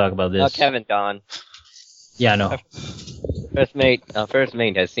need to talk about this. Kevin gone. Yeah, no. First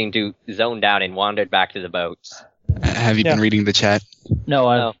mate has seemed to zoned out and wandered back to the boats. Have you been reading the chat?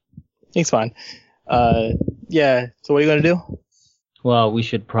 No. He's fine. Yeah. So what are you gonna do? Well, we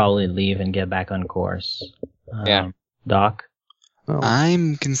should probably leave and get back on course. Yeah. Doc?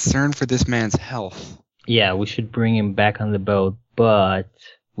 I'm concerned for this man's health. Yeah, we should bring him back on the boat, but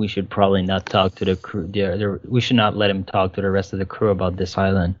we should probably not talk to the crew. We should not let him talk to the rest of the crew about this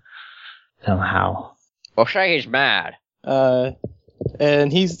island somehow. Well, say he's mad.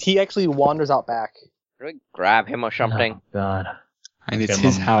 And he actually wanders out back. Should we grab him or something? Oh, God. And it's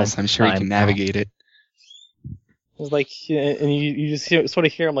his house. I'm sure he can navigate it. It's like, and you just sort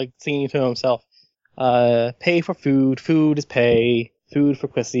of hear him like singing to himself. Pay for food. Food is pay. Food for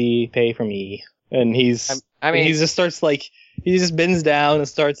Quissy. Pay for me. And he just starts like, he just bends down and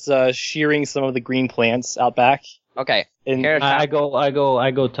starts shearing some of the green plants out back. Okay. And I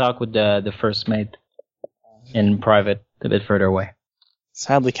go talk with the first mate in private, a bit further away.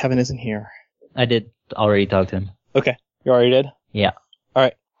 Sadly, Kevin isn't here. I did already talk to him. Okay, you already did. Yeah. All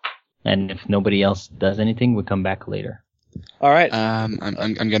right. And if nobody else does anything, we come back later. All right.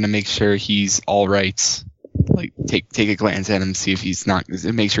 I'm gonna make sure he's all right. Like take a glance at him, see if he's not.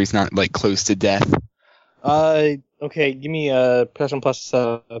 Make sure he's not like close to death. Okay. Give me a perception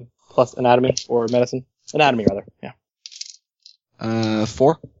plus anatomy or medicine. Anatomy rather. Yeah.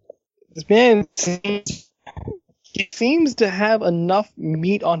 4. This man he seems to have enough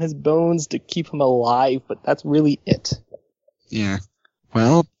meat on his bones to keep him alive, but that's really it. Yeah.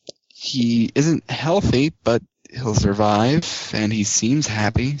 Well, he isn't healthy, but he'll survive, and he seems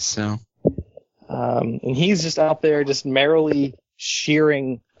happy, so. And he's just out there just merrily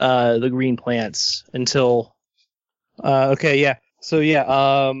shearing the green plants until. Okay, yeah. So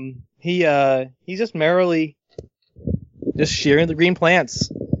yeah, he's just merrily just shearing the green plants,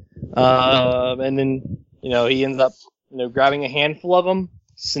 and then he ends up grabbing a handful of them,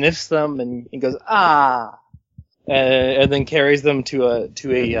 sniffs them, and he goes and then carries them to a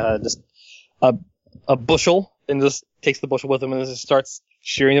a bushel and just takes the bushel with him and just starts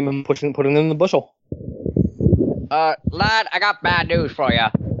shearing them and putting them in the bushel. Lad, I got bad news for you.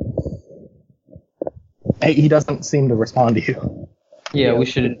 Hey, he doesn't seem to respond to you. Yeah, we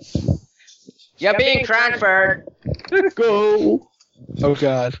should. You're being transferred. Go. Oh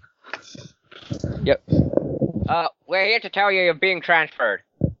God. Yep. We're here to tell you you're being transferred.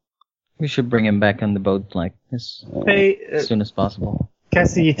 We should bring him back on the boat like as soon as possible.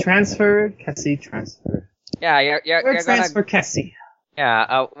 Cassie transferred. Yeah, you're gonna transfer Cassie.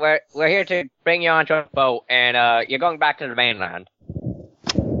 Yeah, we're here to bring you onto a boat, and you're going back to the mainland.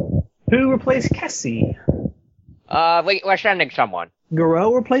 Who replaced Cassie? We're sending someone.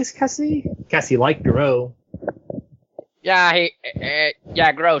 Garou replaced Cassie? Cassie liked Garou. Yeah,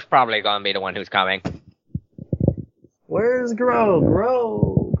 Gro's probably gonna be the one who's coming. Where's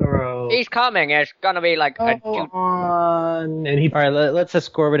Garou? Garou. He's coming. It's gonna be like a on. And All right, let's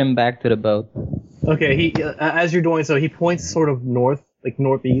escort him back to the boat. Okay, he as you're doing so, he points sort of north, like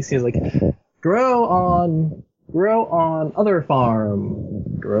northeast. He's like, grow on other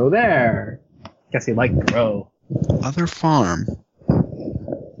farm. Grow there. Guess he liked grow. Other farm.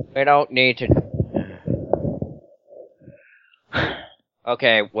 We don't need to.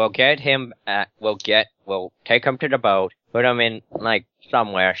 Okay, we'll get him. We'll take him to the boat. Put him in like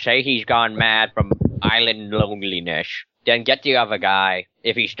somewhere. Say he's gone mad from island loneliness. Then get the other guy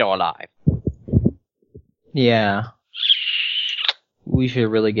if he's still alive. Yeah. We should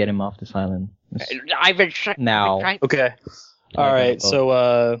really get him off this island. I've been now. Okay. All right.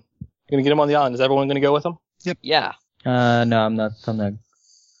 So, gonna get him on the island. Is everyone gonna go with him? Yep. Yeah. No, I'm not.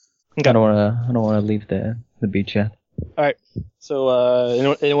 Okay. I don't wanna leave the beach yet. All right. So,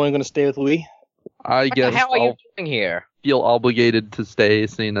 anyone gonna stay with Louis? I What guess the hell are you I'll doing here? feel obligated to stay,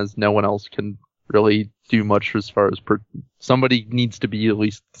 seeing as no one else can really do much as far as somebody needs to be at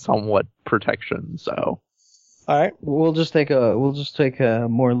least somewhat protection. So. All right. We'll just take a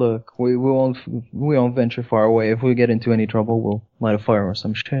more look. We won't venture far away. If we get into any trouble, we'll light a fire or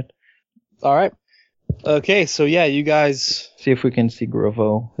some shit. All right. Okay. So yeah, you guys See if we can see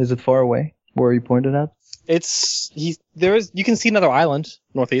Grovo. Is it far away? Where you pointed at? You can see another island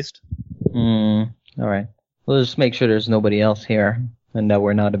northeast. All right. We'll just make sure there's nobody else here, and that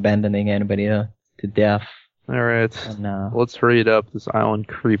we're not abandoning anybody to death. All right. And, let's hurry it up. This island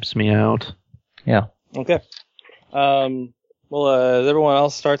creeps me out. Yeah. Okay. As everyone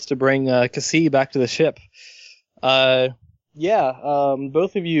else starts to bring Cassie back to the ship. Both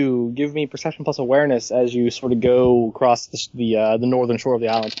of you give me perception plus awareness as you sort of go across the northern shore of the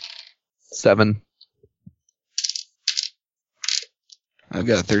island. 7. I've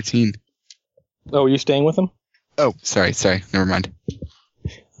got a 13. Oh, are you staying with them? Oh, sorry. Never mind.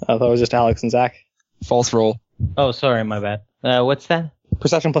 I thought it was just Alex and Zach. False roll. Oh, sorry, my bad. What's that?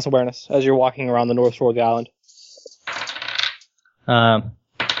 Perception plus awareness as you're walking around the north shore of the island.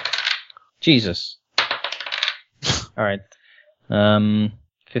 Jesus. All right.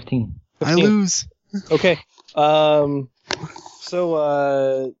 15. I lose. Okay.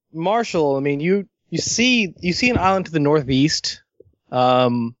 Marshall, I mean, you see an island to the northeast,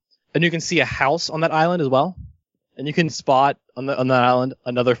 and you can see a house on that island as well, and you can spot on that island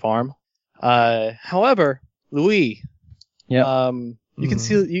another farm. However, Louis, you can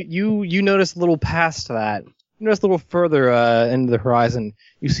see you notice a little past that. You notice a little further into the horizon.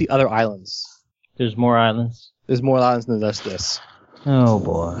 You see other islands. There's more islands. There's more islands than just this. Oh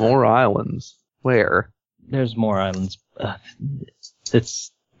boy. More islands. Where? There's more islands.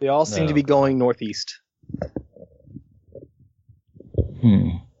 They all seem to be going northeast.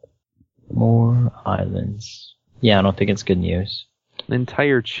 More islands. Yeah, I don't think it's good news. An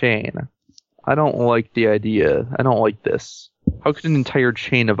entire chain. I don't like the idea. I don't like this. How could an entire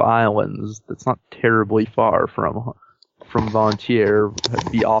chain of islands that's not terribly far from Vontier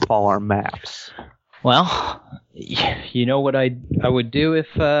be off all our maps? Well, you know what I would do if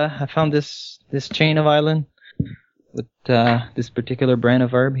I found this chain of island with this particular brand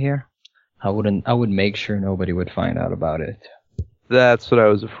of herb here? I would make sure nobody would find out about it. That's what I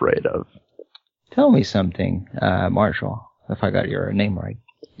was afraid of. Tell me something, Marshall, if I got your name right.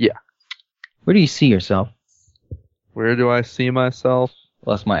 Yeah. Where do you see yourself? Where do I see myself?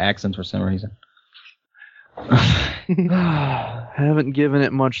 Lost my accent for some reason. Haven't given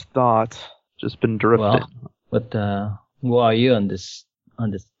it much thought. Just been drifting. Well, where are you on this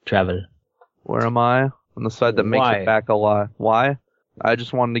travel? Where am I? On the side that makes it back alive. Why? I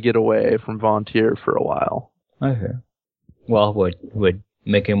just wanted to get away from Vontier for a while. Okay. Well, would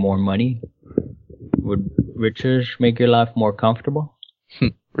making more money? Would riches make your life more comfortable?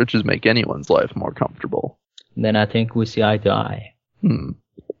 Riches make anyone's life more comfortable. Then I think we see eye to eye.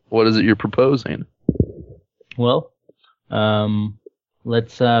 What is it you're proposing? Well,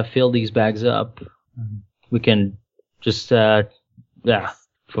 let's fill these bags up. We can just whatever.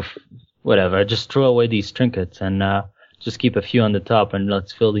 Just throw away these trinkets and just keep a few on the top, and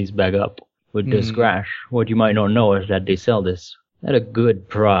let's fill these bags up with this grash. What you might not know is that they sell this at a good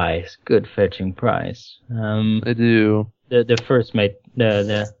price, good fetching price. They do. The first mate,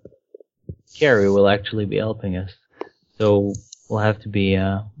 the carrier will actually be helping us, so we'll have to be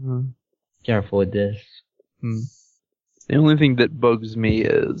careful with this. The only thing that bugs me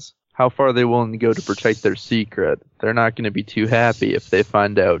is how far are they willing to go to protect their secret. They're not going to be too happy if they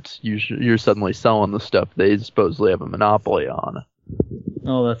find out you're suddenly selling the stuff they supposedly have a monopoly on.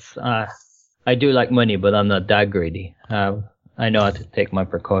 Oh, that's I do like money, but I'm not that greedy. I know how to take my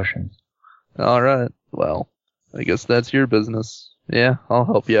precautions. All right. Well, I guess that's your business. Yeah, I'll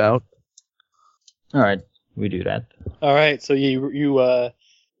help you out. All right, we do that. All right, so you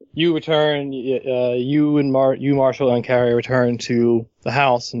return. You Marshall and Carrie return to the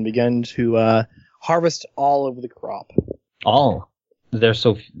house and begin to harvest all of the crop. All? There's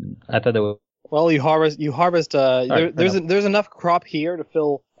so. I thought there were. Well, you harvest. There's enough crop here to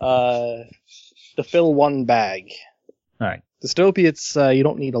fill one bag. All right. Dystopiates, you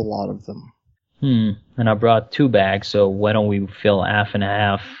don't need a lot of them. And I brought 2 bags, so why don't we fill half and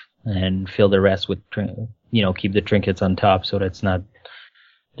half and fill the rest with, keep the trinkets on top so that's not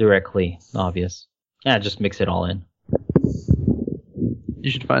directly obvious. Yeah, just mix it all in.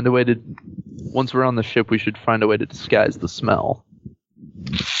 You should find a way to. Once we're on the ship, we should find a way to disguise the smell.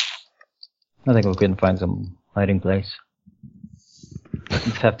 I think we can find some hiding place.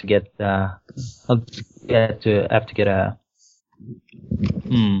 Just have to get. I'll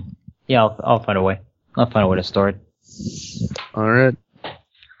find a way. I'll find a way to store it. All right.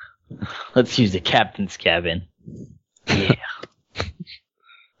 Let's use the captain's cabin. Yeah.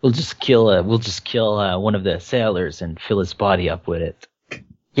 We'll just kill one of the sailors and fill his body up with it.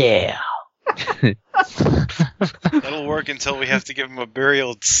 Yeah. That'll work until we have to give him a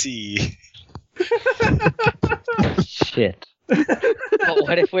burial at sea. Shit. But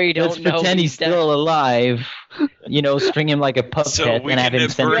what if we don't Let's know? pretend he's still alive. String him like a puppet So we and have can him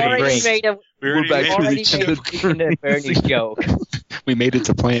send burn to him. the break. We're back to already reaching made the a Bernie joke. We made it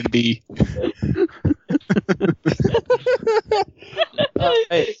to Plan B.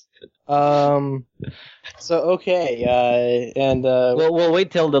 Hey. So okay. We'll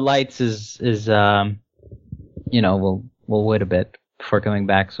wait till the lights is we'll wait a bit before coming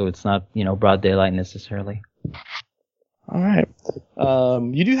back, so it's not broad daylight necessarily. All right.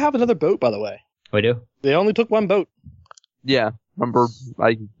 You do have another boat, by the way. We do. They only took one boat. Yeah, remember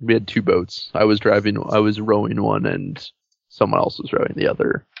we had 2 boats. I was rowing one, and someone else was rowing the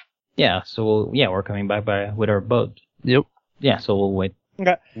other. Yeah. So we're coming back with our boat. Yep. Yeah. So we'll wait.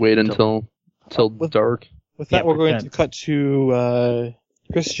 Okay. Wait until dark. With that, we're going to cut to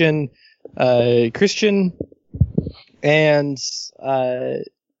Christian and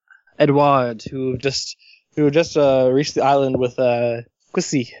Edward, who just reached the island with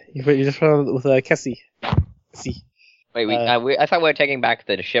Quissy. You just with Kessie. Wait, I thought we were taking back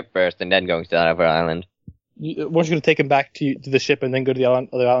to the ship first and then going to that other island. Weren't you going to take him back to the ship and then go to the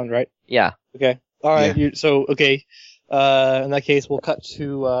other island, right? Yeah. Okay. All right. Yeah. Okay. In that case, we'll cut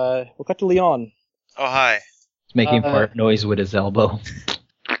to Leon. Oh, hi. He's making fart noise with his elbow.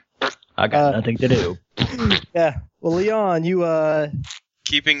 I got nothing to do. Yeah. Well, Leon, you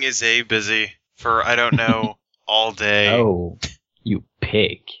Keeping Izzy busy for, I don't know, all day. Oh, you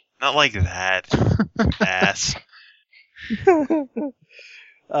pig. Not like that. Ass.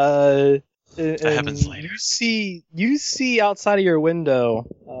 That happens later. You see outside of your window,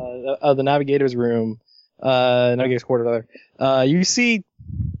 of the navigator's room, navigator's quarter rather. You see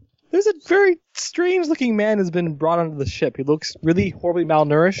there's a very strange looking man who's been brought onto the ship. He looks really horribly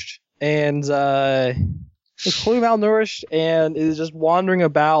malnourished and is just wandering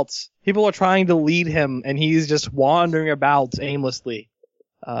about. People are trying to lead him, and he's just wandering about aimlessly.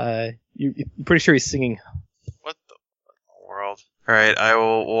 You're pretty sure he's singing. What the world? Alright, I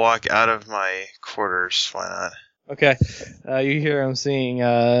will walk out of my quarters. Why not? Okay. You hear him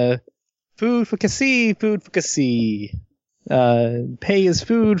singing, food for Cassie, food for Cassie. Pay is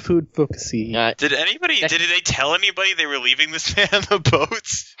food for Cassie. Did they tell anybody they were leaving this man on the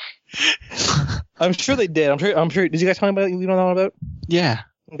boats? I'm sure they did. I'm sure. Did you guys tell anybody you don't know about? Yeah.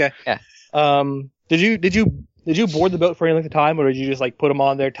 Okay. Yeah. Did you board the boat for any length of time, or did you just put them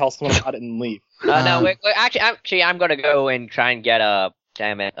on there, tell someone about it, and leave? No, wait, actually, I'm gonna go and try and get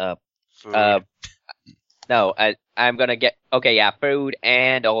Food. No, I'm gonna get food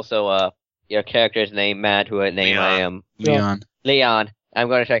and also your character's name, Matt, who name I am. Leon. Leon. I'm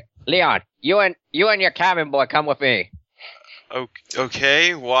gonna say, Leon, you and your cabin boy come with me.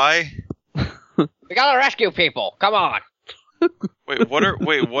 Okay, why? We gotta rescue people. Come on. Wait,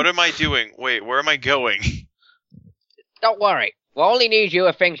 what am I doing? Wait, where am I going? Don't worry. We'll only need you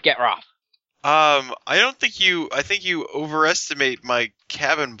if things get rough. I think you overestimate my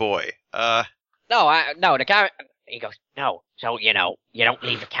cabin boy. No, the cabin. He goes, no. So, you don't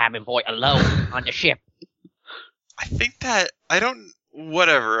leave the cabin boy alone on the ship.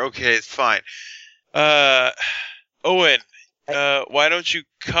 Whatever. Okay, it's fine. Owen, why don't you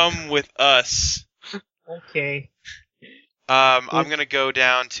come with us? Okay. I'm gonna go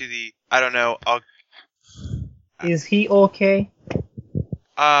down to I don't know. Is he okay?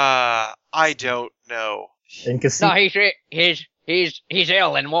 I don't know. No, he's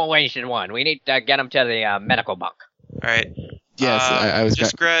ill in more ways than one. We need to get him to the medical bunk. All right. Yes, I was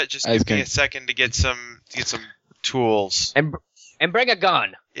just give me a second to get some tools. And bring a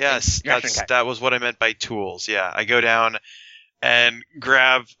gun. Yes, that was what I meant by tools. Yeah, I go down and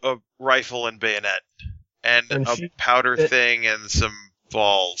grab a rifle and bayonet and a powder thing and some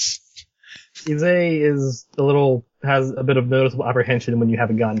balls. Ize has a bit of noticeable apprehension when you have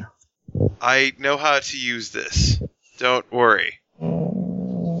a gun. I know how to use this. Don't worry.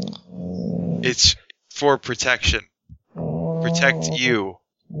 It's for protection. Protect you.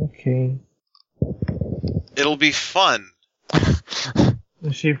 Okay. It'll be fun.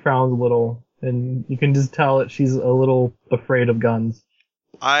 She frowns a little, and you can just tell that she's a little afraid of guns.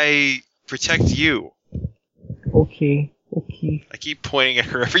 I protect you. Okay. I keep pointing at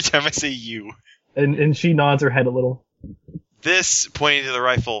her every time I say you. And she nods her head a little. This, pointing to the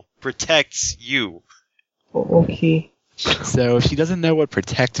rifle, protects you. Okay. So if she doesn't know what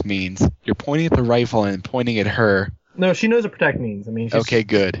protect means, you're pointing at the rifle and pointing at her. No, she knows what protect means. I mean, she's okay,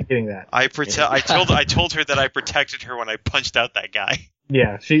 good. Getting that. I told her that I protected her when I punched out that guy.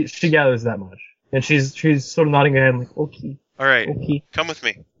 Yeah, she gathers that much, and she's sort of nodding her head like, okay. All right. Okay. Come with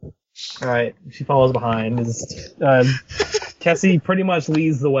me. All right. She follows behind. Kessie pretty much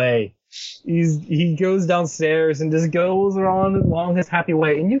leads the way. He goes downstairs and just goes along his happy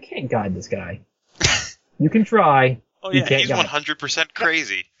way, and you can't guide this guy. You can try. Oh yeah, he's 100%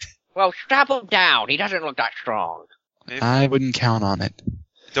 crazy. Well, strap him down. He doesn't look that strong. I wouldn't count on it.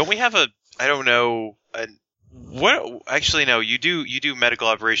 Don't we have what? Actually, no. You do medical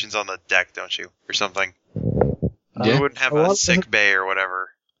operations on the deck, don't you, or something? Yeah. You wouldn't have a sick bay or whatever.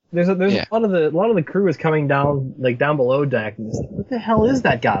 There's a lot of the crew is coming down below deck. And like, what the hell is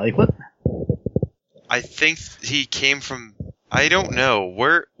that guy? Like what? I think he came from. I don't know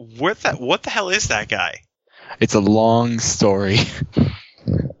what the hell is that guy? It's a long story.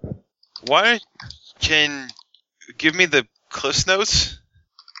 Can give me the Cliff's Notes?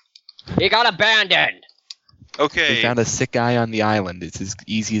 He got abandoned. Okay. They found a sick guy on the island. It's as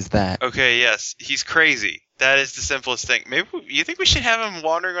easy as that. Okay, yes. He's crazy. That is the simplest thing. You think we should have him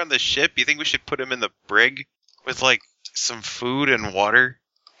wandering on the ship? You think we should put him in the brig with, like, some food and water?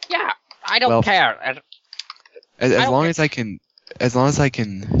 Yeah, I don't care. As long as I can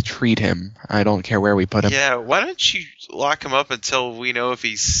treat him, I don't care where we put him. Yeah, why don't you lock him up until we know if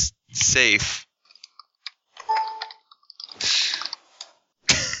he's safe?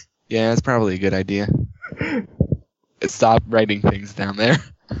 Yeah, that's probably a good idea. Stop writing things down there.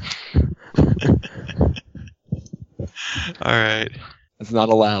 Alright. That's not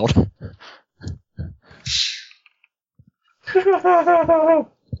allowed.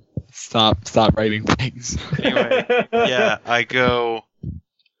 Stop writing things. Anyway, yeah, I go.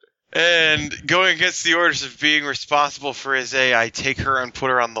 And going against the orders of being responsible for Ize, I take her and put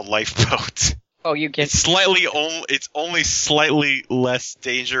her on the lifeboat. Oh, you can. It's only slightly less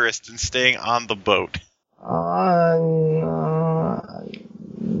dangerous than staying on the boat. Why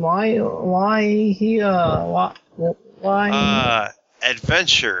here? Why?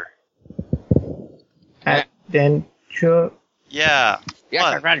 Adventure. Adventure. Yeah. Yes,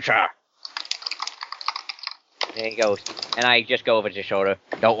 fun. adventure. There he goes. And I just go over his shoulder.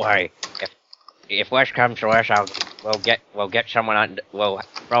 Don't worry. If worse comes to worse, we'll get someone on. We'll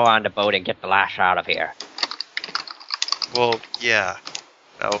throw on the boat and get the lash out of here. Well, yeah,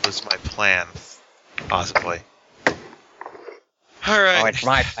 that was my plan, possibly. All right. Oh, it's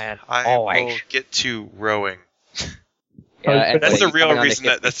my plan. I will get to rowing. Yeah, that's the real reason.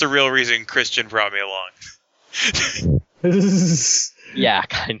 That's the real reason Christian brought me along. Yeah,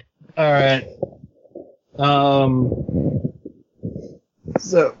 kind of. All right.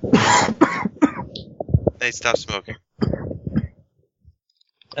 So. Hey, stop smoking.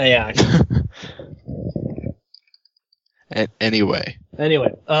 Yeah. Anyway.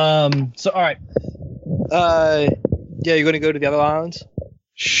 So all right. Yeah, you're gonna go to the other islands?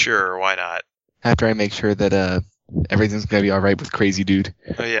 Sure, why not? After I make sure that everything's gonna be all right with Crazy Dude.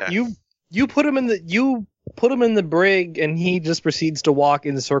 Oh yeah. You put him in the brig, and he just proceeds to walk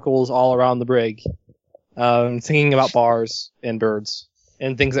in circles all around the brig, singing about bars and birds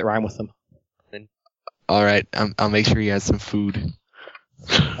and things that rhyme with them. All right, I'll make sure he has some food.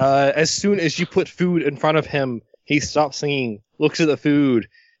 As soon as you put food in front of him, he stops singing, looks at the food,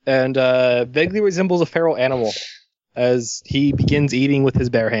 and vaguely resembles a feral animal as he begins eating with his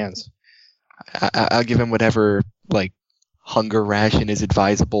bare hands. I'll give him whatever hunger ration is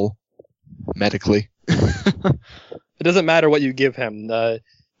advisable medically. It doesn't matter what you give him. In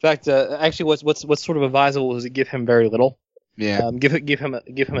fact, actually, what's sort of advisable is to give him very little. Yeah. Give him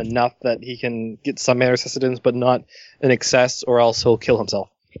enough that he can get some manner of sustenance, but not in excess, or else he'll kill himself.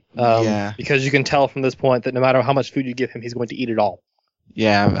 Yeah. Because you can tell from this point that no matter how much food you give him, he's going to eat it all.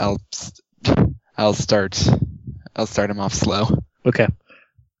 Yeah, I'll start him off slow, Okay.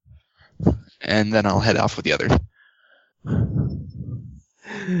 and then I'll head off with the others.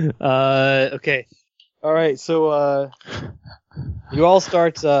 Okay. All right. So you all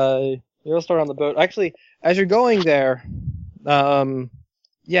start on the boat. Actually, as you're going there, as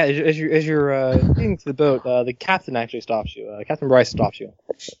you're getting to the boat, the captain actually stops you. Captain Bryce stops you.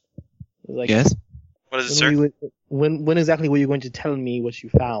 He's like, Yes. What is it, sir? When exactly were you going to tell me what you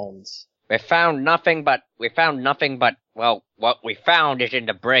found? We found nothing but, well, what we found is in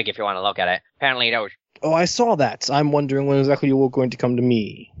the brig if you want to look at it. Apparently those... Oh, I saw that. I'm wondering when exactly you were going to come to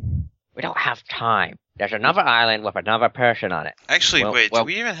me. We don't have time. There's another island with another person on it. Actually, do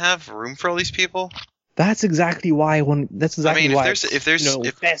we even have room for all these people? That's exactly why why it's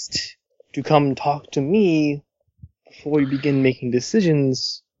best to come talk to me before you begin making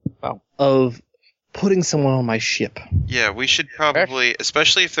decisions of putting someone on my ship. Yeah, we should probably,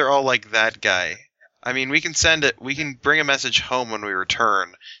 especially if they're all like that guy. I mean, we can bring a message home when we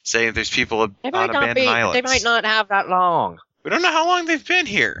return, saying there's people on abandoned islands. They might not have that long. We don't know how long they've been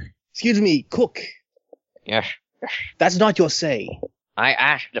here. Excuse me, cook. Yes. That's not your say. I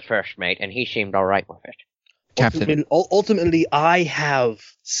asked the first mate, and he seemed all right with it. Captain. Ultimately, I have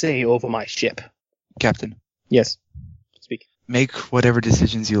say over my ship. Captain. Yes. Speak. Make whatever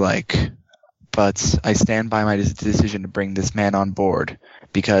decisions you like, but I stand by my decision to bring this man on board,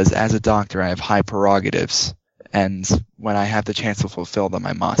 because as a doctor I have high prerogatives, and when I have the chance to fulfill them,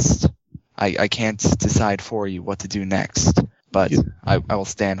 I must. I can't decide for you what to do next, but I will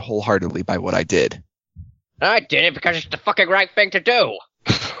stand wholeheartedly by what I did. I did it because it's the fucking right thing to do.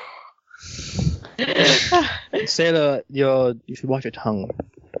 Sailor, you should watch your tongue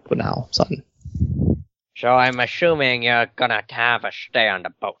for now, son. So I'm assuming you're gonna have us stay on the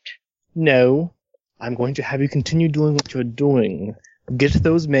boat. No, I'm going to have you continue doing what you're doing. Get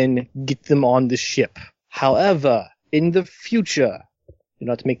those men, get them on the ship. However, in the future, do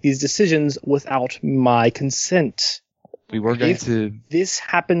not make these decisions without my consent. We were going to... This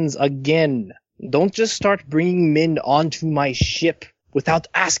happens again, don't just start bringing men onto my ship without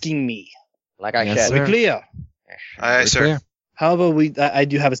asking me. Like I said. Are we clear? Aye, sir. Clear. However, I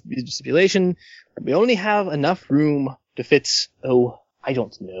do have a stipulation. We only have enough room to fit, I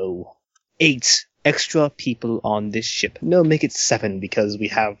don't know, 8 extra people on this ship. No, make it 7 because we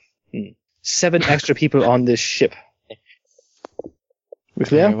have 7 extra people on this ship. We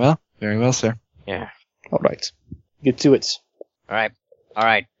clear? Very well, sir. Yeah. All right. Get to it. All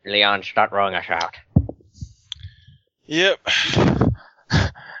right, Leon, start rowing us out. Yep.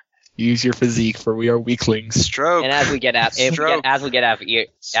 Use your physique, for we are weaklings. Stroke. And as we get out, after we get out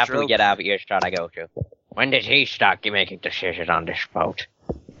of earshot, I go to. When did he start making decisions on this boat?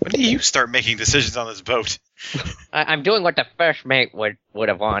 When do you start making decisions on this boat? I'm doing what the first mate would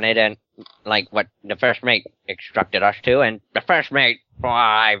have wanted, and what the first mate instructed us to, and the first mate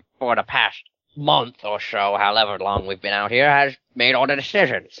for the past month or so, however long we've been out here, has made all the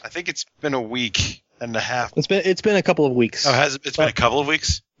decisions. I think it's been a week and a half. It's been a couple of weeks. Oh, has it? It's been a couple of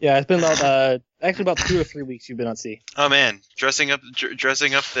weeks? Yeah, it's been about 2 or 3 weeks you've been at sea. Oh man, dressing up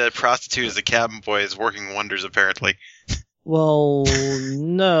the prostitute as a cabin boy is working wonders apparently. Well,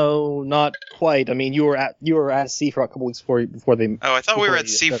 no, not quite. I mean, you were at sea for a couple weeks before they. Oh, I thought we were at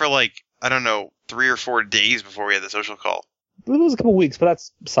sea for 3 or 4 days before we had the social call. It was a couple weeks, but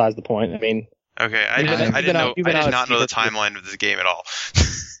that's besides the point. I mean. Okay, I did not know the timeline of this game at all.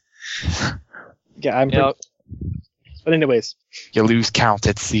 Yeah, but anyways. You lose count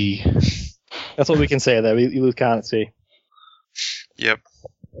at sea. That's what we can say there. You lose count at sea. Yep.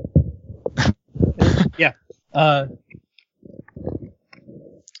 Yeah.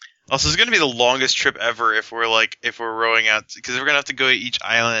 Also, it's going to be the longest trip ever if we're rowing out, because we're going to have to go to each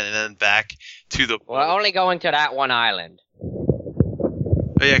island and then back to the... We're only going to that one island.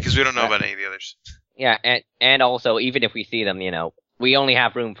 Oh yeah, because we don't know about any of the others. Yeah, and also, even if we see them, we only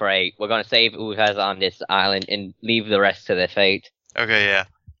have room for 8. We're gonna save Uhaz on this island and leave the rest to their fate. Okay, yeah.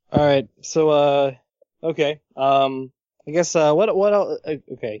 All right. So, okay. I guess what else?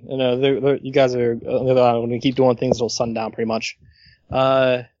 Okay. You guys are going to keep doing things until sundown, pretty much.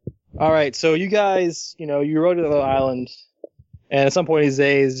 All right. So you guys, you rode to the island, and at some point,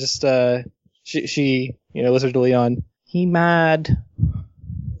 Izay is just she listens to Leon. He mad.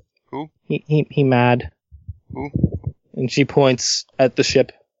 Who? He mad. Who? And she points at the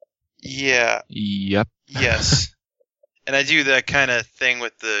ship. Yeah. Yep. Yes. And I do that kind of thing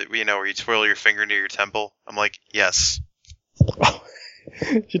with the, where you twirl your finger near your temple. I'm like, yes.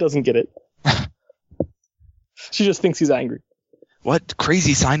 She doesn't get it. She just thinks he's angry. What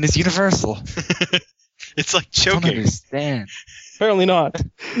crazy sign is universal? It's like I don't choking. understand. Apparently not.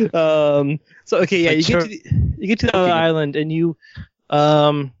 So okay, yeah, you get to the island and you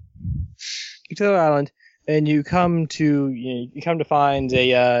come to find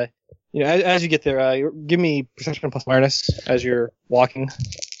a as you get there, give me perception plus awareness as you're walking.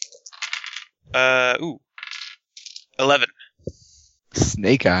 11.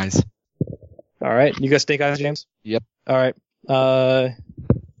 Snake eyes. All right, you got snake eyes, James? Yep. All right.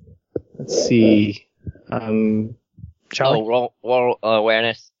 Let's see. Charlie? Roll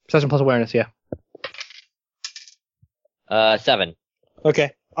awareness. Perception plus awareness, yeah. 7.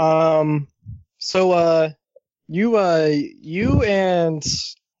 Okay. So you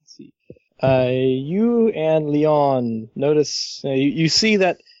and Leon notice you see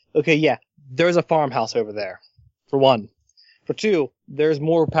that there's a farmhouse over there. For one. For 2, there's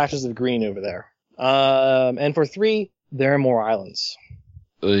more patches of green over there. And for 3, there are more islands.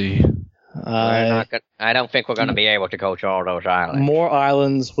 I don't think we're going to be able to go to all those islands. More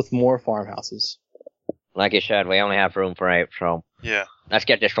islands with more farmhouses. Like you said, we only have room for 8, so Yeah. let's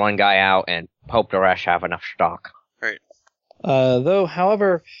get this one guy out and hope the rest have enough stock. Right.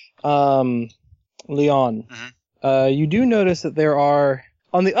 However, Leon, you do notice that there are,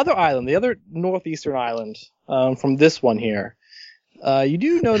 on the other island, the other northeastern island, from this one here, you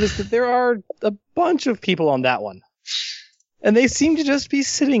do notice that there are a bunch of people on that one. And they seem to just be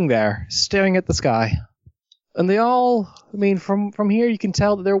sitting there, staring at the sky. And they all, from here you can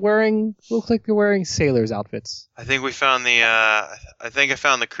tell that looks like they're wearing sailors' outfits. I think we found I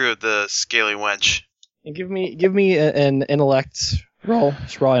found the crew of the Scaly Wench. And give me an intellect roll.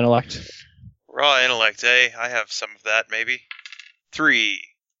 Just raw intellect. Raw intellect, eh? I have some of that, maybe. 3.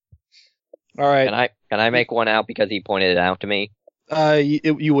 All right. Can I make one out because he pointed it out to me?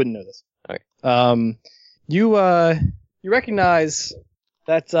 You wouldn't know this. Okay. You recognize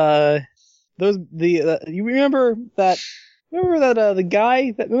that you remember that the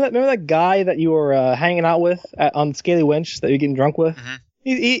guy remember that guy that you were hanging out with on Scaly Wench that you were getting drunk with? Mm-hmm.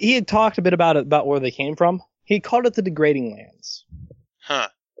 He had talked a bit about where they came from. He called it the Degrading Lands. Huh.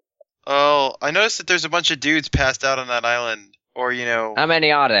 Oh, I noticed that there's a bunch of dudes passed out on that island, or How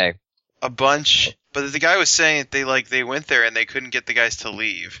many are they? a bunch. But the guy was saying that they went there and they couldn't get the guys to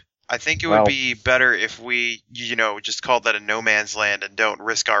leave. I think it would be better if we, just called that a no man's land and don't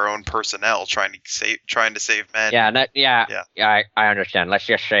risk our own personnel trying to save men. Yeah, I understand. Let's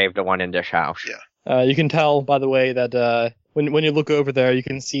just save the one in this house. Yeah. You can tell, by the way, that when you look over there, you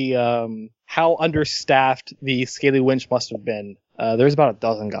can see how understaffed the Scaly Wench must have been. There's about a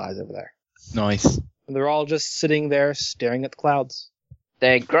dozen guys over there. Nice. And they're all just sitting there staring at the clouds.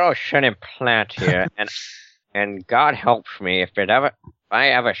 They grow a shitting plant here, and God helps me if I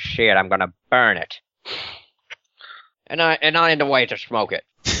ever see it, I'm gonna burn it. And not in the way to smoke it.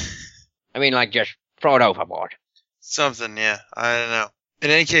 Just throw it overboard. Something, yeah. I don't know.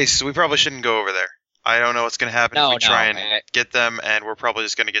 In any case, we probably shouldn't go over there. I don't know what's going to happen if we try and get them, and we're probably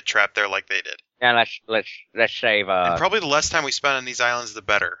just going to get trapped there like they did. Yeah, let's save. And probably the less time we spend on these islands, the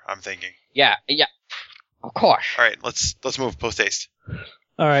better. I'm thinking. Yeah, of course. All right, let's move post haste.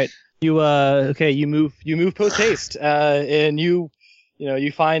 All right, you move post haste, and you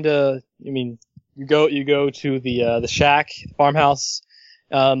find you go to the shack, farmhouse,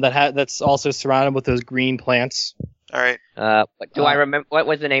 that's also surrounded with those green plants. All right. Do I remember what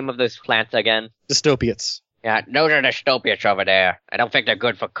was the name of those plants again? Dystopiates. Yeah, those are dystopiates over there. I don't think they're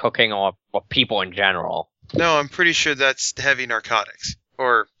good for cooking or people in general. No, I'm pretty sure that's heavy narcotics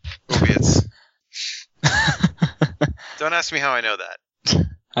or opiates. Don't ask me how I know that.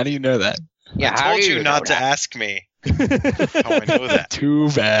 How do you know that? Yeah, I told you not to ask me. How I know that. Too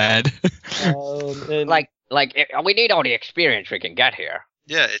bad. We need all the experience we can get here.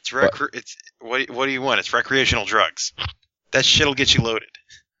 Yeah, it's what do you want? It's recreational drugs. That shit'll get you loaded.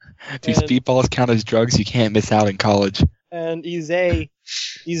 Do speedballs count as drugs? You can't miss out in college. And Izay,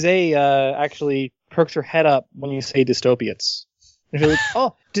 Ize actually perks her head up when you say dystopiates. And she's like,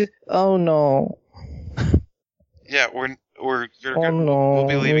 oh no. Yeah, we'll be no.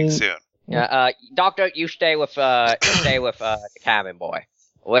 leaving soon. Yeah, Doctor, you stay with the cabin boy.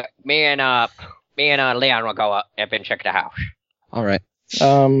 Me and Leon will go up and check the house. All right.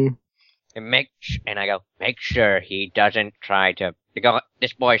 And make sure he doesn't try to. Because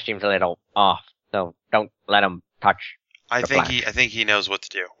this boy seems a little off, so don't let him touch. I think he knows what to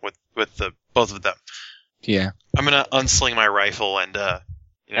do with the both of them. Yeah. I'm gonna unsling my rifle and And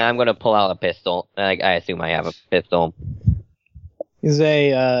I'm gonna pull out a pistol. I assume I have a pistol.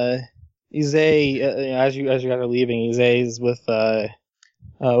 Ize, as you guys are leaving, Ize is with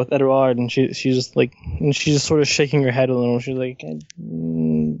Edouard, and she's just sort of shaking her head a little. She's like, "Do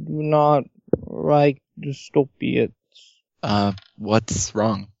not write dystopiates. What's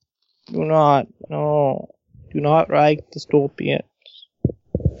wrong? Do not write dystopiates."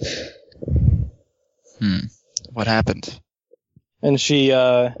 What happened? And she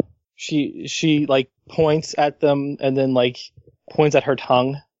like points at them and then like points at her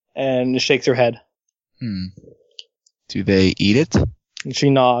tongue and shakes her head. Do they eat it? And she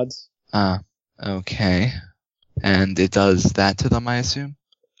nods. Okay. And it does that to them, I assume?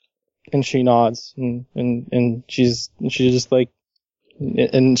 And she nods and she's just like,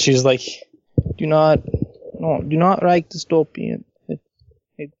 and she's like, do not write dystopian.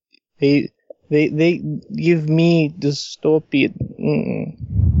 They give me dystopian.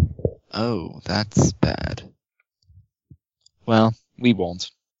 Oh, that's bad. Well, we won't.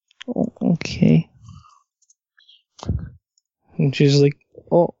 Oh, okay. And she's like,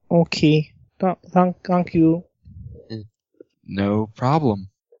 oh, okay. Thank you. No problem.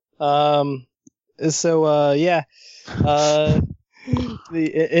 So, yeah.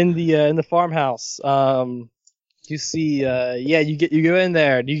 In the farmhouse, you see, you go in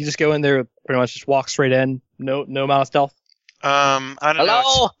there. You just go in there, pretty much just walk straight in. No amount of stealth. I don't know.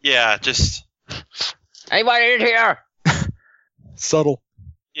 Hello? Yeah, just Anybody in here? Subtle.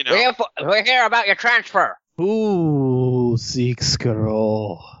 you know. We're here about your transfer. Who seeks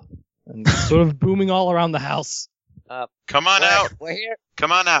girl? And sort of booming all around the house. Come on out. We're here.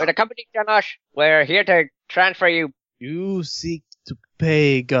 Come on We're out. the company, Janosh. We're here to transfer you. You seek to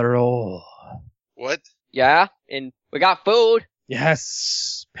pay girl. What? Yeah, and we got food.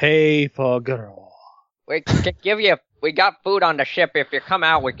 Yes, pay for girl. We can give you. We got food on the ship. If you come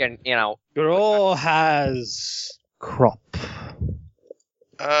out, we can. Girl has crop.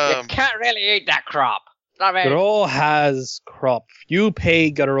 You can't really eat that crop. Not very. Girl has crop. You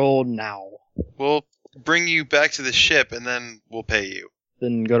pay girl now. We'll bring you back to the ship and then we'll pay you.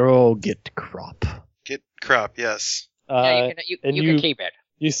 Then girl get crop. Get crop, yes. Yeah, you can keep it.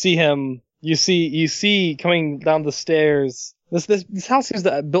 You see him. You see coming down the stairs. This house is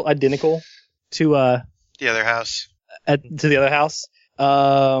built identical to The other house. to the other house.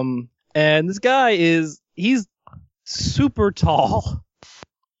 And this guy he's super tall.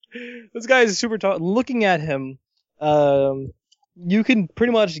 This guy is super tall. Looking at him, you can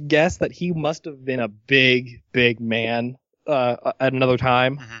pretty much guess that he must have been a big man at another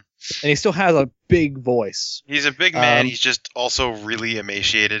time. Mm-hmm. And he still has a big voice. He's a big man. He's just also really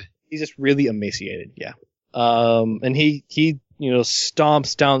emaciated. He's just really emaciated, yeah. And he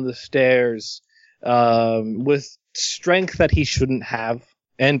stomps down the stairs with strength that he shouldn't have,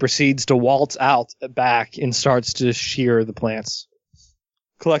 and proceeds to waltz out back and starts to shear the plants.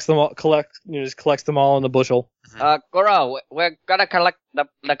 Collects them all in a bushel. Goro, we're gonna collect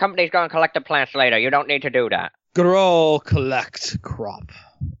the company's gonna collect the plants later. You don't need to do that. Grow, collect crop.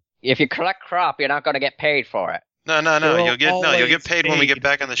 If you collect crop, you're not gonna get paid for it. No. You'll get paid when we get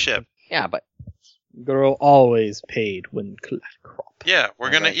back on the ship. Yeah, but Girl always paid when collect crop. Yeah,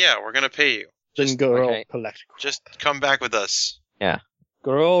 we're gonna pay you. Then girl okay. collect crop. Just come back with us. yeah.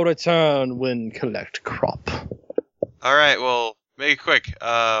 Girl return when collect crop. All right. Well, make it quick.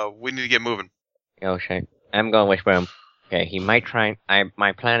 We need to get moving. Okay. I'm going with him. Okay, he might try.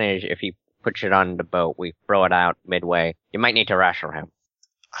 My plan is if he puts it on the boat, we throw it out midway. You might need to ration him.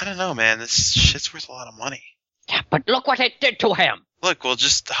 I don't know, man. This shit's worth a lot of money. Yeah, but look what it did to him. Look, we'll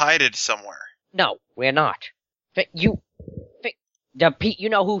just hide it somewhere. No, we're not. You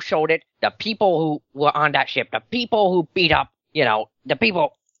know who showed it? The people who were on that ship. The people who beat up, the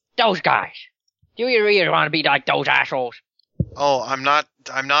people, those guys. Do you really want to be like those assholes? Oh, I'm not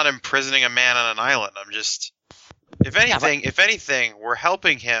imprisoning a man on an island. I'm just, if anything, we're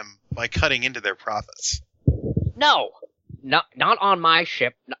helping him by cutting into their profits. No, not on my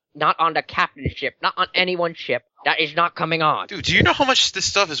ship, not on the captain's ship, not on anyone's ship. That is not coming on. Dude, do you know how much this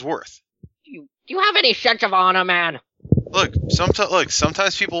stuff is worth? Do you have any sense of honor, man? Look,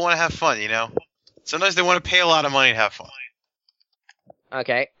 sometimes people want to have fun, you know? Sometimes they want to pay a lot of money to have fun.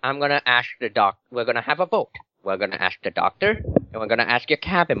 Okay, I'm gonna ask the doc. We're gonna have a vote. We're gonna ask the doctor, and we're gonna ask your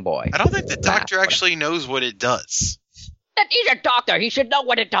cabin boy. I don't think the doctor actually knows what it does. That he's a doctor. He should know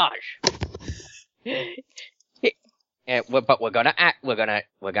what it does. But we're gonna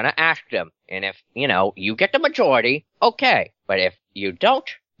ask them, and if you get the majority, okay. But if you don't,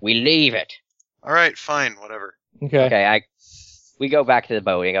 we leave it. All right, fine, whatever. Okay. Okay, we go back to the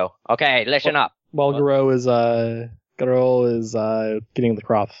boat. We go. Okay, listen up. While Garou is getting the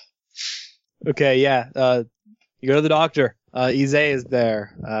crop. Okay, yeah. You go to the doctor. Ize is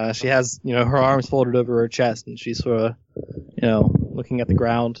there. She has, her arms folded over her chest, and she's sort of, looking at the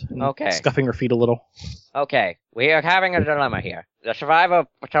ground and scuffing her feet a little. Okay, we are having a dilemma here. The survivor,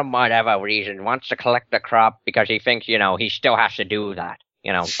 for some whatever reason, wants to collect the crop because he thinks, he still has to do that.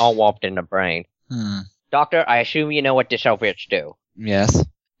 All warped in the brain. Doctor, I assume you know what dystopians do. Yes.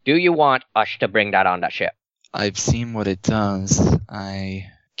 Do you want us to bring that on the ship? I've seen what it does. I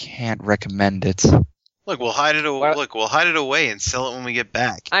can't recommend it. Look, we'll hide it. We'll hide it away and sell it when we get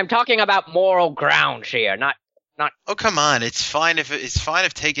back. I'm talking about moral grounds here, not. Oh, come on! It's fine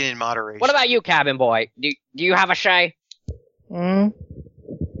if taken in moderation. What about you, cabin boy? Do you have a say? Dystopians,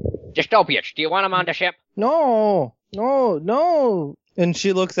 do you want him on the ship? No. And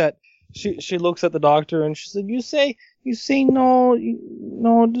she looks at the doctor and she said, "You say no,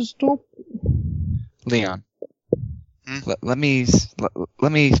 dystop." Leon, let me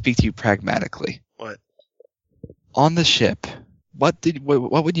speak to you pragmatically. What? On the ship, what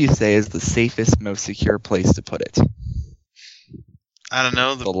would you say is the safest, most secure place to put it? I don't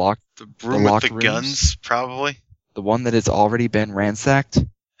know. The room with the guns, probably. The one that has already been ransacked.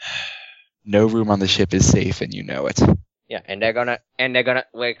 No room on the ship is safe, and you know it. Yeah,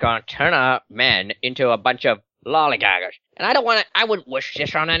 we're gonna turn our men into a bunch of lollygaggers, and I wouldn't wish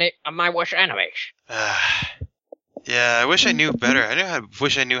this on any of my worst enemies. Yeah, I wish I knew better.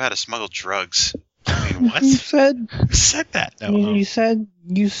 Wish I knew how to smuggle drugs. I mean, what? You said that. No. You said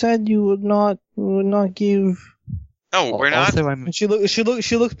you would not give. No, we're not. And she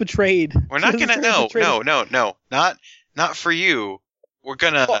looks betrayed. We're not gonna. No, not for you. We're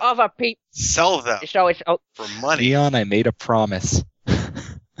gonna for other people. Sell them for money. Leon, I made a promise.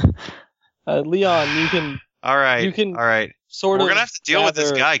 Leon, you can. All right. You can. All right. We're gonna have to deal with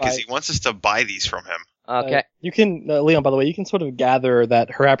this guy because he wants us to buy these from him. Okay. You can, Leon. By the way, you can sort of gather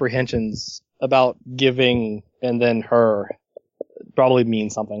that her apprehensions about giving and then her probably mean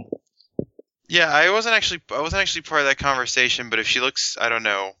something. Yeah, I wasn't actually part of that conversation, but if she looks, I don't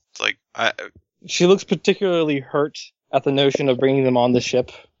know, she looks particularly hurt at the notion of bringing them on the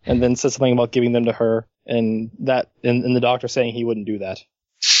ship, and then says something about giving them to her, and the doctor saying he wouldn't do that.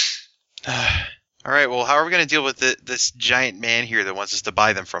 All right, well, how are we going to deal with this giant man here that wants us to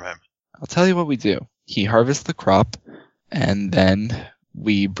buy them from him? I'll tell you what we do. He harvests the crop, and then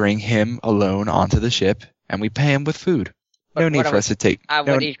we bring him alone onto the ship, and we pay him with food. No need for us to take...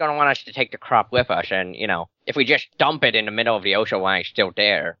 But he's going to want us to take the crop with us, and, if we just dump it in the middle of the ocean while he's still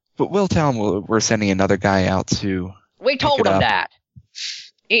there... But we'll tell him we're sending another guy out to... We told him that!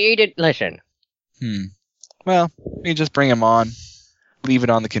 He didn't listen. Well, we just bring him on, leave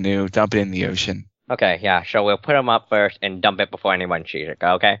it on the canoe, dump it in the ocean. Okay, yeah, so we'll put him up first and dump it before anyone sees it,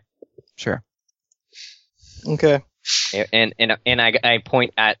 okay? Sure. Okay. And I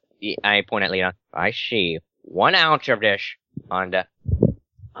point at Leon. I see 1 ounce of this on the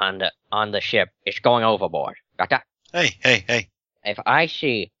ship is going overboard. Got that? Hey. If I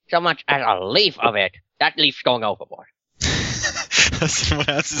see so much as a leaf of it, that leaf's going overboard. That's 1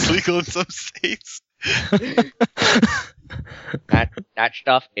 ounce is legal in some states. That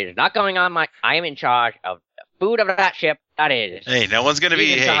stuff is not going on I am in charge of the food of that ship. That is. Hey, no one's gonna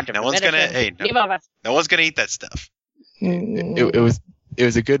eat that stuff. It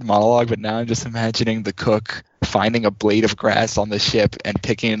was a good monologue, but now I'm just imagining the cook finding a blade of grass on the ship and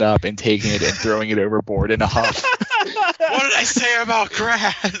picking it up and taking it and throwing it overboard in a huff. What did I say about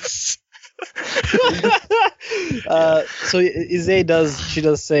grass? So Ize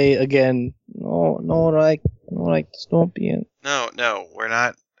does say again, no, dystopian. No, we're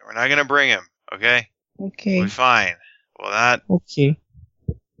not gonna bring him, okay? Okay. We'll be fine. Well, that. Okay.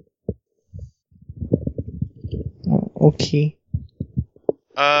 Okay.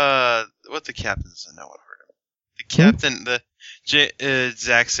 What the captain doesn't know what hurt him. The captain,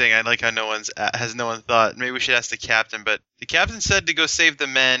 Zach saying, I like how no one thought. Maybe we should ask the captain, but the captain said to go save the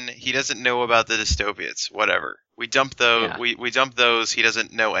men. He doesn't know about the dystopians. Whatever. We dump those. Yeah. We dump those. He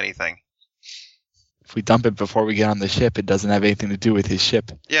doesn't know anything. If we dump it before we get on the ship, it doesn't have anything to do with his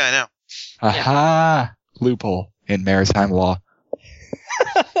ship. Yeah, I know. Aha! Loophole. in maritime law.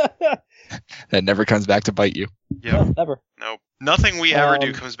 That never comes back to bite you. Yep. No, never. Nope. Nothing we ever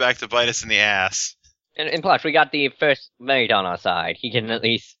do comes back to bite us in the ass. And plus, we got the first mate on our side. He can at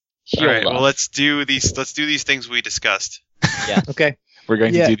least shield All right. us. Well, let's do these things we discussed. Yeah. Okay. We're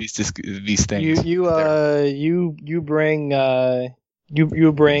going to do these things. You bring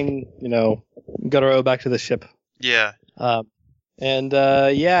Gutaro back to the ship. Yeah.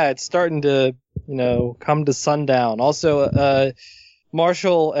 It's starting to come to sundown. Also,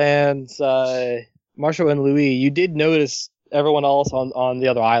 Marshall and Louis, you did notice everyone else on the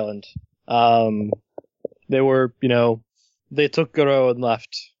other island. They were, they took Gutaro and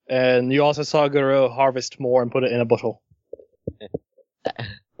left, and you also saw Gutaro harvest more and put it in a bushel.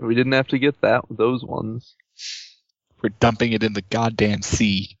 We didn't have to get those ones. We're dumping it in the goddamn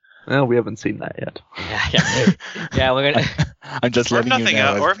sea. Well, we haven't seen that yet. Yeah, we're gonna. I'm just letting you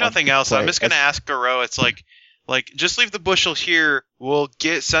know. Or if nothing else, I'm just gonna ask Garo. It's like just leave the bushel here. We'll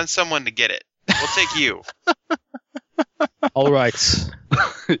send someone to get it. We'll take you. All right.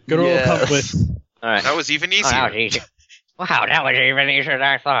 Gutaro will come with. All right. That was even Oh, easier. that was easy. Wow, that was even easier than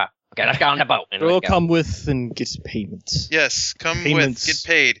I thought. Okay, let's go on the boat. Gutaro will come with and gets payments. Yes, come Payments with, get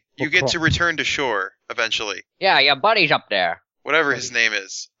paid. You will get to crop. return to shore eventually. Yeah, your buddy's up there. Whatever his name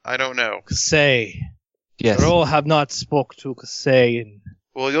is, I don't know. Kasei. Yes. Gutaro have not spoke to Kasei in.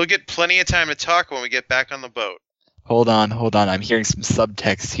 Well, you'll get plenty of time to talk when we get back on the boat. Hold on. I'm hearing some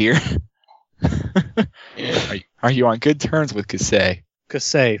subtext here. Are you on good terms with Kasei?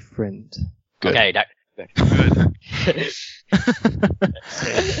 Kasei, friend. Good. Okay, Good.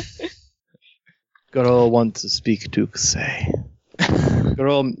 Gutaro wants to speak to Kasei.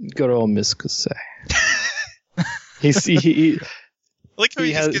 Gutaro miss Kasei. He I like how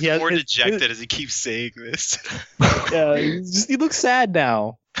he just he gets more his- dejected as he keeps saying this. yeah, he looks sad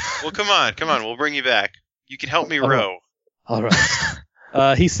now. Well, come on. We'll bring you back. You can help me All right. row. All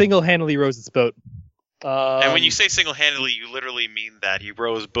right. He single-handedly rows his boat. And when you say single-handedly, you literally mean that. He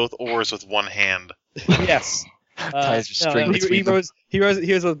rows both oars with one hand. yes, Ties a string he between them.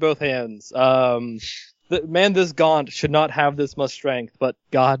 rows with both hands. The man this gaunt should not have this much strength, but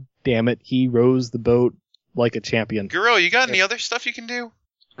god damn it, he rows the boat like a champion. Guro, you got any other stuff you can do?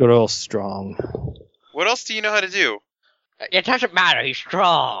 Gutaro strong. What else do you know how to do? it doesn't matter. He's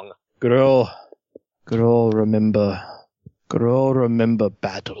strong. Gutaro remember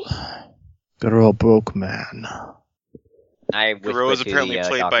battle. Gutaro broke man. I Guro is whispered to apparently the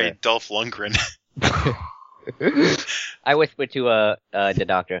played by doctor. Dolph Lundgren. I whispered to the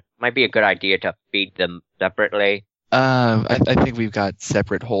doctor. Might be a good idea to feed them separately. I think we've got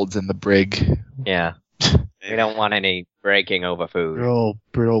separate holds in the brig. Yeah. We don't want any breaking over food. Gutaro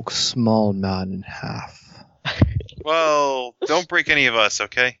broke small man in half. Well, don't break any of us,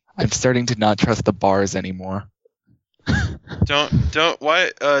 okay? I'm starting to not trust the bars anymore.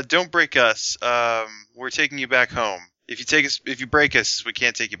 Don't break us. We're taking you back home. If you break us, we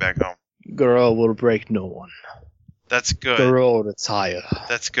can't take you back home. Gutaro will break no one. That's good. Gutaro retire.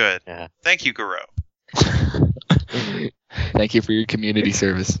 That's good. Yeah. Thank you, Guro. Thank you for your community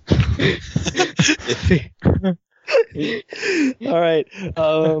service. All right.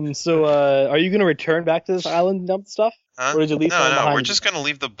 So, are you gonna return back to this island and dump stuff? Huh? Or did you leave someone No, behind we're you? just gonna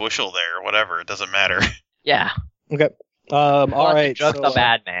leave the bushel there or whatever. It doesn't matter. Yeah. Okay. All right. Just so, a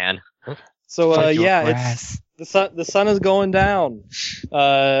bad man. So, Fight your yeah, grass. it's the sun is going down.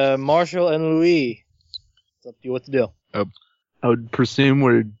 Marshall and Louis, it's up to you what to do. I would presume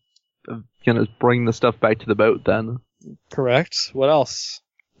we're gonna bring the stuff back to the boat then. Correct. What else?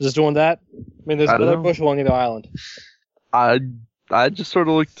 Just doing that? I mean, there's I don't another know. bushel on either island. I just sort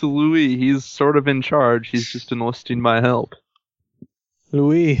of look to Louis. He's sort of in charge. He's just enlisting my help.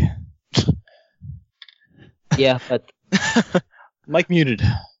 Louis, Yeah, but mic muted.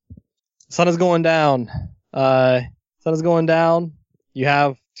 Sun is going down. Sun is going down. You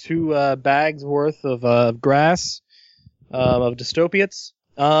have 2 bags worth of grass, of dystopiates.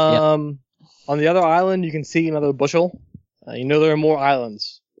 On the other island, you can see another bushel. You know there are more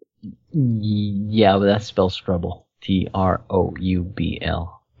islands. yeah, but that spells trouble. Troubl.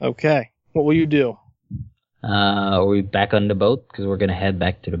 Okay. What will you do? Are we back on the boat? Because we're gonna head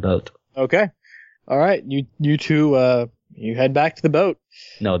back to the boat. Okay. All right. You two, you head back to the boat.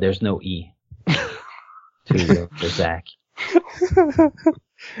 No, there's no E. to Zach.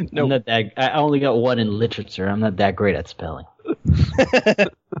 No. I'm not that. I only got 1 in literature. I'm not that great at spelling.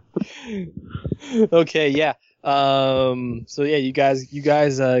 Okay. Yeah. So yeah, you guys,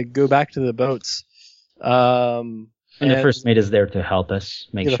 go back to the boats. And the first mate is there to help us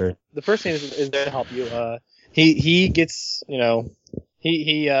make Yeah, sure. The first thing is there to help you. He gets,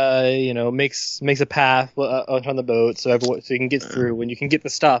 He makes a path on the boat so you can get through and you can get the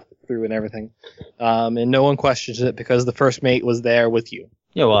stuff through and everything. And no one questions it because the first mate was there with you.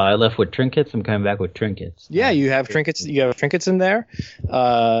 Yeah, well, I left with trinkets. I'm coming back with trinkets. Yeah, you have trinkets. You have trinkets in there,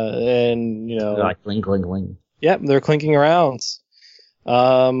 and like cling, cling, cling. Yep, they're clinking around.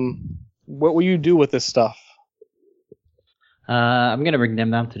 What will you do with this stuff? I'm gonna bring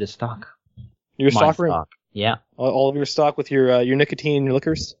them down to the stock. Your My stock room? stock. Yeah. All of your stock with your nicotine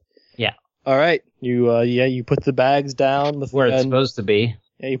liquors? Yeah. All right. You put the bags down with Where it's supposed to be.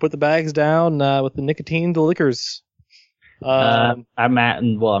 Yeah, you put the bags down with the nicotine, the liquors. I'm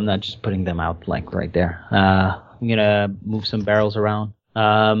not just putting them out like right there. I'm gonna move some barrels around.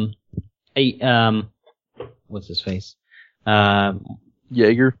 What's his face?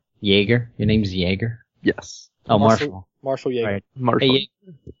 Jaeger. Jaeger. Your name's Jaeger. Yes. Oh, Marshall. Marshall Jaeger. Right. Marshall. Hey,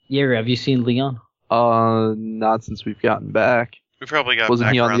 Jaeger, have you seen Leon? Not since we've gotten back. We probably got Wasn't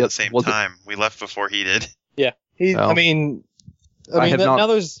back he on around the- the same was it- time. We left before he did. Yeah. Well, I mean, have not- now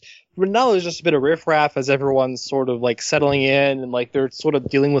there's just a bit of riffraff as everyone's sort of like settling in and like they're sort of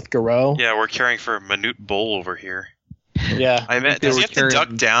dealing with Garou. Yeah, we're caring for Manute Bull over here. Yeah. I meant, they does he were have to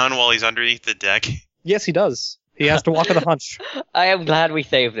duck down while he's underneath the deck? Yes, he does. He has to walk with a hunch. I am glad we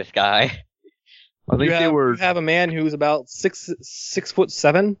saved this guy. I think You have a man who's about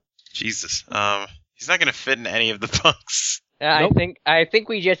 6'7". Jesus. He's not gonna fit in any of the bunks. Nope. I think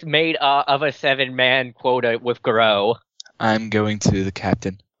we just made of a 7-man quota with Garou. I'm going to the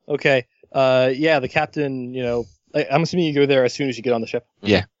captain. Okay. The captain, I'm assuming you go there as soon as you get on the ship.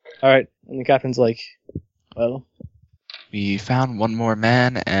 Yeah. All right. And the captain's like, well, We found one more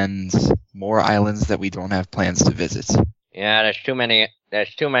man and more islands that we don't have plans to visit. Yeah, there's too many there's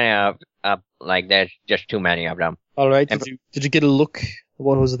just too many of them. all right. And- Did you get a look at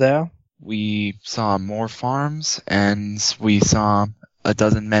what was there? We saw more farms and we saw a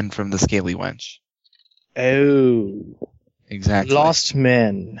dozen men from the Scaly Wench. Oh. Exactly. Lost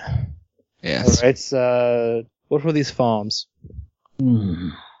men. Yes. All right. What were these farms?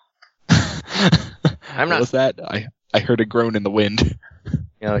 I'm What not. was that? I heard a groan in the wind.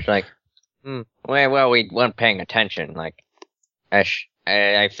 It's like, well, we weren't paying attention. Like,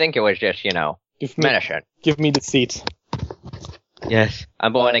 I think it was just, medicine. Give me the seat. Yes,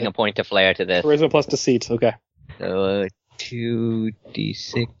 I'm adding a point of flair to this. Charisma plus deceit. Okay. So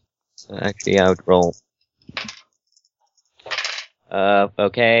 2d6. Actually, I would roll.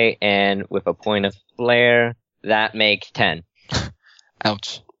 Okay, and with a point of flair, that makes 10.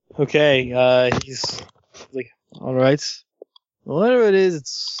 Ouch. Okay. He's like, all right. Whatever it is,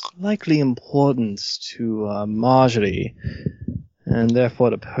 it's likely important to Marjorie, and therefore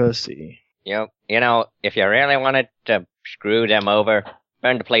to Percy. If you really wanted to screw them over,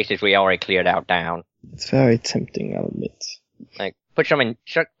 burn the places we already cleared out down. It's very tempting, I'll admit. Like, put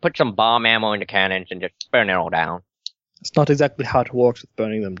some bomb ammo in the cannons and just burn it all down. It's not exactly how it works with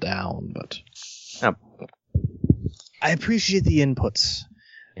burning them down, but Oh. I appreciate the inputs.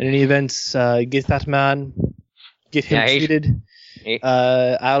 In any event, get that man, get him Yeah, treated.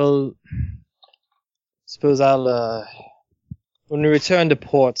 When we return to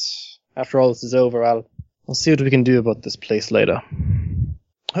port, after all this is over, I'll see what we can do about this place later.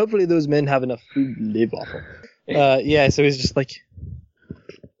 Hopefully those men have enough food to live off of. So he's just like,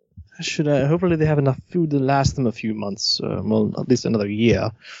 hopefully they have enough food to last them a few months, at least another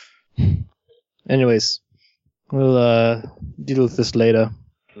year. Anyways, we'll deal with this later.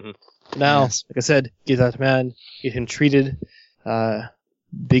 Mhm. Now, Yes. like I said, get that man, get him treated.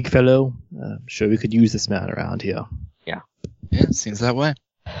 Big fellow. I'm sure we could use this man around here. Yeah, seems that way.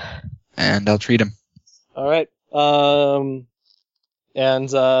 And I'll treat him. All right.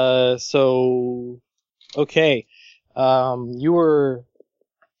 Okay. You were,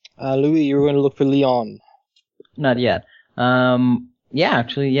 Louis, you were going to look for Leon. Not yet. Let's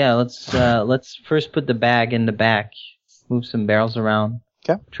first put the bag in the back. Move some barrels around.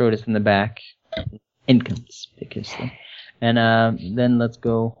 Okay. Throw this in the back. Inconspicuously. And then let's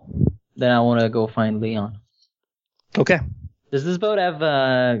go. Then I want to go find Leon. Okay. Does this boat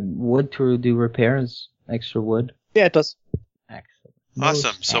have wood to do repairs? Extra wood? Yeah, it does. Excellent.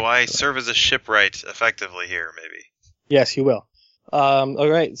 Awesome. Most So I excellent. serve as a shipwright effectively here, maybe. Yes, you will. All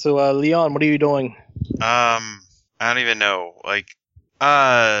right. So, Leon, what are you doing? I don't even know.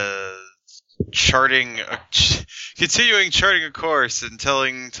 Continuing charting a course and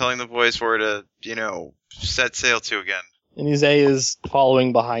telling the boys where to, set sail to again. And Ize is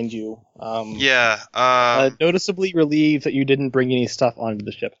following behind you. Noticeably relieved that you didn't bring any stuff onto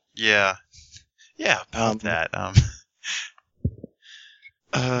the ship. Yeah, about Um, that.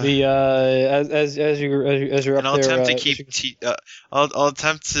 As you're up And I'll there, attempt to keep. I'll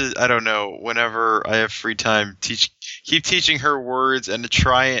attempt to. I don't know. Whenever I have free time, keep teaching her words and to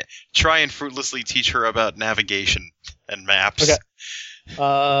try and fruitlessly teach her about navigation and maps. Okay.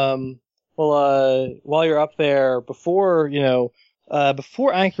 While you're up there, before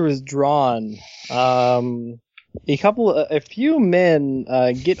anchor is drawn, a few men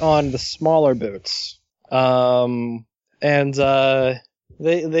get on the smaller boats, and they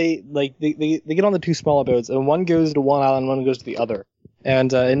get on the two smaller boats, and one goes to one island, one goes to the other,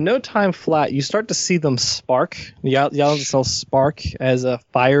 and in no time flat, you start to see them spark. The islands themselves spark as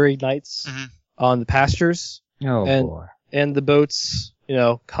fire ignites on the pastures. Boy. And the boats,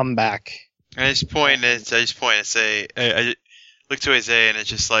 come back. I just point and say, I look to Isaiah, and it's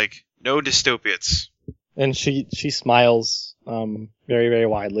just like, no dystopiates. And she smiles, very, very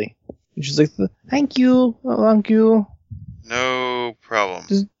widely. And she's like, thank you. No problem.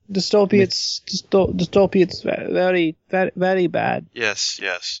 Dystopiates, very, very, very bad. Yes,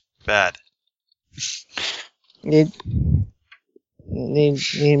 bad. They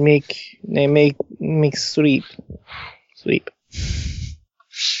make sleep.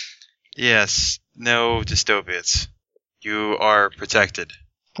 Yes, no dystopiates. You are protected.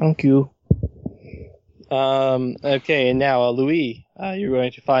 Thank you. Okay, and now, Louis, you're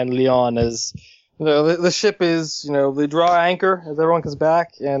going to find Leon as the ship is, they draw anchor as everyone comes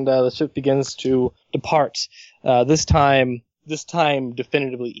back, and the ship begins to depart. This time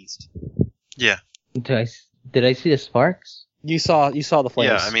definitively east. Yeah. Did I see the sparks? You saw the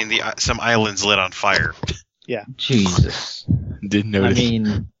flames. Yeah, I mean some islands lit on fire. Yeah. Jesus. Didn't notice. I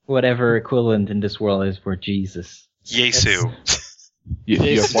mean, whatever equivalent in this world is for Jesus. Yesu.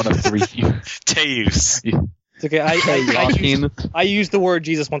 You have one of three. Teus. It's okay. I used the word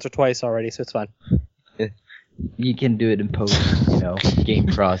Jesus once or twice already, so it's fine. You can do it in post, game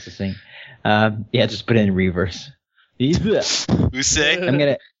processing. Just put it in reverse. Who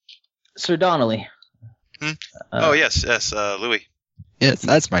say? Sir Donnelly. Yes, Louis. Yes,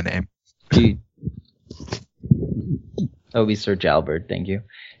 that's my name. Dude. That would be Sir Jalbert, thank you.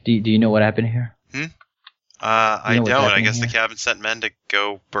 Do you know what happened here? I don't. I guess the captain sent men to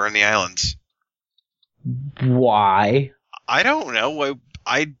go burn the islands. Why? I don't know.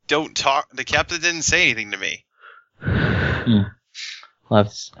 I don't talk. The captain didn't say anything to me. I'll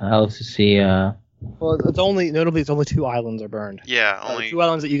have to see. Well, it's only two islands are burned. Yeah, only 2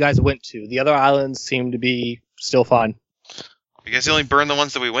 islands that you guys went to. The other islands seem to be still fine. I guess they only burned the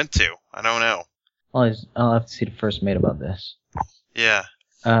ones that we went to. I don't know. I'll have to see the first mate about this. Yeah.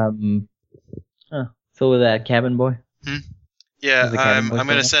 So with that cabin boy. Yeah, I'm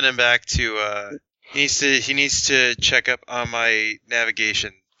gonna send him back to. He needs to check up on my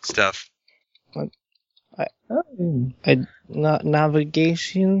navigation stuff.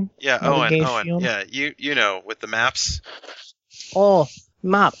 Navigation. Yeah, Owen. Yeah, you know, with the maps. Oh,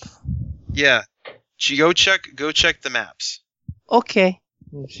 map. Yeah, go check the maps. Okay.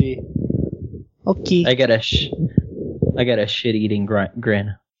 Okay. I got a shit-eating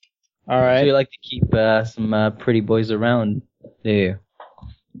grin. All right. So you like to keep some pretty boys around, do you?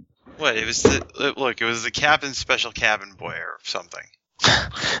 What? It was the captain's special cabin boy or something.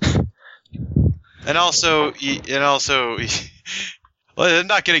 and also, well, I'm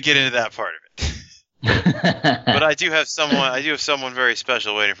not going to get into that part of it. But I do have someone very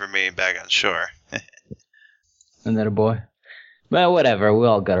special waiting for me back on shore. Isn't that a boy? Well, whatever. We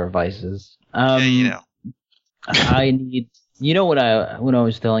all got our vices. Yeah, I need. You know when I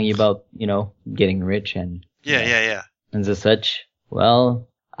was telling you about getting rich and yeah and such. Well,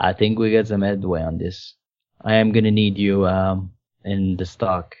 I think we got some headway on this. I am gonna need you in the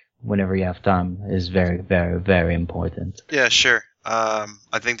stock whenever you have time. Is very, very, very important. Yeah, sure. I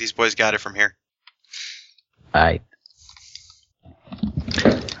think these boys got it from here. Alright.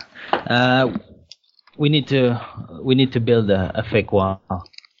 We need to build a fake wall.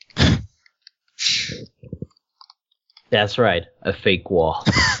 That's right, a fake wall.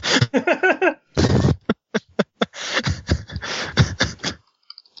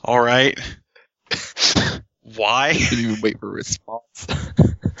 All right. Why? Didn't even wait for a response.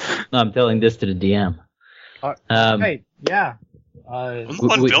 No, I'm telling this to the DM. Hey, yeah. I'm the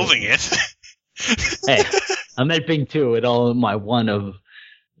one building it. Hey, I'm helping too with all my 1 of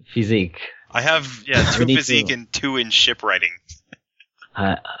physique. I have 2 physique and 2 in shipwriting.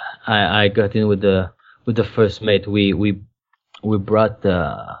 I got in with the first mate. We brought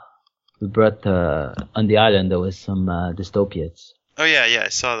on the island there was some dystopiates. Oh yeah, I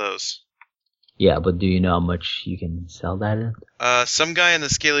saw those. Yeah, but do you know how much you can sell that at? Some guy in the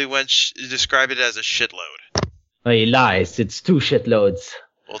Scaly Wench described it as a shitload. Oh, he lies. It's 2 shitloads.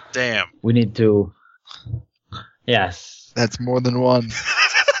 Well, damn. We need to. Yes. That's more than one.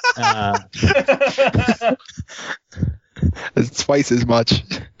 It's twice as much.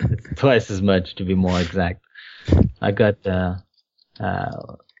 Twice as much, to be more exact. I got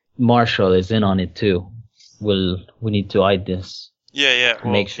Marshall is in on it too. We need to hide this. Yeah.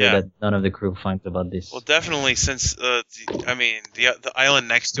 Well, make sure that none of the crew finds about this. Well, definitely, since the island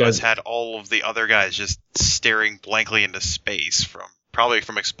next to us had all of the other guys just staring blankly into space probably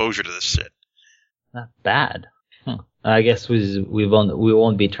from exposure to this shit. Not bad. I guess we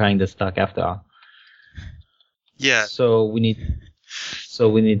won't be trying this stock after all. Yeah. So we need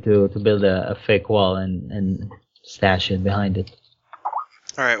to build a fake wall and stash it behind it.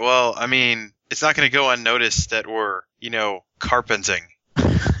 All right. Well, I mean, it's not going to go unnoticed that we're, carpenting.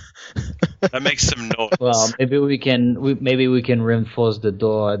 That makes some noise. Well, maybe we can reinforce the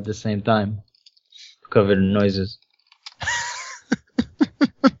door at the same time to cover the noises.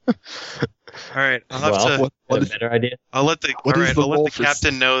 All right. I'll have to. What is a better idea? I'll let the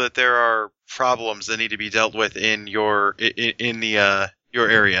captain know that there are problems that need to be dealt with in your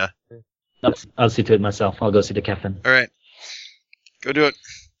area. I'll see to it myself. I'll go see the captain. All right. Go do it.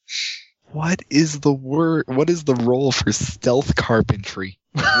 What is the role for stealth carpentry?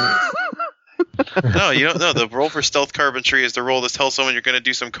 No, you don't know. The role for stealth carpentry is the role to tell someone you're going to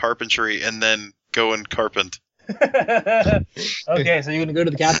do some carpentry and then go and carpent. Okay, so you're gonna go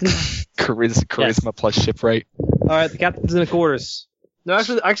to the captain? Charisma plus shipwright. All right, the captain's in the quarters. No,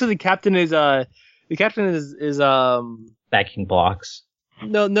 actually, the captain is backing blocks.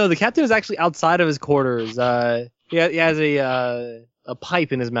 No, the captain is actually outside of his quarters. He has a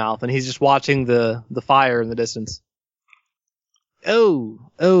pipe in his mouth, and he's just watching the fire in the distance. Louis,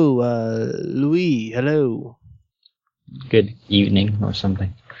 hello. Good evening or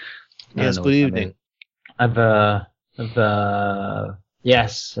something. Yes, good evening.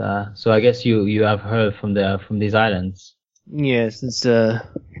 Yes. So I guess you have heard from these islands. Yes, it's a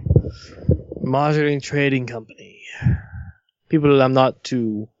margarine trading company. People I'm not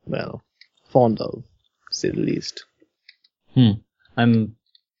too fond of, to say the least.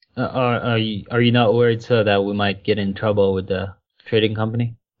 Are you not worried, sir, that we might get in trouble with the trading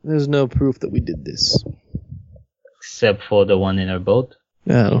company? There's no proof that we did this, except for the one in our boat.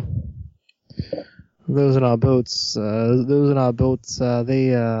 No. Those in our boats, they're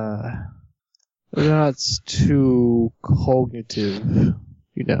not too cognitive,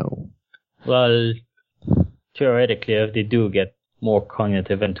 Well, theoretically, if they do get more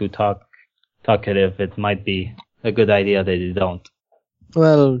cognitive and too talkative, it might be a good idea that they don't.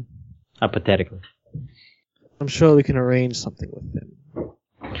 Well, hypothetically. I'm sure we can arrange something with them.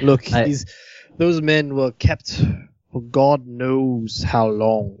 Look, those men were kept for God knows how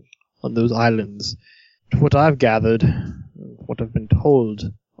long on those islands. What I've gathered, what I've been told,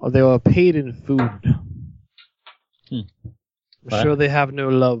 they were paid in food. I'm sure they have no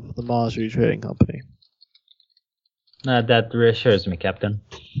love for the Marjorie Trading Company. That reassures me, Captain.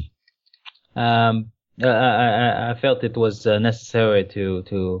 I felt it was necessary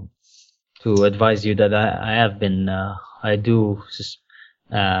to advise you that I do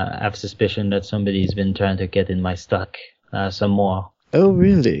have suspicion that somebody's been trying to get in my stock some more. Oh,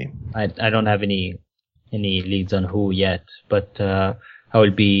 really? I don't have any leads on who yet, but I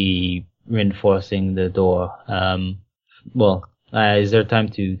will be reinforcing the door. Is there time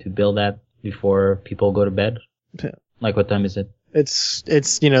to build that before people go to bed? Yeah. Like, what time is it? It's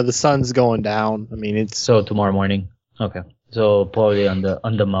the sun's going down. I mean, it's so tomorrow morning. Okay, so probably on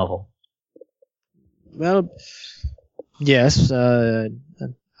the morrow. Well, yes. I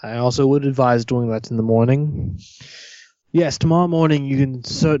also would advise doing that in the morning. Yes, tomorrow morning you can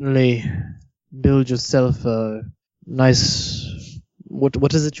certainly build yourself a nice.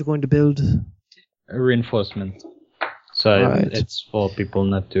 What is it you're going to build? A reinforcement. So right. It's for people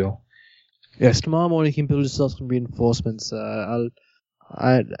not to. Yes, tomorrow morning you can build yourself some reinforcements.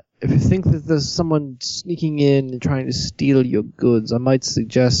 If you think that there's someone sneaking in and trying to steal your goods, I might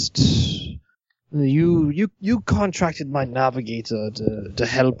suggest you contracted my navigator to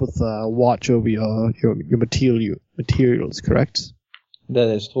help with watch over your materials, correct? That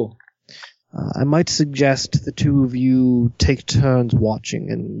is true. I might suggest the two of you take turns watching,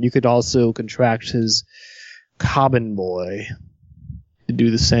 and you could also contract his cabin boy to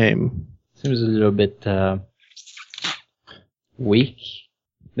do the same. Seems a little bit weak.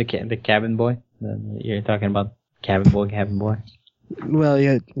 The cabin boy. You're talking about cabin boy. Well,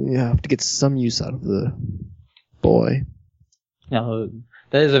 yeah, you have to get some use out of the boy. Yeah,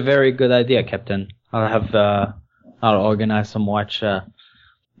 that is a very good idea, Captain. I'll organize some watch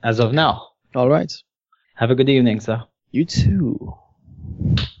as of now. All right. Have a good evening, sir. You too.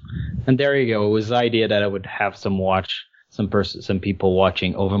 And there you go. It was the idea that I would have some people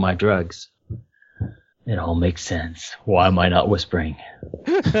watching over my drugs. It all makes sense. Why am I not whispering?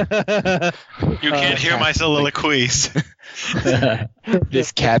 You can't hear my soliloquies.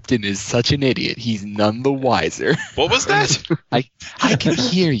 This captain is such an idiot. He's none the wiser. What was that? I can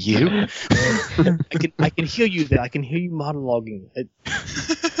hear you. I can hear you there. I can hear you monologuing.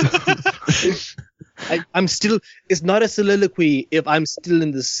 I'm still. It's not a soliloquy if I'm still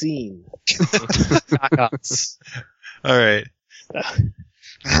in the scene. All right.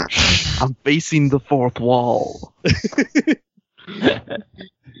 I'm facing the fourth wall.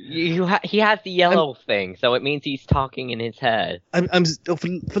 He has the yellow thing, so it means he's talking in his head. For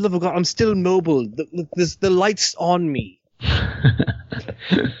the love of God, I'm still mobile. The light's on me.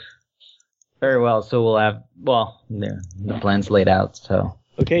 Very well. So we'll have the plan's laid out. So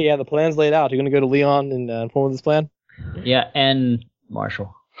okay, yeah, the plan's laid out. You're gonna go to Leon and inform of this plan. yeah, and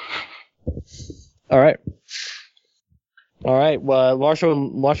Marshall. All right. Well, Marshall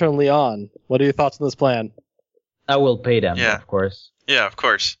and Leon, what are your thoughts on this plan? I will pay them, Yeah. of course, Yeah, of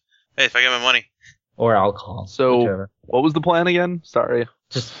course. Hey, if I get my money. or alcohol. So, whichever. what was the plan again? Sorry.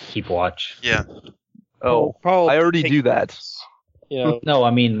 Just keep watch. Yeah. Oh, Probably I already take- do that. You know, No,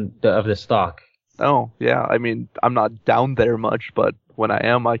 I mean of the stock. Oh, yeah. I mean, I'm not down there much, but when I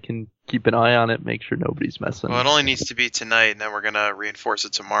am, I can keep an eye on it, make sure nobody's messing. Well, it only needs to be tonight, and then we're gonna reinforce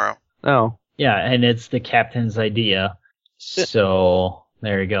it tomorrow. Oh, Yeah, and it's the captain's idea. So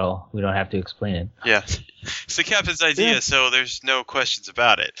there you go. We don't have to explain it. Yeah. It's the captain's idea, so there's no questions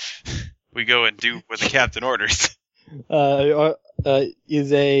about it. We go and do what the captain orders. are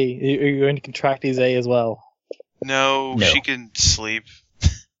you going to contract Ize as well? No, No. she can sleep.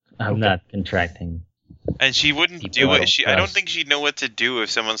 I'm not contracting. And she wouldn't People do I it. don't I don't trust. think she'd know what to do if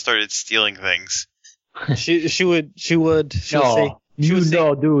someone started stealing things. She would. She'll No, say. She you would say.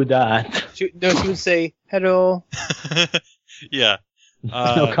 don't do that. She would say hello. Yeah.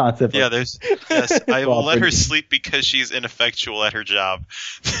 No concept. Yeah, yes, I will let her Property. sleep because she's ineffectual at her job.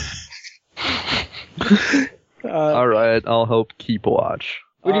 all right. I'll help keep watch.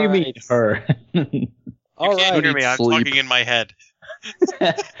 What do you mean, Alright. her? You All can't right. hear me. I'm Sleep. talking in my head.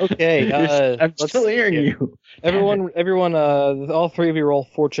 Okay. I'm let's- still hearing you. Everyone. All three of you roll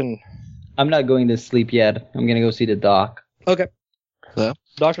fortune. I'm not going to sleep yet. I'm gonna go see the doc. Okay. Hello?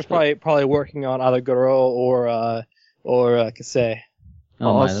 Doctor's probably working on either Goro or Kasei.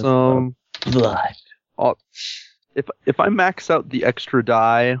 Oh my, that's Awesome. blood. If I max out the extra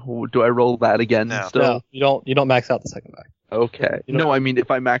die, do I roll that again No. still? No, you don't max out the second die. Okay. You don't- No, I mean if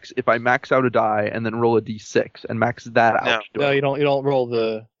I max out a die and then roll a d6 and max that out. No. do No, I- you don't roll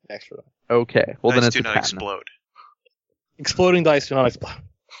the extra die. Okay. Well then Dice it's do a not 10. explode. Exploding dice do not explode.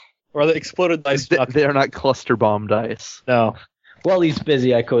 Or the exploded dice do not. They are not cluster bomb dice. No. While he's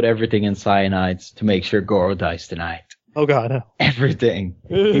busy, I code everything in cyanides to make sure Goro dies tonight. Oh God, no. Everything.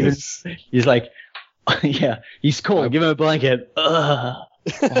 He's like, yeah, he's cold. Give him a blanket. Ugh.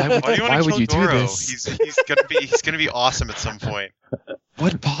 Why do you want to kill you do Goro? this? He's gonna be awesome at some point.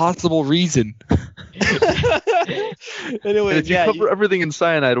 What possible reason? Anyway, And if you yeah. cover everything in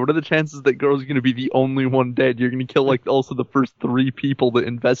cyanide, what are the chances that Goro's going to be the only one dead? You're going to kill like also the first 3 people that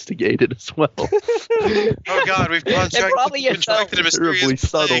investigated as well. Oh God, we've probably contracted a mysterious Terribly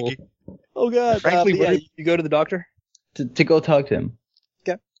subtle. plague. Oh God. Frankly, yeah, what- you go to the doctor. To go talk to him.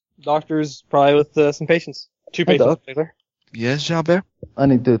 Doctor's probably with some patients. 2 Hey, patients. Doc. in particular. Yes, Jalbert? I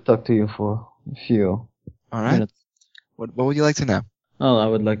need to talk to you for a few All right. minutes. What would you like to know? Well, I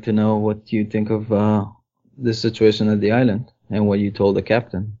would like to know what you think of the situation at the island and what you told the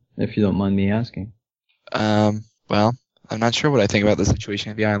captain, if you don't mind me asking. Well, I'm not sure what I think about the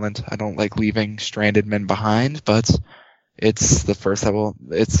situation at the island. I don't like leaving stranded men behind, but it's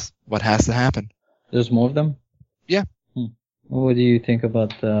it's what has to happen. There's more of them? Yeah. What do you think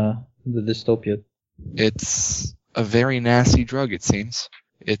about the dystopia? It's a very nasty drug, it seems.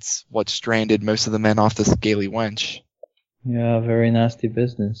 It's what stranded most of the men off the scaly wench. Yeah, very nasty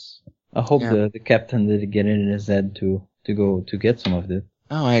business. I hope Yeah. the captain did get it in his head to go to get some of it.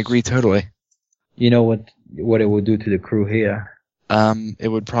 Oh, I agree totally. You know what it would do to the crew here? It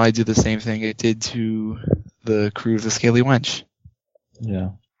would probably do the same thing it did to the crew of the scaly wench. Yeah.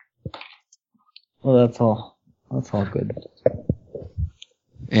 Well, that's all. That's all good.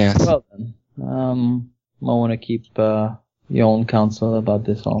 Yes. Well then, I want to keep your own counsel about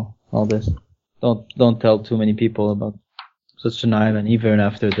this all this. Don't tell too many people about such an island, even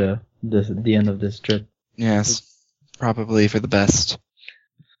after the end of this trip. Yes. Probably for the best.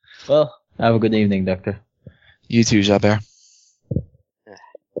 Well, have a good evening, Doctor. You too, Jalbert.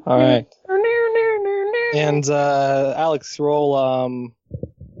 All right. And Alex, roll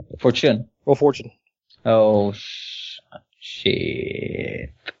Fortune. roll fortune. Oh,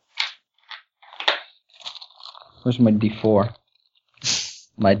 shit. Where's my D4?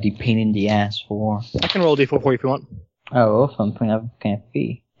 My D pain in the ass 4. I can roll D4 for you if you want. Oh, something I can't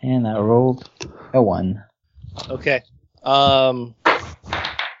be. And I rolled a 1. Okay.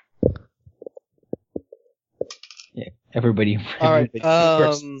 Yeah, everybody. All right.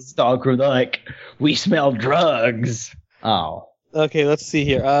 Stock room, they're like, we smell drugs. Oh. Okay, let's see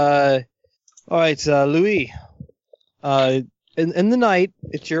here. All right, Louis. In the night,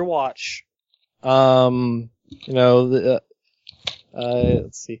 it's your watch. Let's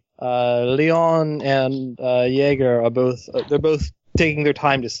see. Leon and Jaeger are both. They're both taking their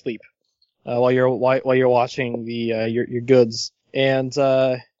time to sleep while you're watching your goods. And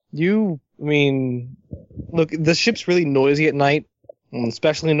look, the ship's really noisy at night,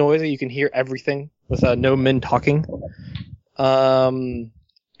 especially noisy. You can hear everything with no men talking.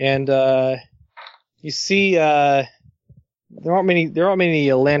 You see, there aren't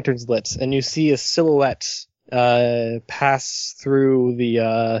many lanterns lit, and you see a silhouette pass through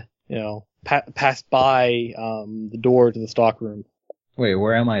the pass by the door to the stockroom. Wait,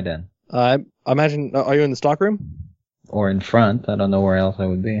 where am I then? I imagine. Are you in the stockroom? Or in front? I don't know where else I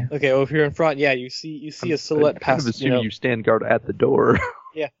would be. Okay, well if you're in front, yeah, you see a silhouette pass. I'm kind of assuming you stand guard at the door.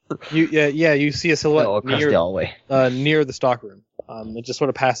 Yeah, you see a silhouette across the hallway. Near the stockroom. It just sort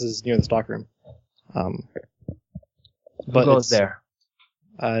of passes near the stockroom. Who goes there?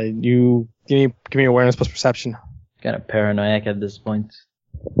 You give me awareness plus perception. Kind of paranoid at this point.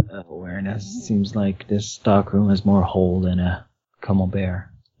 Awareness seems like this stockroom has more hole than a camembert,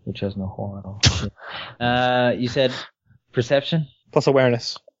 which has no hole at all. You said perception plus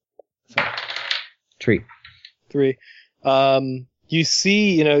awareness. 3. You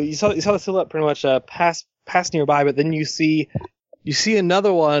see, you saw the silhouette pretty much pass nearby, but then you see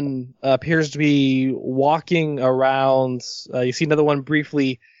another one appears to be walking around. You see another one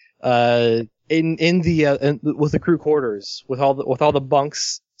briefly with the crew quarters with all the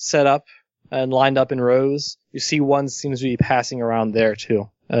bunks set up and lined up in rows. You see one seems to be passing around there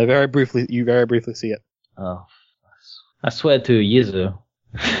too. You very briefly see it. Oh, I swear to Yizu,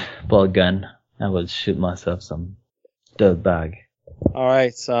 blood gun, I would shoot myself some dirt bag. All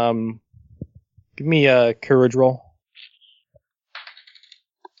right, give me a courage roll.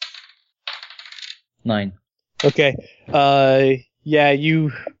 9. Okay. Yeah,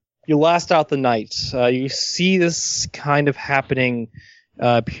 you last out the night. You see this kind of happening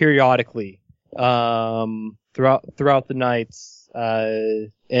periodically throughout the night,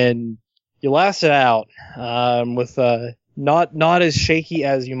 and you last it out with not as shaky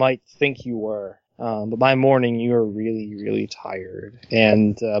as you might think you were. But by morning, you are really, really tired.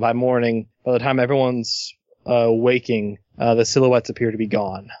 And by the time everyone's waking, the silhouettes appear to be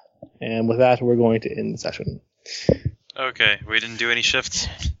gone. And with that, we're going to end the session. Okay, we didn't do any shifts?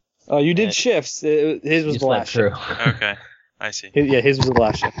 You did shifts. His was the last shift. Okay, I see. His was the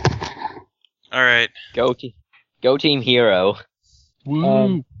last shift. All right. Go Team Hero.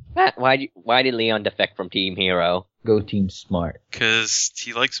 Woo! Matt, why did Leon defect from Team Hero? Go Team Smart. Because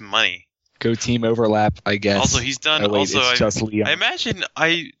he likes money. Go team overlap, I guess. Also, he's done. Oh, wait, also, it's just Leon. I imagine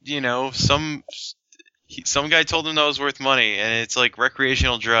some guy told him that was worth money, and it's like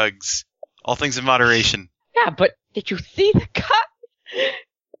recreational drugs. All things in moderation. Yeah, but did you see the cut?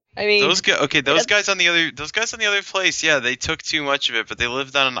 I mean, those guys on the other place, yeah, they took too much of it, but they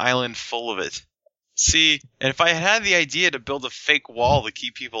lived on an island full of it. See, and if I had the idea to build a fake wall to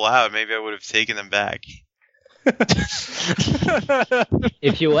keep people out, maybe I would have taken them back.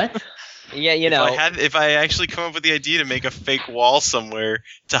 If you what? Yeah, If I actually come up with the idea to make a fake wall somewhere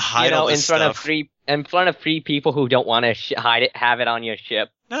to hide all this stuff. in front of 3 people who don't want to have it on your ship.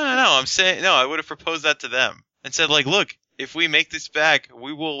 No. I'm saying I would have proposed that to them and said, like, look, if we make this back,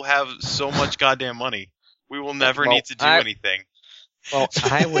 we will have so much goddamn money. We will never need to do anything. Well,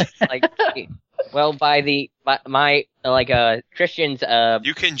 I would like. Well, Christian's.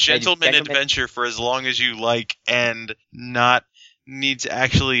 You can gentleman adventure for as long as you like, and not need to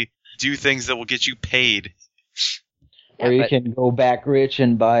actually do things that will get you paid. Or you can go back rich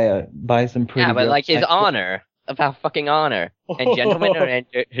and buy some pretty. Yeah, but like his honor, about fucking honor, and gentlemen are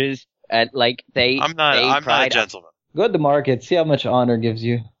his they. I'm not a gentleman. Go to the market, see how much honor gives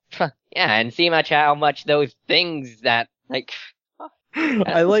you. Yeah, and see how much those things that like.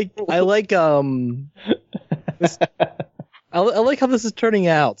 I like this, I like how this is turning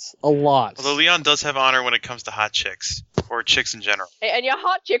out a lot. Although Leon does have honor when it comes to hot chicks. Or chicks in general. Hey, and your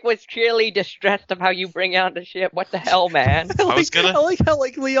hot chick was clearly distressed of how you bring out the ship. What the hell, man? I like how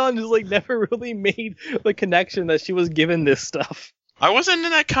Leon just never really made the connection that she was given this stuff. I wasn't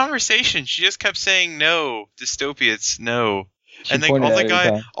in that conversation. She just kept saying no, dystopiates, no. She And then pointed at every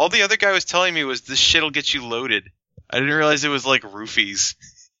time. all the other guy was telling me was this shit'll get you loaded. I didn't realize it was like roofies.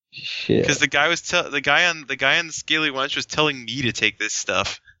 Shit. Because the guy on the Scaly Wench was telling me to take this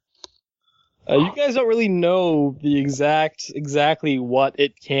stuff. You guys don't really know the exactly what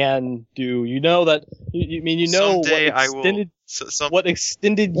it can do. You know that Someday what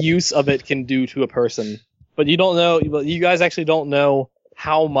extended use of it can do to a person, but you don't know. But you guys actually don't know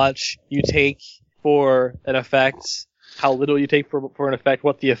how much you take for an effect, how little you take for an effect,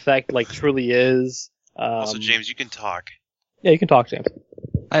 what the effect truly is. Also, James, you can talk. Yeah, you can talk, James.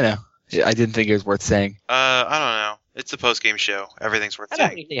 I know. I didn't think it was worth saying. I don't know. It's a post-game show. Everything's worth I don't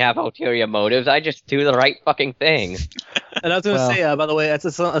saying. really have ulterior motives. I just do the right fucking thing. And I was going to say, by the way,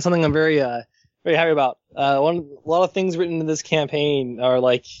 that's something I'm very happy about. A lot of things written in this campaign are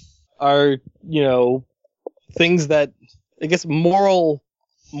things that, I guess, moral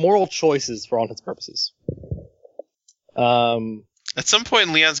choices for all intents and purposes. At some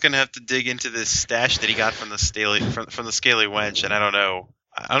point, Leon's gonna have to dig into this stash that he got from the Scaly Wench, and I don't know.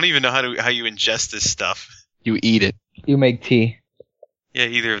 I don't even know how you ingest this stuff. You eat it. You make tea. Yeah,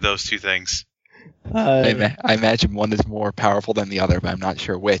 either of those two things. I imagine one is more powerful than the other, but I'm not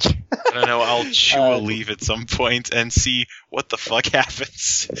sure which. I don't know. I'll chew a leaf at some point and see what the fuck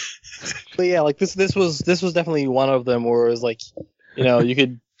happens. But yeah, this was definitely one of them where it was you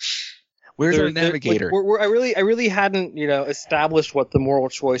could. Where's our navigator? I really hadn't established what the moral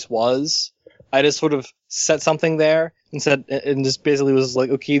choice was. I just sort of set something there and said, and just basically was like,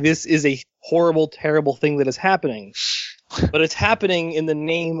 okay, this is a horrible, terrible thing that is happening, but it's happening in the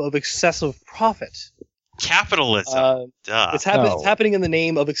name of excessive profit. Capitalism. Duh. It's happening in the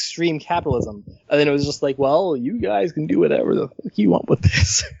name of extreme capitalism. And then it was just like, well, you guys can do whatever the fuck you want with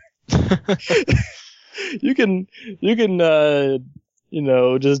this. you can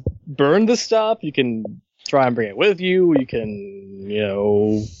just burn the stuff. You can try and bring it with you. You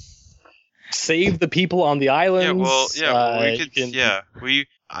can, save the people on the islands. When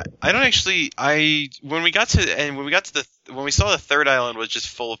we saw the third island was just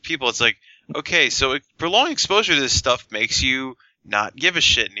full of people, it's like, okay, so prolonged exposure to this stuff makes you not give a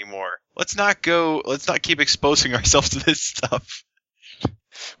shit anymore. Let's not keep exposing ourselves to this stuff.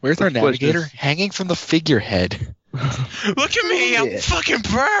 Where's our navigator? Hanging from the figurehead. Look at me, I'm a fucking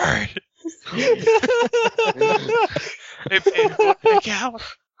bird. Hey, babe, make out.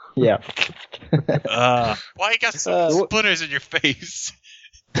 Yeah. Why you got some splinters in your face?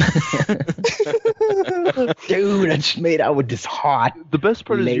 Dude, I just made out with this hot. The best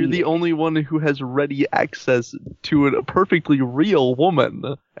part is you're the only one who has ready access to a perfectly real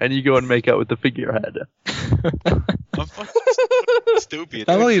woman, and you go and make out with the figurehead. I'm fucking stupid.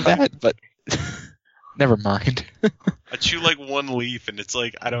 Not only that, but never mind. I chew one leaf, and it's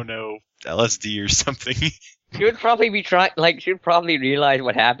I don't know, LSD or something. She would probably be she would probably realize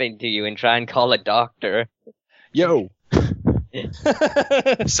what happened to you and try and call a doctor. Yo.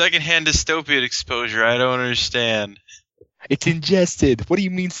 Secondhand dystopian exposure, I don't understand. It's ingested. What do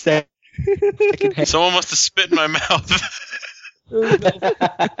you mean Someone must have spit in my mouth.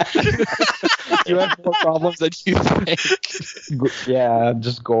 You have more problems than you think. Yeah,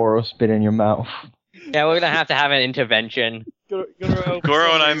 just Goro spit in your mouth. Yeah, we're gonna have to have an intervention. Goro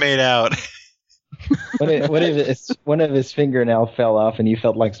and I made out. What if one of his fingernail fell off and you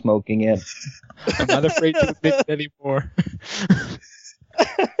felt like smoking it? I'm not afraid to admit it anymore.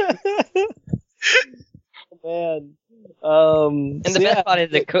 Man. And the best part is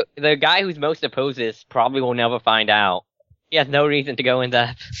the guy who's most opposed this probably will never find out. He has no reason to go in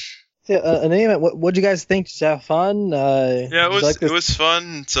that. Yeah, Anima, what'd you guys think? Did you have fun? Yeah, it was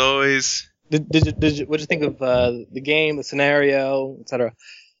fun. It's always. What'd you think of the game, the scenario, etc.?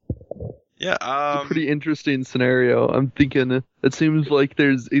 Yeah, it's a pretty interesting scenario. I'm thinking it seems like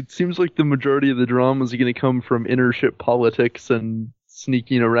the majority of the drama is going to come from inner-ship politics and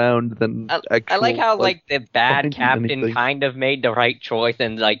sneaking around than actual. I like how the bad captain anything. kind of made the right choice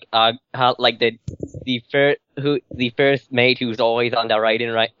and how the first mate who's always on the right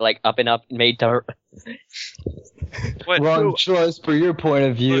and up and up made the. Wrong choice for your point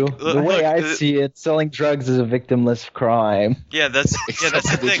of view. The way I see it, selling drugs is a victimless crime. Yeah, that's the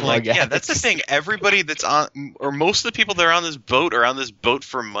thing. That's the thing. Everybody that's on, or most of the people that are on this boat are on this boat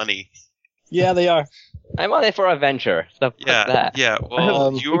for money. Yeah, they are. I'm on it for adventure. So Yeah, that. yeah.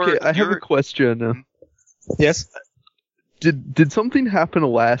 Well, I have a question. Yes. Did something happen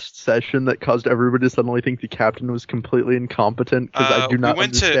last session that caused everybody to suddenly think the captain was completely incompetent? Because I do not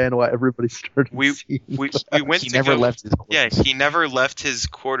understand why everybody started. We went. He never left his quarters. Yeah, he never left his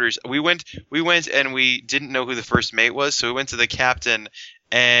quarters. We went and we didn't know who the first mate was, so we went to the captain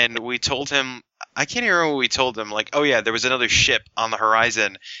and we told him. I can't even remember what we told him. Like, oh yeah, there was another ship on the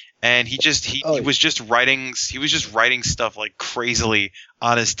horizon, and he was just writing stuff like crazily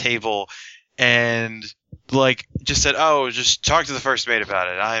on his table, and like just said, oh, just talk to the first mate about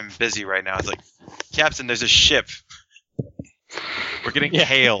it. I'm busy right now. It's like, Captain, there's a ship. We're getting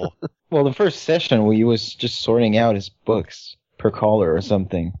hail. Well, the first session he was just sorting out his books per caller or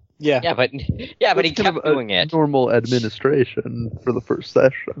something. Yeah, but he kept doing it. Normal administration for the first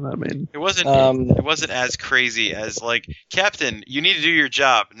session. I mean, it wasn't as crazy as like, Captain, you need to do your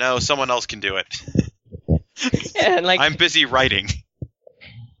job. No, someone else can do it. Yeah, and like I'm busy writing.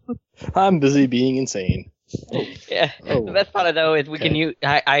 I'm busy being insane. Yeah, the best part of though is we can use.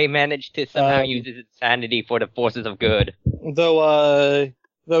 I managed to somehow use his insanity for the forces of good. Though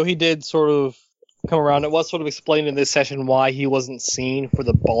he did sort of come around. It was sort of explained in this session why he wasn't seen for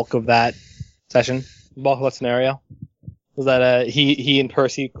the bulk of that session, bulk of that scenario. Was that he and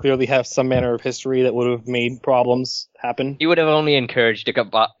Percy clearly have some manner of history that would have made problems happen. He would have only encouraged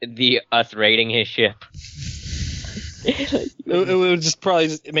us raiding his ship. It would just probably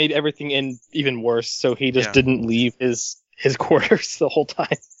just made everything even worse. So he just didn't leave his quarters the whole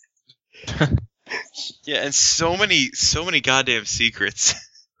time. Yeah, and so many goddamn secrets.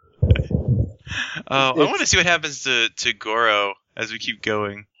 I want to see what happens to Goro as we keep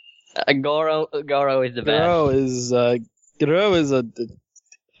going. Goro is the best. Goro is a.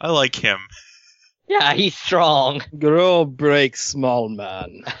 I like him. Yeah, he's strong. Goro breaks small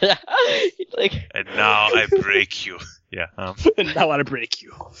man. He's like. And now I break you. Yeah. And now I break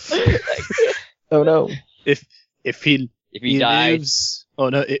you. Oh no! If he dies. Lives, oh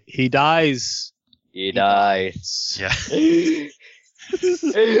no! He dies. He dies. Yeah.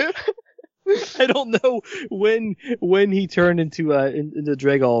 I don't know when he turned into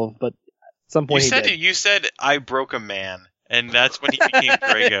Dragol, but at some point you said I broke a man, and that's when he became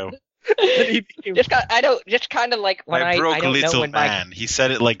Drago. Just kind of like when I broke I don't little know when man. He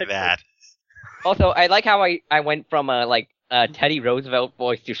said it like that. Also, I like how I went from Teddy Roosevelt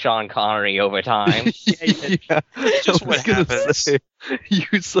voice to Sean Connery over time. Yeah, just what happens. That's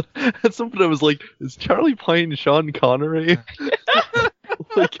something I was like, is Charlie playing Sean Connery?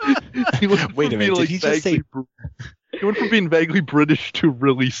 Like, wait a minute, did he just say... He went from being vaguely British to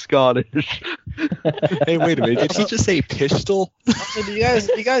really Scottish. Hey, wait a minute, did he just say pistol? Do you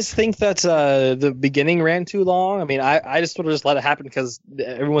guys think that the beginning ran too long? I mean, I just sort of just let it happen because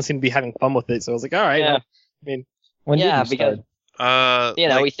everyone seemed to be having fun with it, so I was like, all right. Yeah. I mean, when did you because start?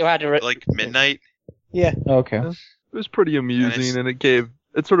 we still had to like midnight. Yeah. Okay. It was pretty amusing, and it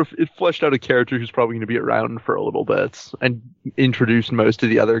fleshed out a character who's probably going to be around for a little bit, and introduced most of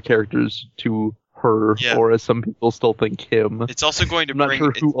the other characters to her, or as some people still think him. It's also going to I'm not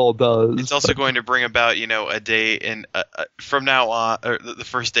sure who all does. It's also going to bring about, a day in from now on, or the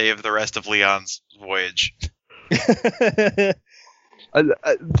first day of the rest of Leon's voyage.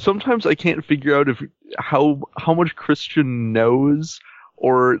 Sometimes I can't figure out how much Christian knows,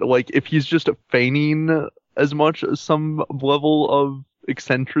 or like if he's just feigning as much as some level of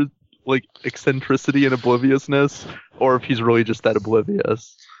eccentricity and obliviousness, or if he's really just that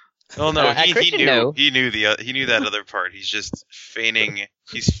oblivious. Oh no, he knew that other part. He's just feigning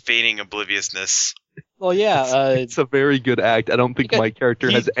obliviousness. Well, yeah, it's a very good act. I don't think my character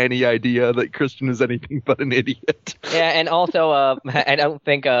has any idea that Christian is anything but an idiot. Yeah, and also, I don't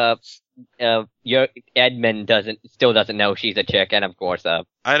think your Edmund still doesn't know she's a chick, and of course, I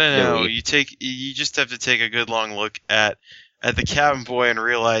don't know. You just have to take a good long look at the cabin boy and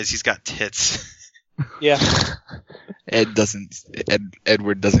realize he's got tits. Yeah.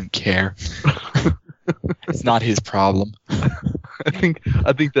 Edward doesn't care. It's not his problem. I think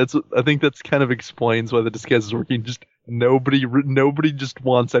that's kind of explains why the disguise is working. Just nobody just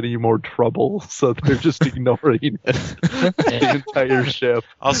wants any more trouble, so they're just ignoring it. The entire ship.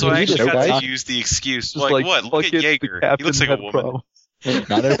 Also, I actually got to use the excuse. Like what? Look at Jaeger. He looks like a woman.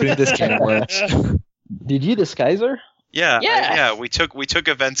 Not everybody in this can works. Did you disguise her? Yeah. We took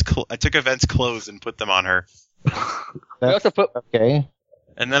Event's I took Event's clothes and put them on her. We also put okay.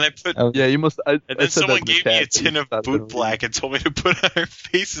 And then I put. Yeah, you must. And then someone gave me a tin of boot black and told me to put on her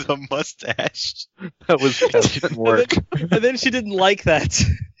face as a mustache. That didn't work. And then she didn't like that.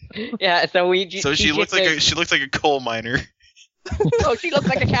 Yeah, so she looked like a coal miner. Oh, she looked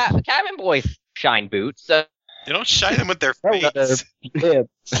like a cabin boy shine boots. So You don't shine them with their Their face.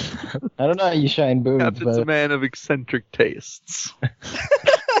 lips. I don't know how you shine boobs, Captain's a but man of eccentric tastes.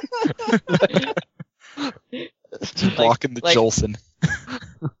 Blocking the Jolson.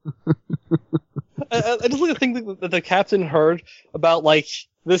 I just like to think that the captain heard about like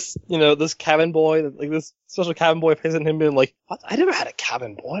this, this cabin boy, like this special cabin boy present him being like, what? I never had a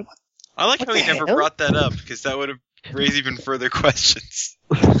cabin boy. What? I like how he never hell? brought that up because that would have raised even further questions.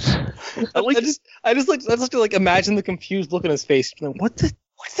 I just like to like imagine the confused look on his face. Like, what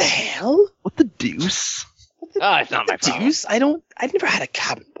the hell? What the deuce? It's not my problem. Deuce? I never had a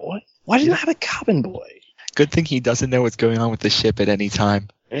cabin boy. Why didn't I have a cabin boy? Good thing he doesn't know what's going on with the ship at any time.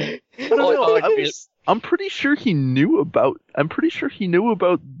 I don't know. I'm pretty sure he knew about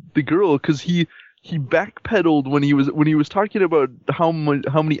the girl because he backpedaled when he was talking about how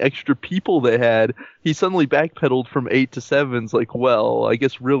many extra people they had. He suddenly backpedaled from 8 to 7. It's like, well, I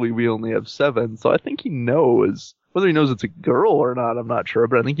guess really we only have 7. So I think he knows. Whether he knows it's a girl or not, I'm not sure,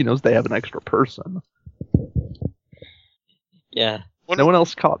 but I think he knows they have an extra person. Yeah. No one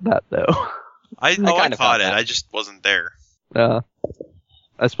else caught that though. I kinda caught it. that. I just wasn't there. I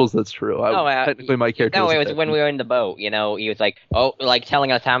suppose that's true. Technically, my character. No, wasn't it was there. when we were in the boat. He was like,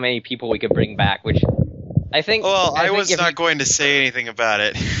 telling us how many people we could bring back, which I think. Well, I think was if not going to say anything about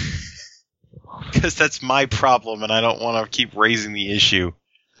it because that's my problem, and I don't want to keep raising the issue.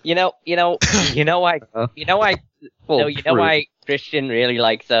 Why Christian really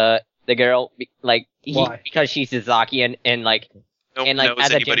likes the girl, Why? because she's Sazaki and No one knows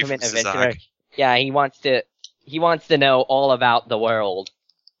as a anybody from gentleman adventurer. Sazak. Yeah, he wants to know all about the world,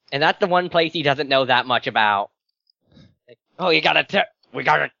 and that's the one place he doesn't know that much about. Like, oh, you gotta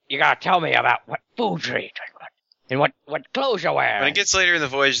tell me about what food you eat and what clothes you wear. When it gets later in the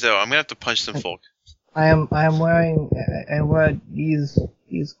voyage, though, I'm gonna have to punch some folk. I am wearing these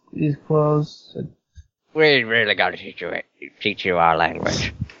clothes. We really gotta teach you our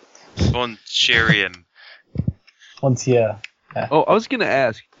language. Boncherian. Once here. Oh, I was gonna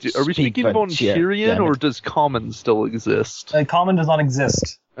ask, are we Speak speaking of French, Tyrion, damn or it. does common still exist? Common does not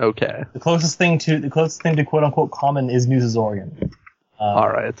exist. Okay. The closest thing to quote unquote common is New Zorian. All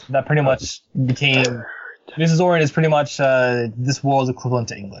right. That pretty much became New Zorian is pretty much this world's equivalent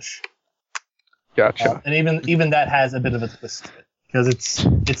to English. Gotcha. And even that has a bit of a twist to it because it's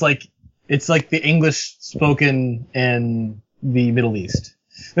like the English spoken in the Middle East.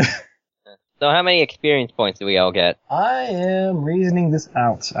 So how many experience points do we all get? I am reasoning this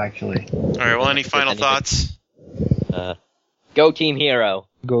out actually. All right. Well, any final thoughts? Go Team Hero.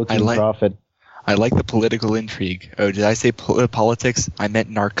 Go Team Prophet. I like the political intrigue. Oh, did I say politics? I meant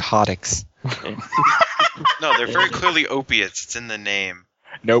narcotics. No, they're very clearly opiates. It's in the name.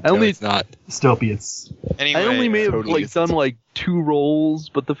 Nope, no, it's not. Dystopiates. Anyway, I only may have totally done 2 rolls,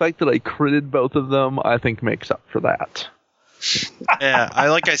 but the fact that I critted both of them, I think makes up for that. yeah.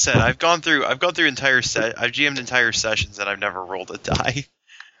 Like I said, I've gone through I've GM'd entire sessions and I've never rolled a die.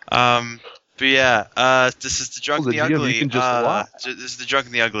 But yeah, this is the Drunk and the Well, the GM, Ugly. you can just lie. This is the Drunk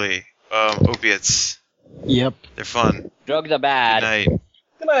and the Ugly. Opiates. Yep. They're fun. Drugs are Good bad. night.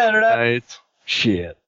 Good night, Internet. Right. Shit.